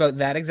so much about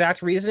that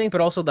exact reasoning, but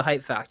also the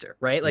hype factor,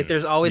 right? Like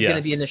there's always going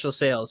to be initial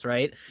sales,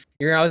 right?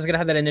 You're always going to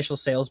have that initial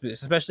sales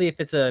boost, especially if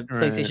it's a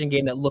PlayStation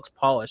game that looks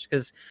polished,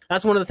 because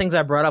that's one of the things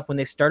I brought up when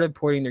they started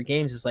porting their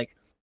games is like,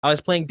 I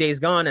was playing Days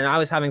Gone and I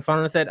was having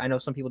fun with it. I know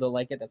some people don't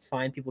like it. That's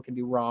fine. People can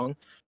be wrong.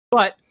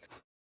 But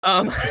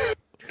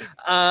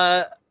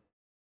I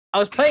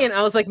was playing and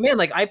I was like, man,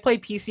 like I play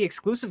PC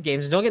exclusive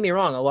games. Don't get me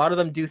wrong. A lot of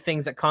them do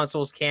things that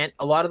consoles can't.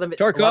 A lot of them.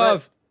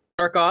 Tarkov.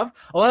 Tarkov.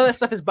 A lot of that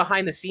stuff is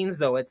behind the scenes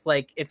though. It's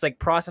like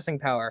processing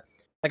power.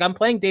 Like I'm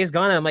playing Days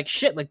Gone and I'm like,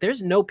 shit, like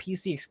there's no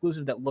PC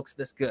exclusive that looks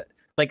this good.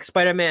 Like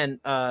Spider-Man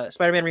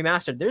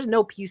Remastered, there's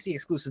no PC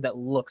exclusive that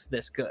looks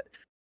this good.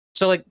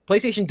 So like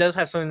PlayStation does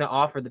have something to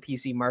offer the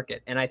PC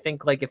market. And I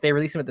think like if they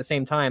release them at the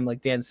same time, like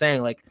Dan's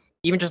saying, like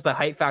even just the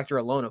hype factor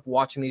alone of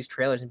watching these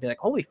trailers and be like,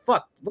 holy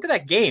fuck, look at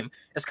that game.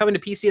 It's coming to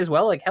PC as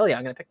well. Like, hell yeah,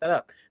 I'm gonna pick that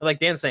up. And like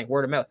Dan's saying,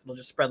 word of mouth, it'll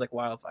just spread like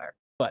wildfire.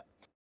 But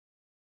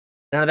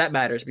none of that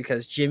matters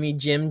because Jim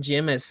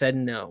has said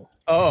no.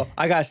 Oh,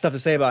 I got stuff to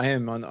say about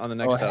him on the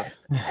next stuff.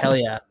 Hell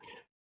yeah.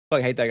 Fuck,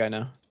 I hate that guy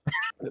now.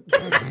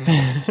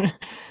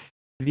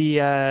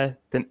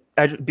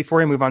 Before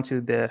we move on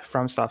to the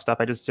FromSoft stuff,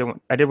 I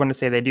did want to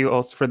say they do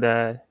also for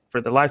the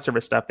live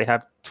service stuff. They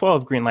have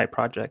 12 Greenlight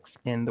projects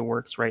in the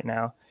works right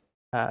now,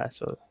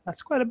 so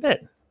that's quite a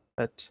bit.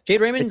 But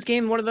Jade Raymond's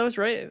game, one of those,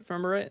 right? If I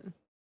remember right.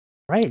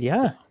 Right,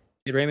 yeah.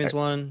 Jade Raymond's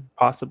one.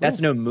 Possibly. That's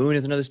No Moon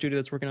is another studio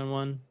that's working on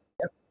one.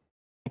 Yep.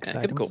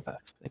 Exciting could be cool.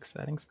 stuff.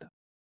 Exciting stuff.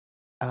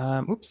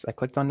 Oops, I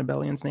clicked on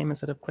Nibelion's name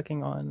instead of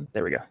clicking on...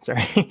 There we go,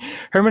 sorry.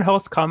 Herman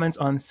Hulse comments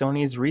on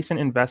Sony's recent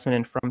investment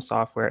in From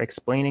Software,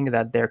 explaining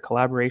that their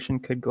collaboration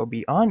could go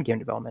beyond game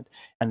development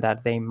and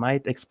that they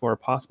might explore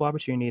possible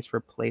opportunities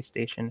for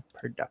PlayStation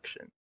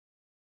production.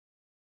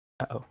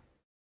 Uh-oh.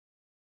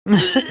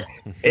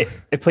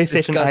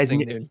 PlayStation eyes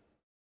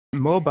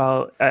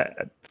mobile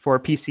for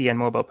PC and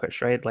mobile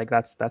push, right? Like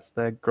that's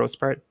the gross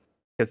part,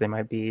 because they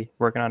might be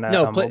working on a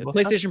mobile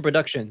PlayStation stuff?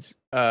 Productions.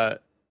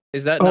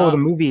 Is that the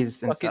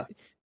movies and fucking stuff.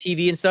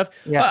 TV and stuff?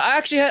 Yeah. I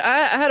actually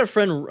had a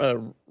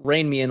friend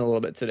rein me in a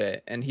little bit today,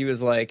 and he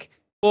was like,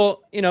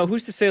 "Well,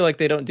 who's to say like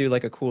they don't do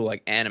like a cool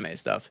like anime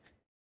stuff?"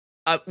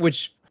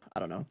 Which I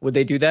don't know. Would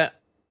they do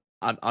that?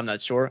 I'm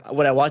not sure.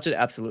 Would I watch it?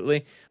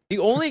 Absolutely. The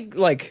only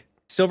like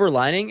silver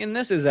lining in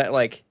this is that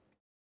like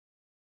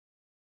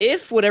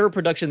if whatever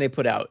production they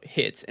put out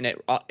hits and it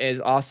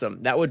is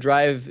awesome, that would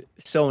drive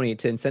Sony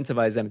to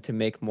incentivize them to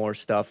make more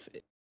stuff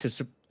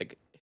to like.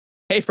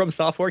 Hey, From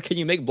Software, can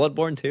you make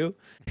Bloodborne 2?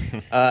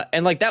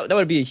 And like that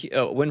would be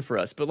a win for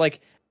us. But like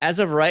as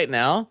of right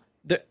now,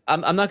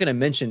 I'm not gonna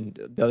mention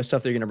the other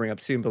stuff they're gonna bring up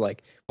soon. But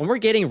like when we're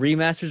getting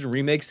remasters and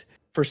remakes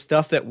for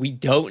stuff that we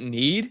don't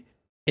need,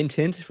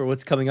 hint for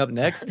what's coming up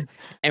next,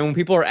 and when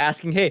people are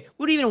asking, hey,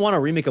 we don't even want to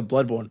remake a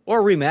Bloodborne or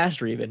a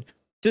remaster even,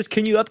 just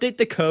can you update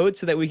the code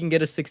so that we can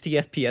get a 60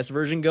 FPS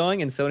version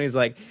going? And Sony's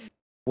like,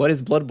 what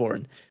is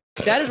Bloodborne?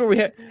 That is where we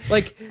have,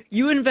 like,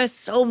 you invest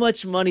so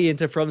much money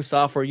into From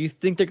Software, you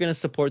think they're gonna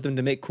support them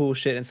to make cool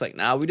shit, and it's like,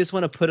 nah, we just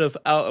want to put out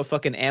a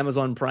fucking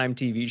Amazon Prime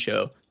TV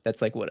show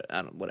that's like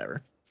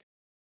whatever.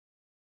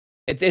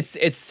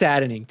 It's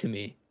saddening to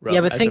me. Bro, Yeah,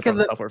 but as think a of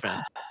From Software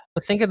fan.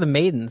 But think of the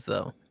maidens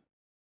though.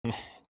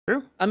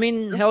 True. I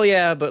mean, hell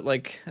yeah, but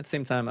like at the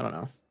same time, I don't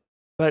know.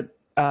 But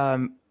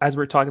as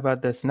we're talking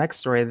about this next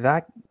story,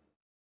 that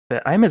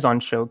the Amazon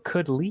show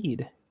could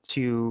lead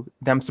to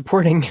them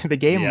supporting the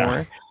game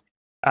more.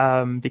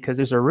 Because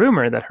there's a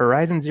rumor that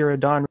Horizon Zero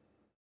Dawn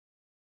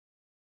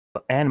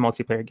and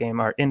multiplayer game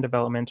are in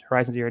development.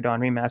 Horizon Zero Dawn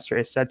Remaster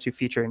is said to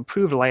feature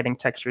improved lighting,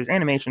 textures,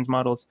 animations,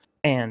 models,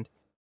 and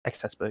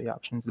accessibility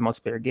options. The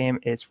multiplayer game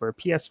is for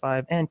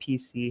PS5 and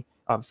PC,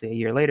 obviously a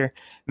year later,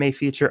 may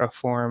feature a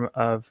form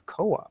of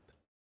co-op.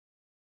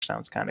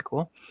 Sounds kind of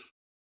cool.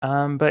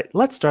 But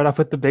let's start off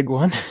with the big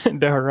one,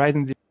 the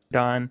Horizon Zero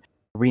Dawn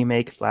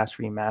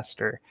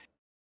remake/remaster.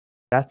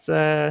 That's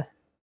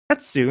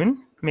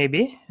soon.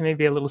 Maybe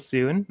a little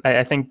soon.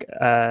 I think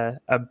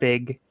a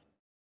big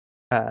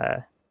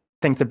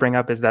thing to bring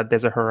up is that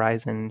there's a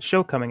Horizon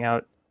show coming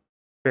out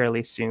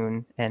fairly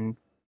soon, and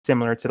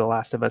similar to The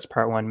Last of Us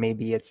Part 1,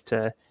 maybe it's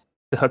to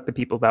hook the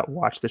people that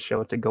watch the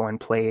show to go and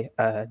play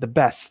the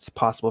best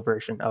possible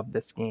version of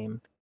this game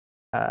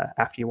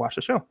after you watch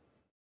the show,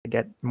 to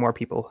get more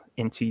people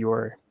into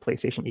your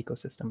PlayStation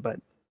ecosystem. But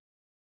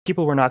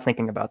people were not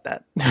thinking about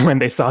that when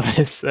they saw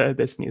this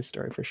news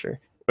story, for sure,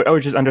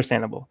 which is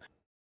understandable.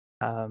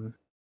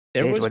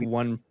 There was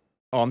one.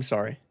 Oh, I'm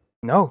sorry.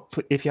 No,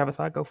 if you have a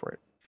thought, go for it.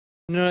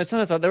 No, it's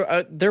not a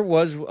thought. There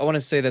was. I want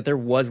to say that there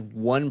was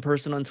one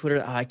person on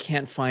Twitter. I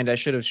can't find. I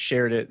should have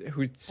shared it.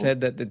 Who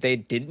said that they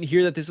didn't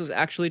hear that this was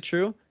actually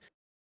true,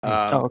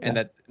 okay. and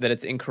that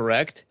it's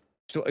incorrect.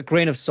 So a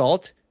grain of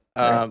salt.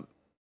 Right.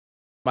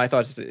 My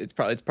thought is it's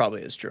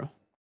probably is true.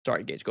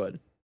 Sorry, Gage. Go ahead.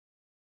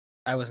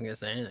 I wasn't gonna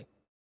say anything.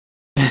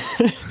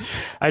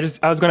 I was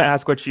going to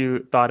ask what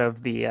you thought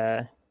of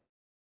the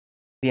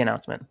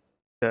announcement,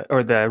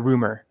 or the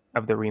rumor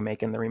of the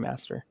remake and the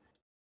remaster.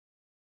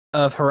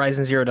 Of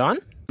Horizon Zero Dawn?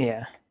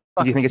 Yeah.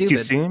 Fucking Do you think it's too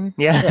stupid. soon?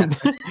 Yeah.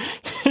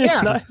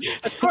 Yeah,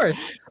 of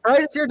course.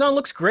 Horizon Zero Dawn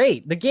looks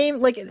great. The game,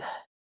 like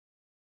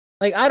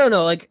I don't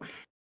know, like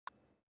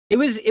it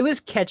was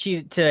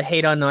catchy to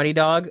hate on Naughty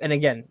Dog, and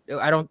again,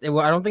 I don't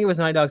think it was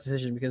Naughty Dog's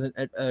decision, because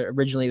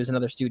originally it was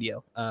another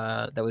studio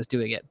that was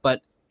doing it.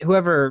 But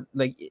whoever,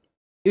 like,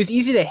 it was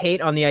easy to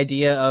hate on the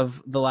idea of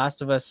The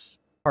Last of Us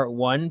Part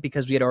 1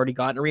 because we had already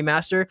gotten a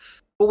remaster.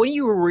 But when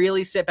you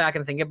really sit back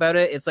and think about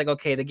it, it's like,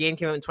 okay, the game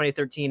came out in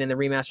 2013 and the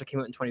remaster came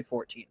out in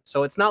 2014.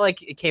 So it's not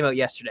like it came out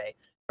yesterday,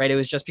 right? It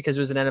was just because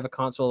it was an end of a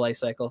console life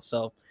cycle,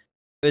 so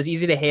it was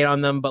easy to hate on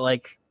them. But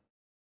like,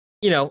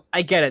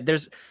 I get it.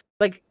 There's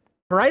like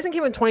Horizon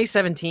came in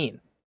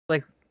 2017.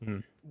 Like,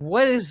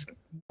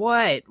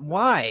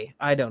 why?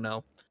 I don't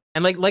know.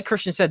 And like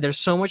Christian said, there's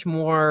so much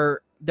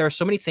more. There are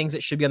so many things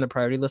that should be on the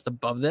priority list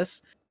above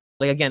this.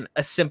 Like, again,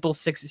 a simple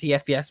 60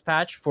 FPS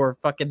patch for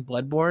fucking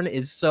Bloodborne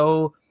is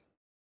so,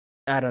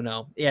 I don't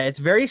know. Yeah, it's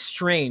very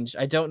strange.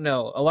 I don't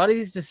know. A lot of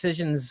these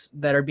decisions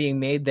that are being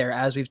made there,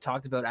 as we've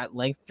talked about at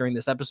length during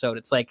this episode,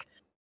 it's like,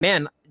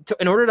 man,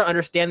 in order to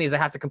understand these, I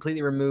have to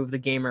completely remove the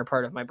gamer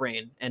part of my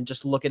brain and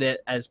just look at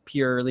it as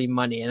purely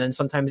money. And then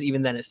sometimes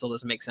even then it still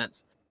doesn't make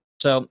sense.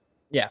 So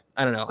yeah,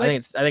 I don't know. I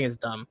think it's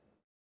dumb.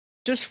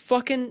 Just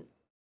fucking,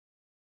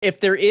 if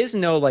there is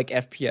no like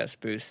FPS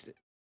boost,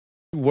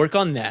 work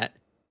on that.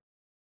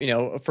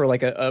 For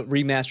like a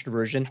remastered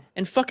version,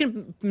 and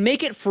fucking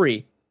make it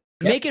free.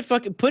 Yep. Make it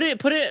fucking put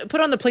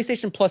on the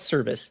PlayStation Plus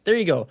service. There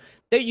you go.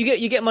 There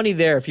you get money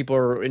there if people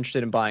are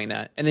interested in buying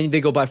that, and then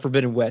they go buy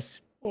Forbidden West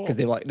because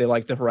they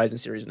like the Horizon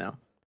series now.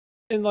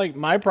 And like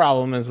my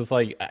problem is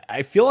like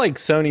I feel like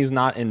Sony's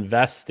not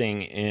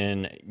investing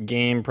in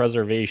game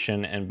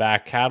preservation and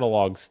back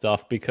catalog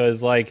stuff,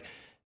 because like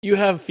you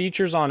have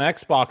features on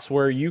Xbox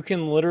where you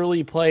can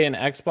literally play an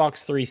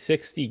Xbox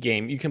 360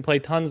 game. You can play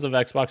tons of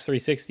Xbox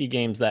 360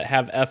 games that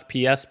have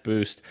FPS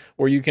boost,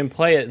 where you can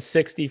play at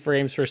 60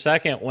 frames per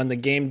second when the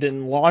game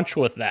didn't launch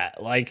with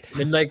that. Like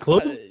Midnight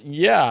Club?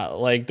 Yeah,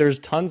 like there's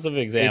tons of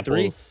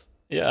examples.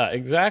 Yeah,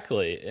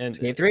 exactly. And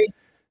A3?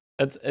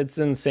 It's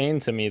insane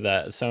to me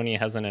that Sony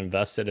hasn't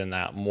invested in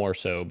that more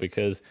so,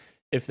 because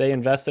if they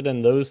invested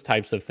in those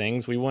types of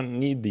things, we wouldn't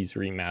need these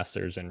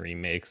remasters and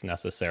remakes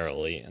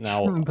necessarily.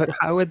 Now, but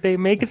how would they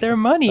make their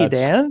money,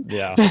 Dan?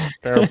 Yeah,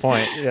 fair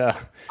point. Yeah,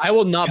 I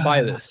will not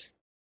buy this.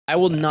 I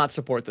will not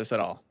support this at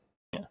all.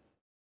 Yeah,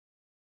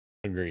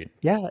 agreed.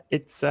 Yeah,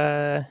 it's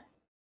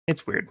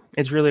weird.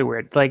 It's really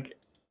weird. Like,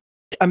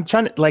 I'm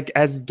trying to, like,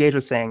 as Gage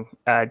was saying,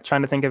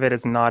 trying to think of it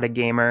as not a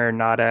gamer,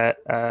 not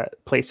a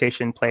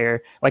PlayStation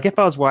player. Like, if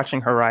I was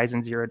watching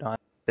Horizon Zero Dawn,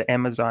 the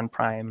Amazon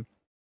Prime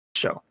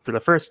show for the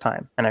first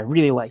time, and I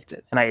really liked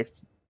it, and I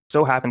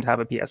so happen to have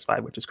a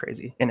PS5, which is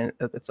crazy in and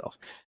of itself,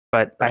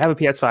 but I have a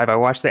PS5. I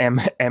watched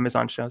the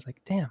Amazon show. I was like,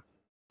 damn,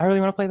 I really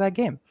want to play that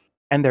game,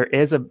 and there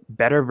is a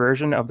better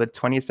version of the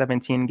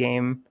 2017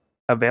 game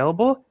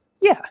available.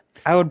 Yeah,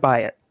 I would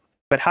buy it.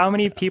 But how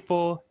many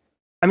people,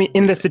 I mean,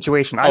 in this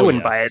situation, I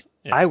wouldn't buy it.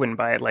 Yeah. I wouldn't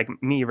buy it. Like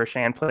me,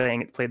 Rashan,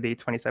 played the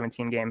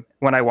 2017 game.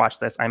 When I watch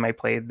this, I might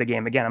play the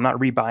game again. I'm not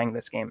rebuying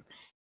this game.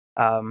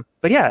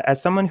 But yeah,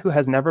 as someone who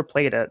has never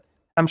played it,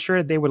 I'm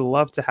sure they would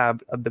love to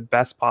have the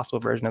best possible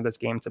version of this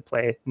game to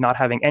play, not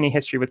having any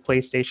history with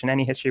PlayStation,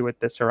 any history with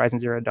this Horizon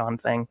Zero Dawn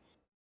thing.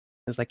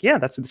 It's like, yeah,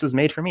 this was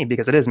made for me,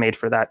 because it is made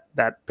for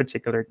that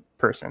particular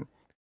person.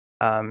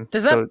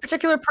 Does that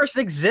particular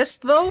person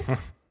exist though?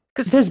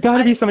 Because there's got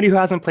to be somebody who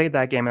hasn't played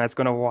that game and that's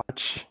going to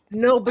watch.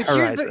 No, but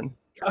Horizon.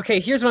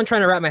 Here's what I'm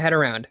trying to wrap my head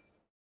around.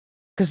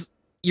 Because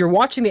you're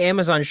watching the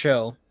Amazon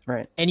show,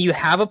 right? And you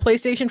have a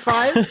PlayStation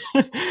 5,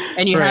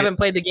 and you haven't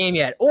played the game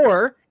yet,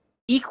 or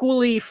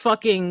equally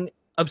fucking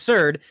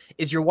absurd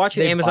is you're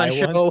watching the Amazon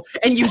show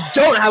and you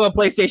don't have a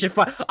PlayStation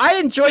 5. I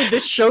enjoyed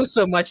this show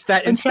so much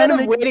that instead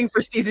of waiting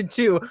for season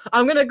 2,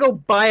 I'm gonna go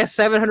buy a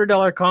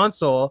 $700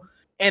 console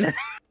and a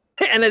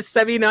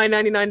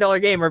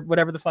 $79.99 game, or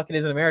whatever the fuck it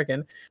is in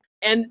American.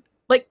 And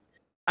like,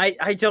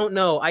 I don't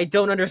know. I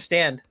don't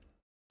understand.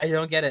 I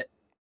don't get it.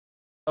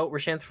 Oh,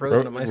 Rashan's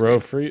frozen on my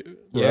screen.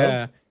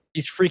 Yeah,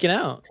 he's freaking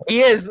out.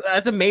 He is.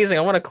 That's amazing.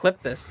 I want to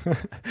clip this.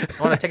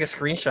 I want to take a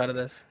screenshot of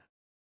this.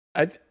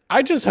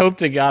 I just hope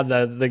to God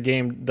that the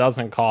game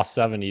doesn't cost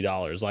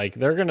 $70. Like,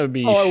 they're gonna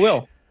be. Oh, it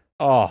will.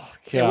 Oh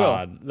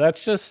God,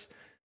 that's just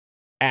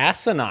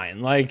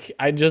asinine. Like,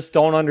 I just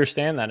don't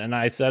understand that. And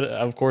I said,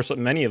 of course,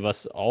 many of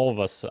us, all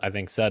of us, I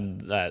think,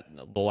 said that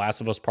The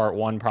Last of Us Part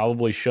 1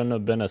 probably shouldn't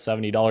have been a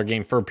 $70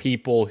 game for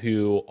people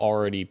who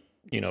already,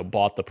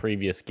 bought the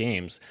previous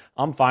games.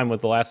 I'm fine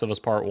with The Last of Us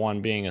Part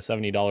 1 being a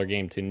 $70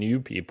 game to new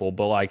people,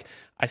 but like,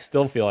 I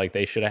still feel like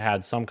they should have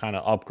had some kind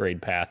of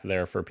upgrade path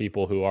there for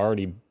people who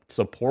already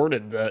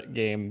supported the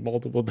game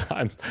multiple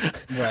times.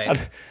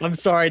 Right. I'm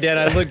sorry, Dan.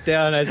 I looked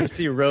down as I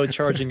see Ro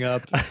charging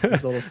up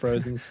his little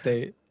frozen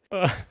state.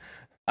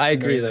 I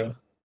agree, though.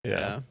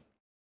 Yeah.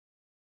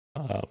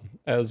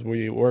 As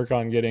we work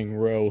on getting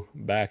Ro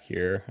back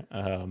here,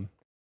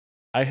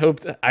 I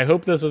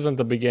hope this isn't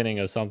the beginning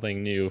of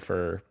something new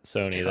for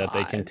Sony, that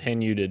they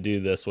continue to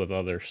do this with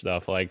other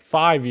stuff. Like,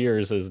 5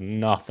 years is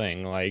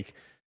nothing. Like,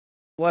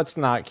 let's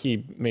not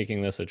keep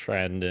making this a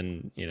trend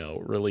and,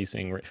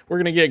 releasing. We're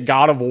going to get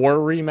God of War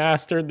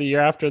remastered the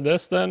year after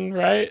this then,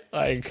 right?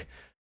 Like,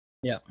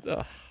 yeah.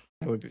 That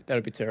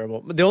would be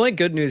terrible. But the only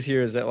good news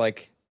here is that,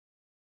 like,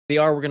 they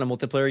are working on a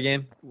multiplayer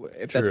game,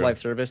 if that's live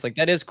service. Like,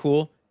 that is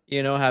cool,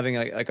 having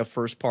like a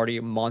first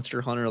party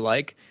Monster Hunter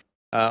like.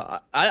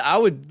 I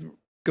would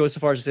go so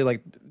far as to say,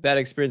 like, that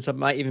experience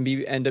might even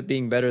end up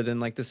being better than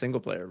like the single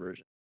player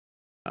version.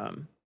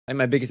 And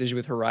my biggest issue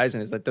with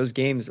Horizon is that those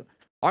games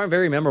aren't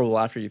very memorable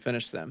after you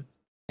finish them.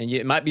 And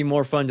it might be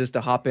more fun just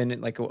to hop in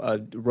like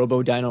a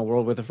Robo Dino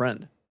world with a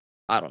friend.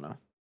 I don't know.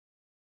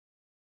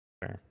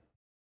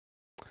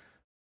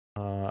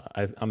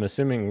 I'm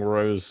assuming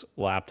Ro's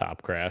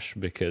laptop crashed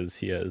because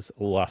he has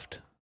left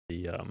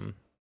the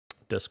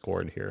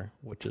Discord here,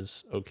 which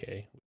is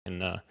okay.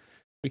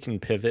 We can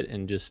pivot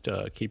and just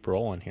keep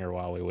rolling here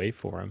while we wait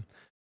for him.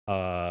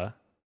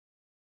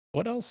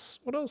 What else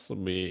do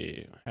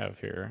we have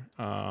here?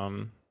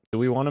 Do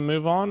we want to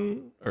move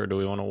on or do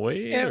we want to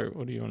wait? Yeah, or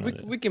what do you want to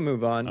do? We can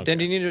move on. Okay. Dan,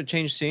 do you need to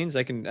change scenes?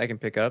 I can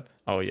pick up.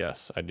 Oh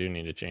yes, I do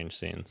need to change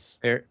scenes.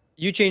 Here,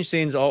 you change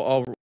scenes.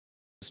 I'll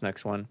this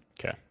next one.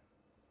 Okay.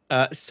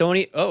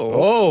 Sony.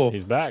 Oh,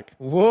 He's back.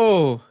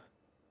 whoa.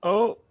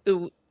 Oh,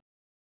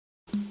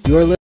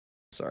 You're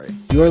Sorry.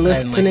 you're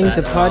like listening that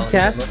to at all,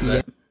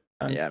 podcast.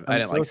 yeah. I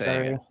didn't like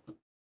saying it.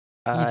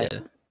 You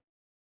did.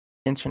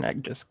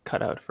 Internet just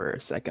cut out for a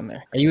second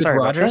there. Are you with Sorry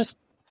about Rogers? that.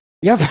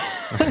 Yep.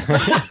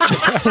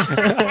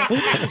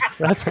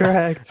 That's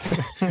correct.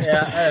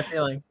 Yeah, I had a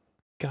feeling.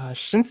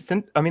 Gosh, since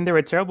I mean they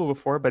were terrible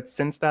before, but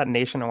since that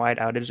nationwide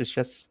outage, it's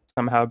just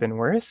somehow been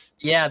worse.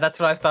 Yeah, that's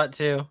what I thought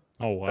too.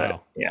 Oh But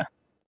wow. yeah,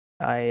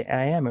 I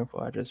am in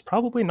Rogers.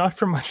 Probably not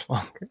for much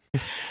longer.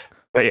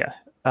 But yeah,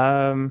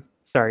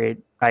 sorry,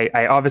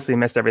 I obviously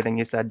missed everything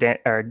you said.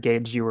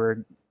 Gage, you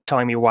were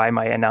telling me why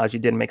my analogy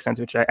didn't make sense,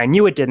 which I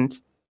knew it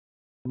didn't.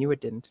 You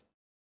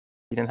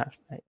didn't have,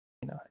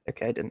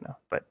 okay, I didn't know,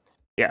 but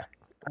yeah,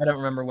 I don't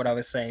remember what I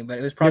was saying, but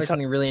it was probably You're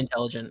something really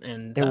intelligent.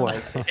 And it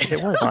was.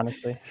 It was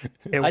honestly.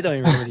 It I don't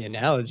even remember the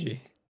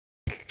analogy.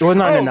 It was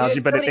not Oh, an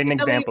analogy, but somebody- an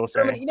example.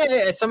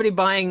 Sorry. Somebody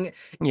buying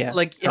Yeah.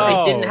 like if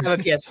Oh. they didn't have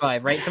a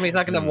PS5, right? Somebody's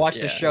not going to watch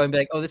the yeah. show and be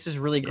like, "Oh, this is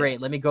really Yeah. great.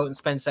 Let me go out and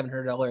spend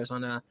 $700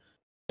 on a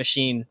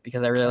machine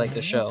because I really like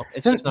the show."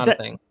 It's Then- just not a that-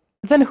 thing.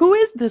 Then who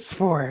is this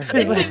for?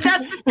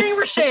 That's the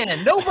thing,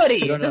 Shannon. Nobody.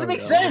 We It don't doesn't know,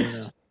 make we don't know.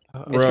 sense.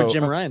 It's for Ro,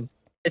 Jim Ryan.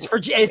 It's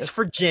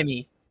for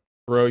Jimmy.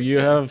 Bro, you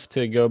have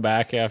to go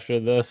back after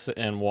this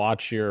and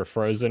watch your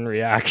Frozen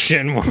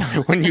reaction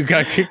when you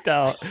got kicked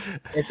out.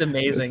 It's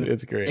amazing.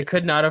 It's great. It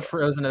could not have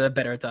frozen at a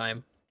better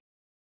time.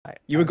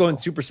 You were going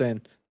Super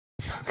Saiyan.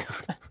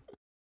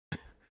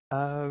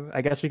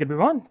 I guess we could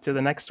move on to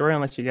the next story,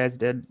 unless you guys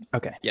did.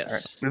 Okay. Yes. All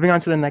right. Moving on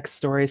to the next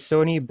story.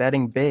 Sony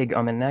betting big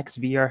on the next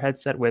VR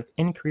headset with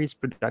increased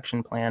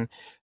production plan.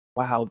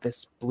 Wow,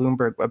 this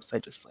Bloomberg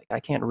website just I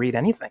can't read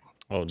anything.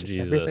 Oh Just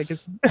everything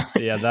Jesus. is-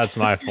 Yeah, that's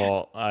my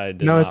fault. I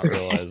did No, not it's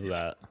okay. realize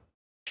that.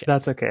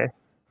 That's okay.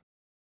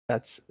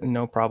 That's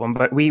no problem.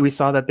 But we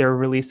saw that they're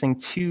releasing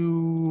 2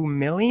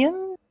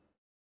 million.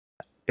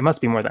 It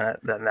must be more than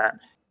that.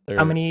 They're,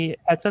 How many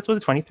headsets was it?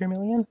 23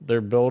 million. They're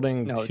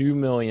building No. 2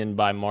 million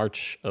by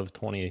March of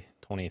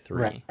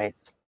 2023. Right.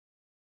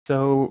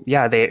 So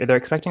yeah, they're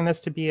expecting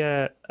this to be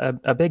a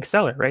big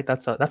seller, right?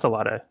 That's a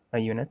lot of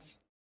units.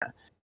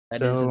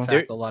 That is in So-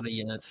 fact a lot of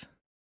units.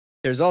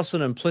 There's also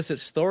an implicit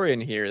story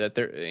in here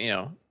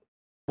that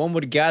one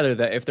would gather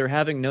that if they're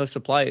having no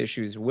supply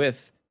issues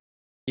with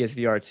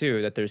PSVR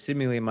 2, that there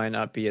seemingly might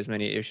not be as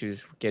many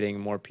issues getting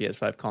more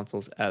PS5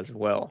 consoles as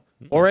well,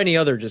 or any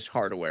other just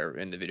hardware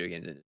in the video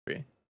games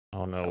industry.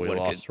 Oh no, we What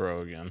a lost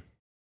Ro again.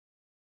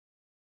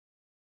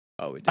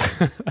 Oh, we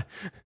did.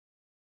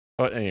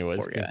 But anyways,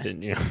 Poor guy.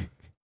 continue.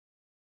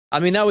 I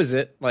mean, that was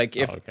it. Like,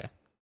 if Oh,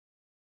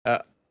 okay.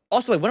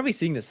 also, like, when are we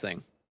seeing this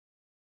thing?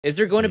 Is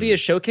there going to be a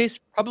showcase?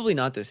 Probably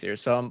not this year.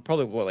 So I'm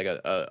probably like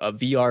a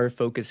VR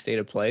focused state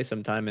of play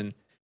sometime in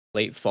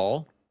late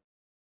fall,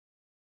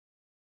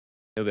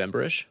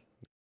 November-ish,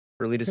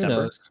 early Who December.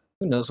 knows?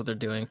 Who knows what they're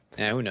doing?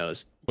 Yeah, who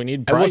knows? We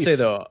need I will price. say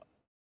though,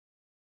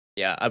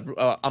 yeah, I'm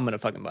gonna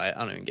fucking buy it.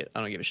 I don't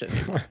give a shit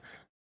anymore.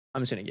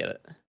 I'm just gonna get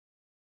it.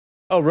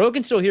 Oh, Rogue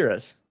can still hear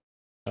us.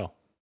 Oh.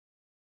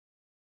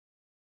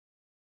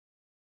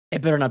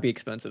 It better not be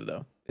expensive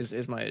though.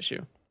 Is my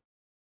issue.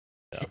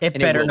 It And it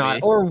better will not.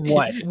 be. Or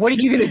what? What are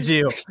you gonna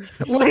do?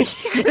 What are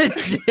you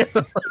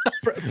gonna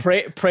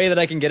do? Pray that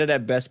I can get it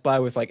at Best Buy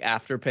with like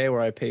Afterpay,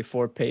 where I pay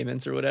 4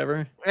 payments or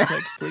whatever. Like,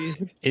 please.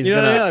 He's You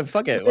know, gonna yeah,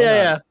 fuck it. Why Yeah, not?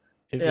 yeah.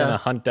 he's yeah. gonna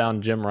hunt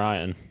down Jim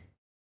Ryan.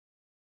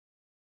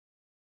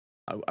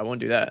 I won't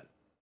do that.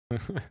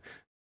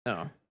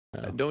 No.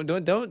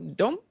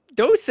 No.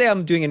 Don't say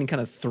I'm doing any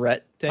kind of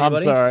threat to I'm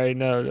anybody. sorry.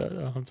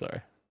 No. I'm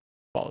sorry.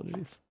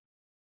 Apologies.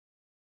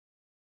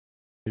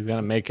 He's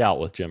gonna make out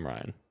with Jim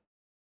Ryan.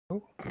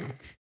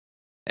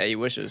 Yeah, he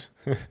wishes.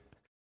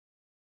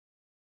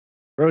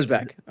 Rose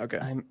back. Okay.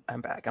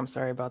 I'm back. I'm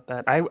sorry about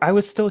that. I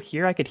was still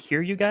here. I could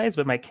hear you guys,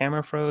 but my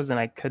camera froze and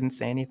I couldn't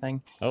say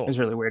anything. Oh, It was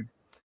really weird.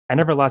 I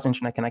never lost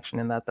internet connection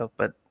in that though,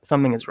 but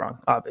something is wrong,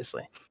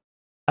 obviously.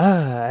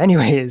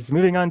 Anyways,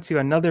 moving on to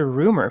another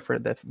rumor for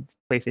the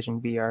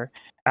PlayStation VR.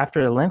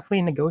 After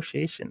lengthy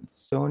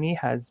negotiations, Sony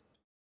has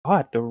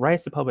bought the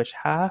rights to publish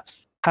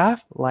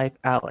Half-Life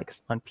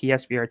Alyx on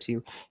PSVR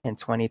 2 in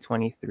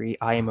 2023.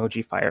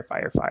 Emoji fire.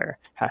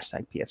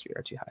 Hashtag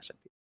PSVR 2. Hashtag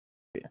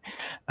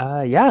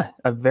PSVR. Yeah,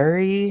 a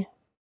very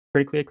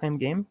critically acclaimed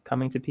game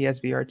coming to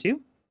PSVR 2.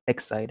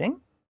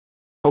 Exciting.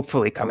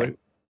 Hopefully coming.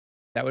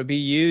 That would be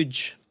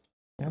huge.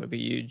 That would be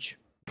huge.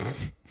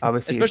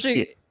 Obviously,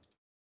 Especially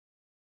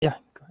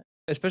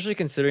especially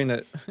considering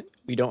that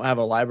we don't have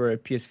a library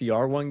of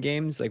PSVR 1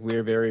 games. Like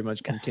we're very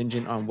much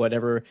contingent on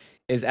whatever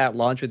is at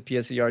launch with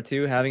PSVR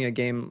 2. Having a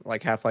game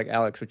like Half-Life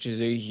Alyx, which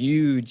is a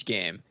huge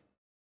game,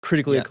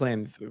 critically Yeah.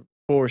 acclaimed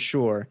for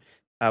sure,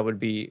 would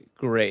be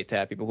great to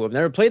have people who have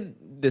never played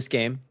this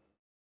game,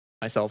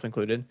 myself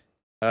included,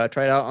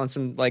 try it out on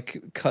some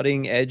like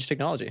cutting edge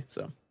technology.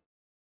 So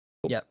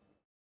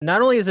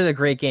Not only is it a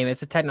great game,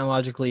 it's a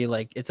technologically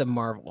like it's a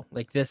marvel.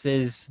 Like this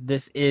is the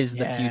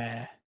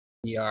future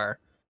VR.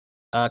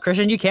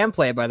 Christian, you can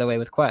play it by the way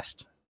with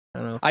Quest. I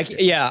don't know.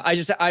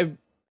 I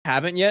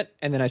haven't yet,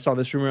 and then I saw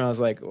this rumor and I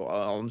was like,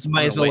 well, I'm just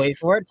Might as gonna well wait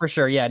for it for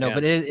sure. Yeah, no, Yeah.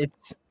 but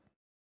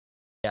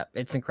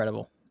it's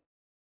incredible.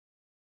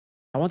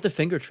 I want the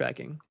finger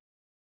tracking.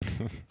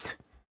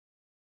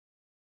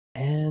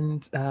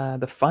 And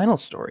the final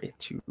story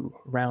to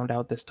round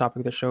out this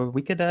topic of the show,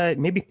 we could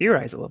maybe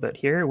theorize a little bit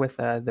here with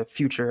the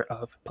future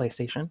of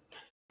PlayStation.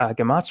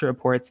 Gematsu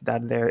reports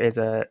that there is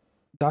a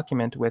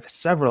document with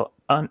several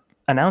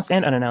announced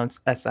and unannounced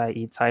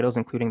SIE titles,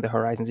 including the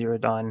Horizon Zero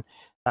Dawn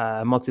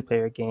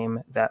multiplayer game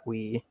that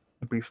we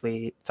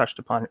briefly touched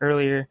upon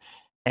earlier,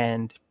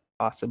 and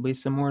possibly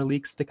some more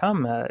leaks to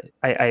come.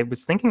 I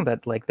was thinking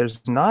that like there's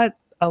not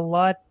a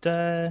lot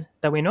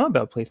that we know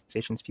about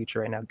PlayStation's future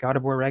right now. God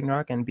of War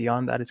Ragnarok and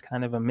beyond that is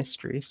kind of a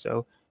mystery.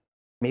 So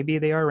maybe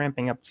they are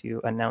ramping up to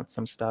announce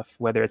some stuff,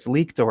 whether it's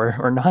leaked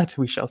or not.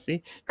 We shall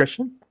see.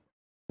 Christian,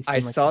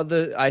 I saw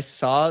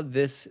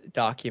this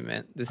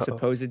document, this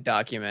supposed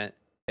document.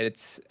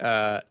 It's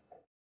I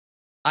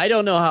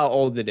don't know how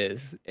old it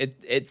is.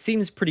 It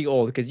seems pretty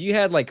old because you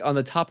had like on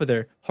the top of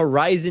there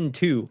Horizon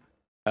 2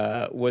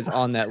 was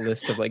on that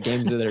list of like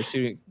games that are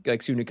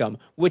soon to come,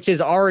 which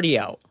is already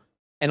out.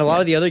 And a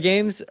lot of the other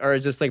games are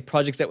just like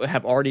projects that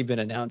have already been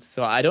announced.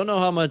 So I don't know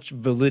how much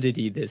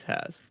validity this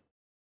has.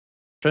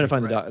 I'm trying to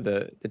find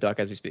the doc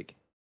as we speak.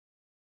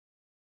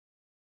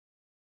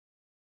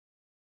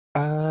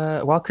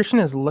 While Christian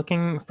is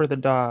looking for the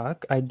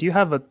doc, I do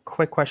have a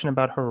quick question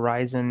about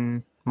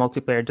Horizon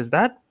multiplayer. Does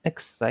that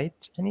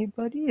excite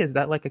anybody? Is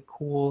that like a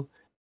cool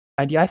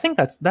idea? I think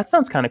that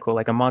sounds kind of cool,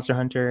 like a Monster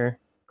Hunter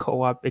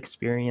co-op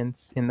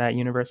experience in that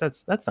universe.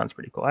 That sounds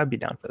pretty cool. I'd be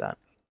down for that.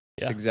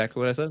 Yeah. That's exactly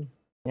what I said.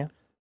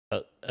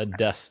 A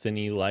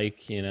Destiny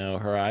like,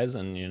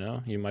 Horizon,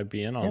 you might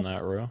be in on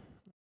that, Ro.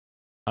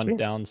 Hunt Sweet.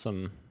 down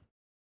some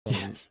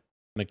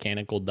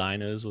mechanical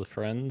dinos with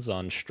friends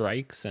on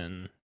strikes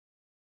and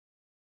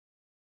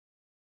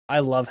I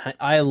love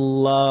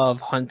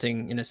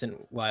hunting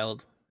innocent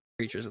wild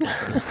creatures with my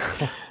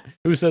friends.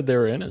 who said they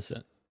were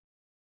innocent?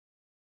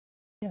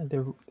 Yeah,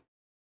 they're.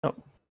 Oh,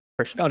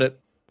 Christian. Found it.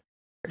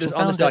 Just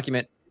on this Found it.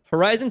 document,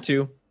 Horizon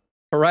 2,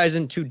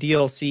 Horizon 2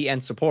 DLC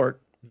and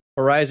support,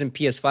 Horizon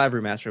PS5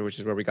 remaster, which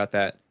is where we got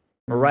that,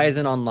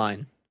 Horizon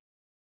Online,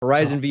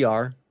 Horizon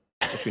VR,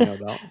 which we know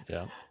about,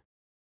 Yeah.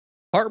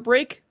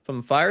 Heartbreak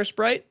from Fire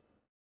Sprite,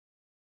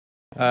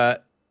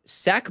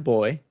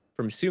 Sackboy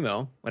from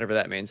Sumo, whatever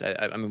that means.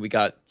 I mean, we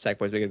got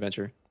Sackboy's Big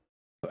Adventure,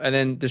 and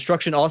then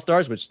Destruction All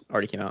Stars, which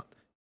already came out,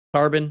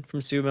 Carbon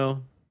from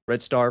Sumo,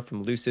 Red Star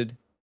from Lucid,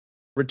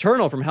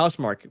 Returnal from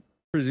Housemarque.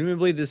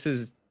 Presumably, this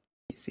is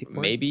PC port.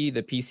 maybe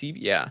the PC.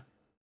 Yeah.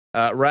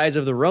 Rise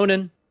of the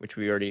Ronin, which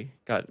we already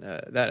got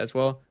that as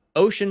well.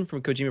 Ocean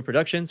from Kojima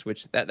Productions,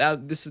 which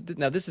this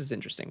is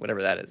interesting.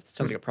 Whatever that is, it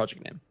sounds like a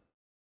project name.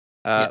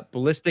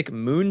 Ballistic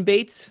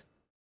Moonbaits,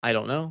 I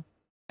don't know.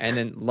 And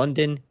then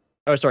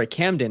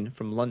Camden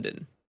from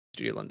London,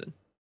 Studio London.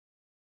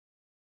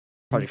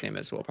 Project name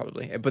as well,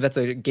 probably. But that's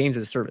a games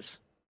as a service.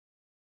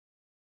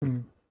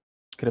 Could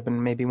have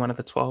been maybe one of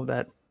the 12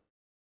 that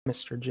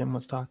Mr. Jim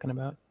was talking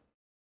about.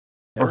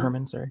 Or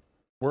Herman, sorry.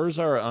 Where's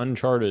our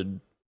Uncharted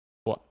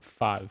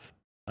 5?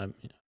 I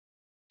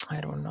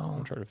don't know.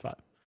 Uncharted 5.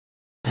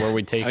 Where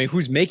we take I mean,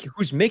 who's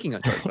making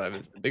Uncharted 5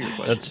 is the bigger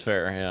question. That's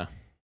fair,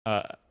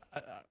 yeah.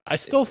 I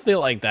still feel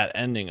like that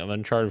ending of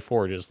Uncharted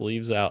 4 just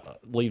leaves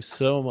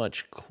so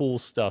much cool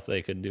stuff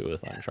they could do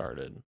with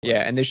Uncharted.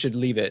 Yeah, and they should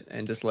leave it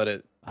and just let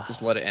it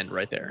end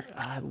right there.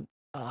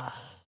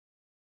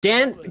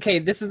 Dan, okay,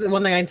 this is the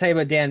one thing I can tell you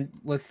about Dan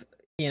with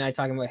he and I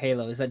talking about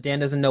Halo is that Dan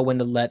doesn't know when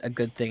to let a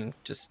good thing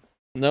just.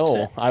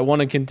 No, I want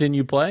to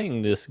continue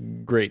playing this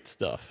great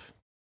stuff.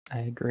 I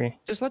agree.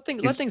 Just let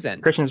things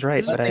end. Christian's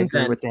right, Let but I things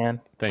agree end. with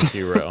Dan. Thank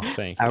you, Ro.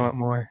 Thank you. I want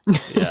more. I'm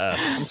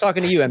Yes.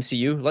 talking to you,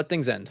 MCU. Let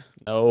things end.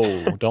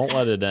 No, don't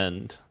let it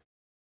end.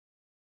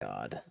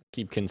 God.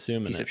 Keep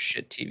consuming Piece it. of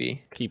shit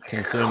TV. Keep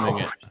consuming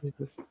it.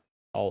 Jesus.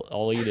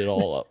 I'll eat it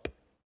all up.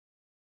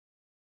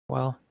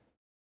 Well,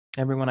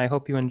 everyone, I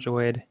hope you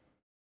enjoyed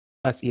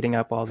us eating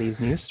up all these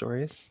news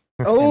stories.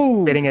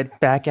 Oh, Spitting it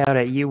back out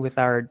at you with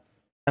our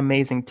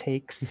amazing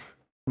takes.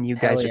 And you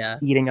Hell guys yeah.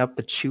 just eating up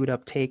the chewed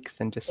up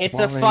takes and just it's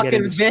a swallowing it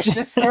fucking and-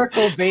 vicious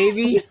circle,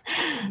 baby.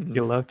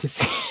 You love to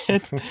see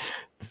it.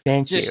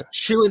 Thank Just you.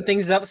 chewing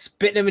things up,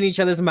 spitting them in each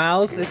other's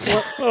mouths.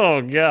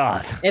 Oh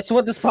God. It's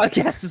what this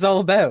podcast is all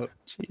about.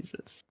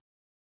 Jesus.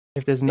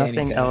 If there's Danny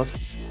nothing says.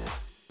 else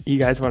you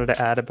guys wanted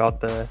to add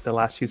about the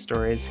last few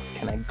stories,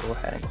 can I go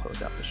ahead and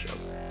close out the show?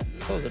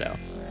 Close it out.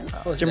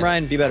 Oh, Jim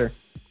Ryan, be better.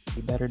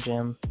 Be better,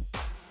 Jim.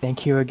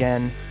 Thank you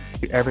again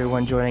to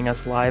everyone joining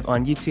us live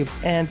on YouTube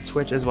and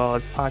Twitch, as well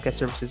as podcast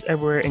services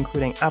everywhere,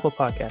 including Apple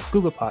Podcasts,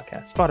 Google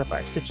Podcasts,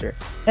 Spotify, Stitcher,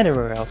 and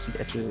everywhere else you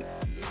get your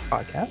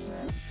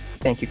podcasts.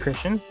 Thank you,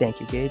 Christian. Thank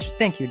you, Gage.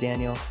 Thank you,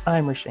 Daniel.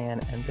 I'm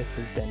Rashan, and this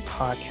has been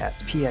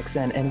Podcast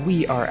PXN, and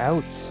we are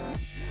out.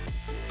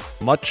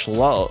 Much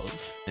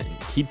love and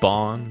keep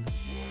on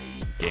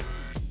gaming.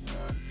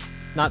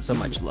 Not so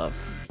much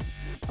love.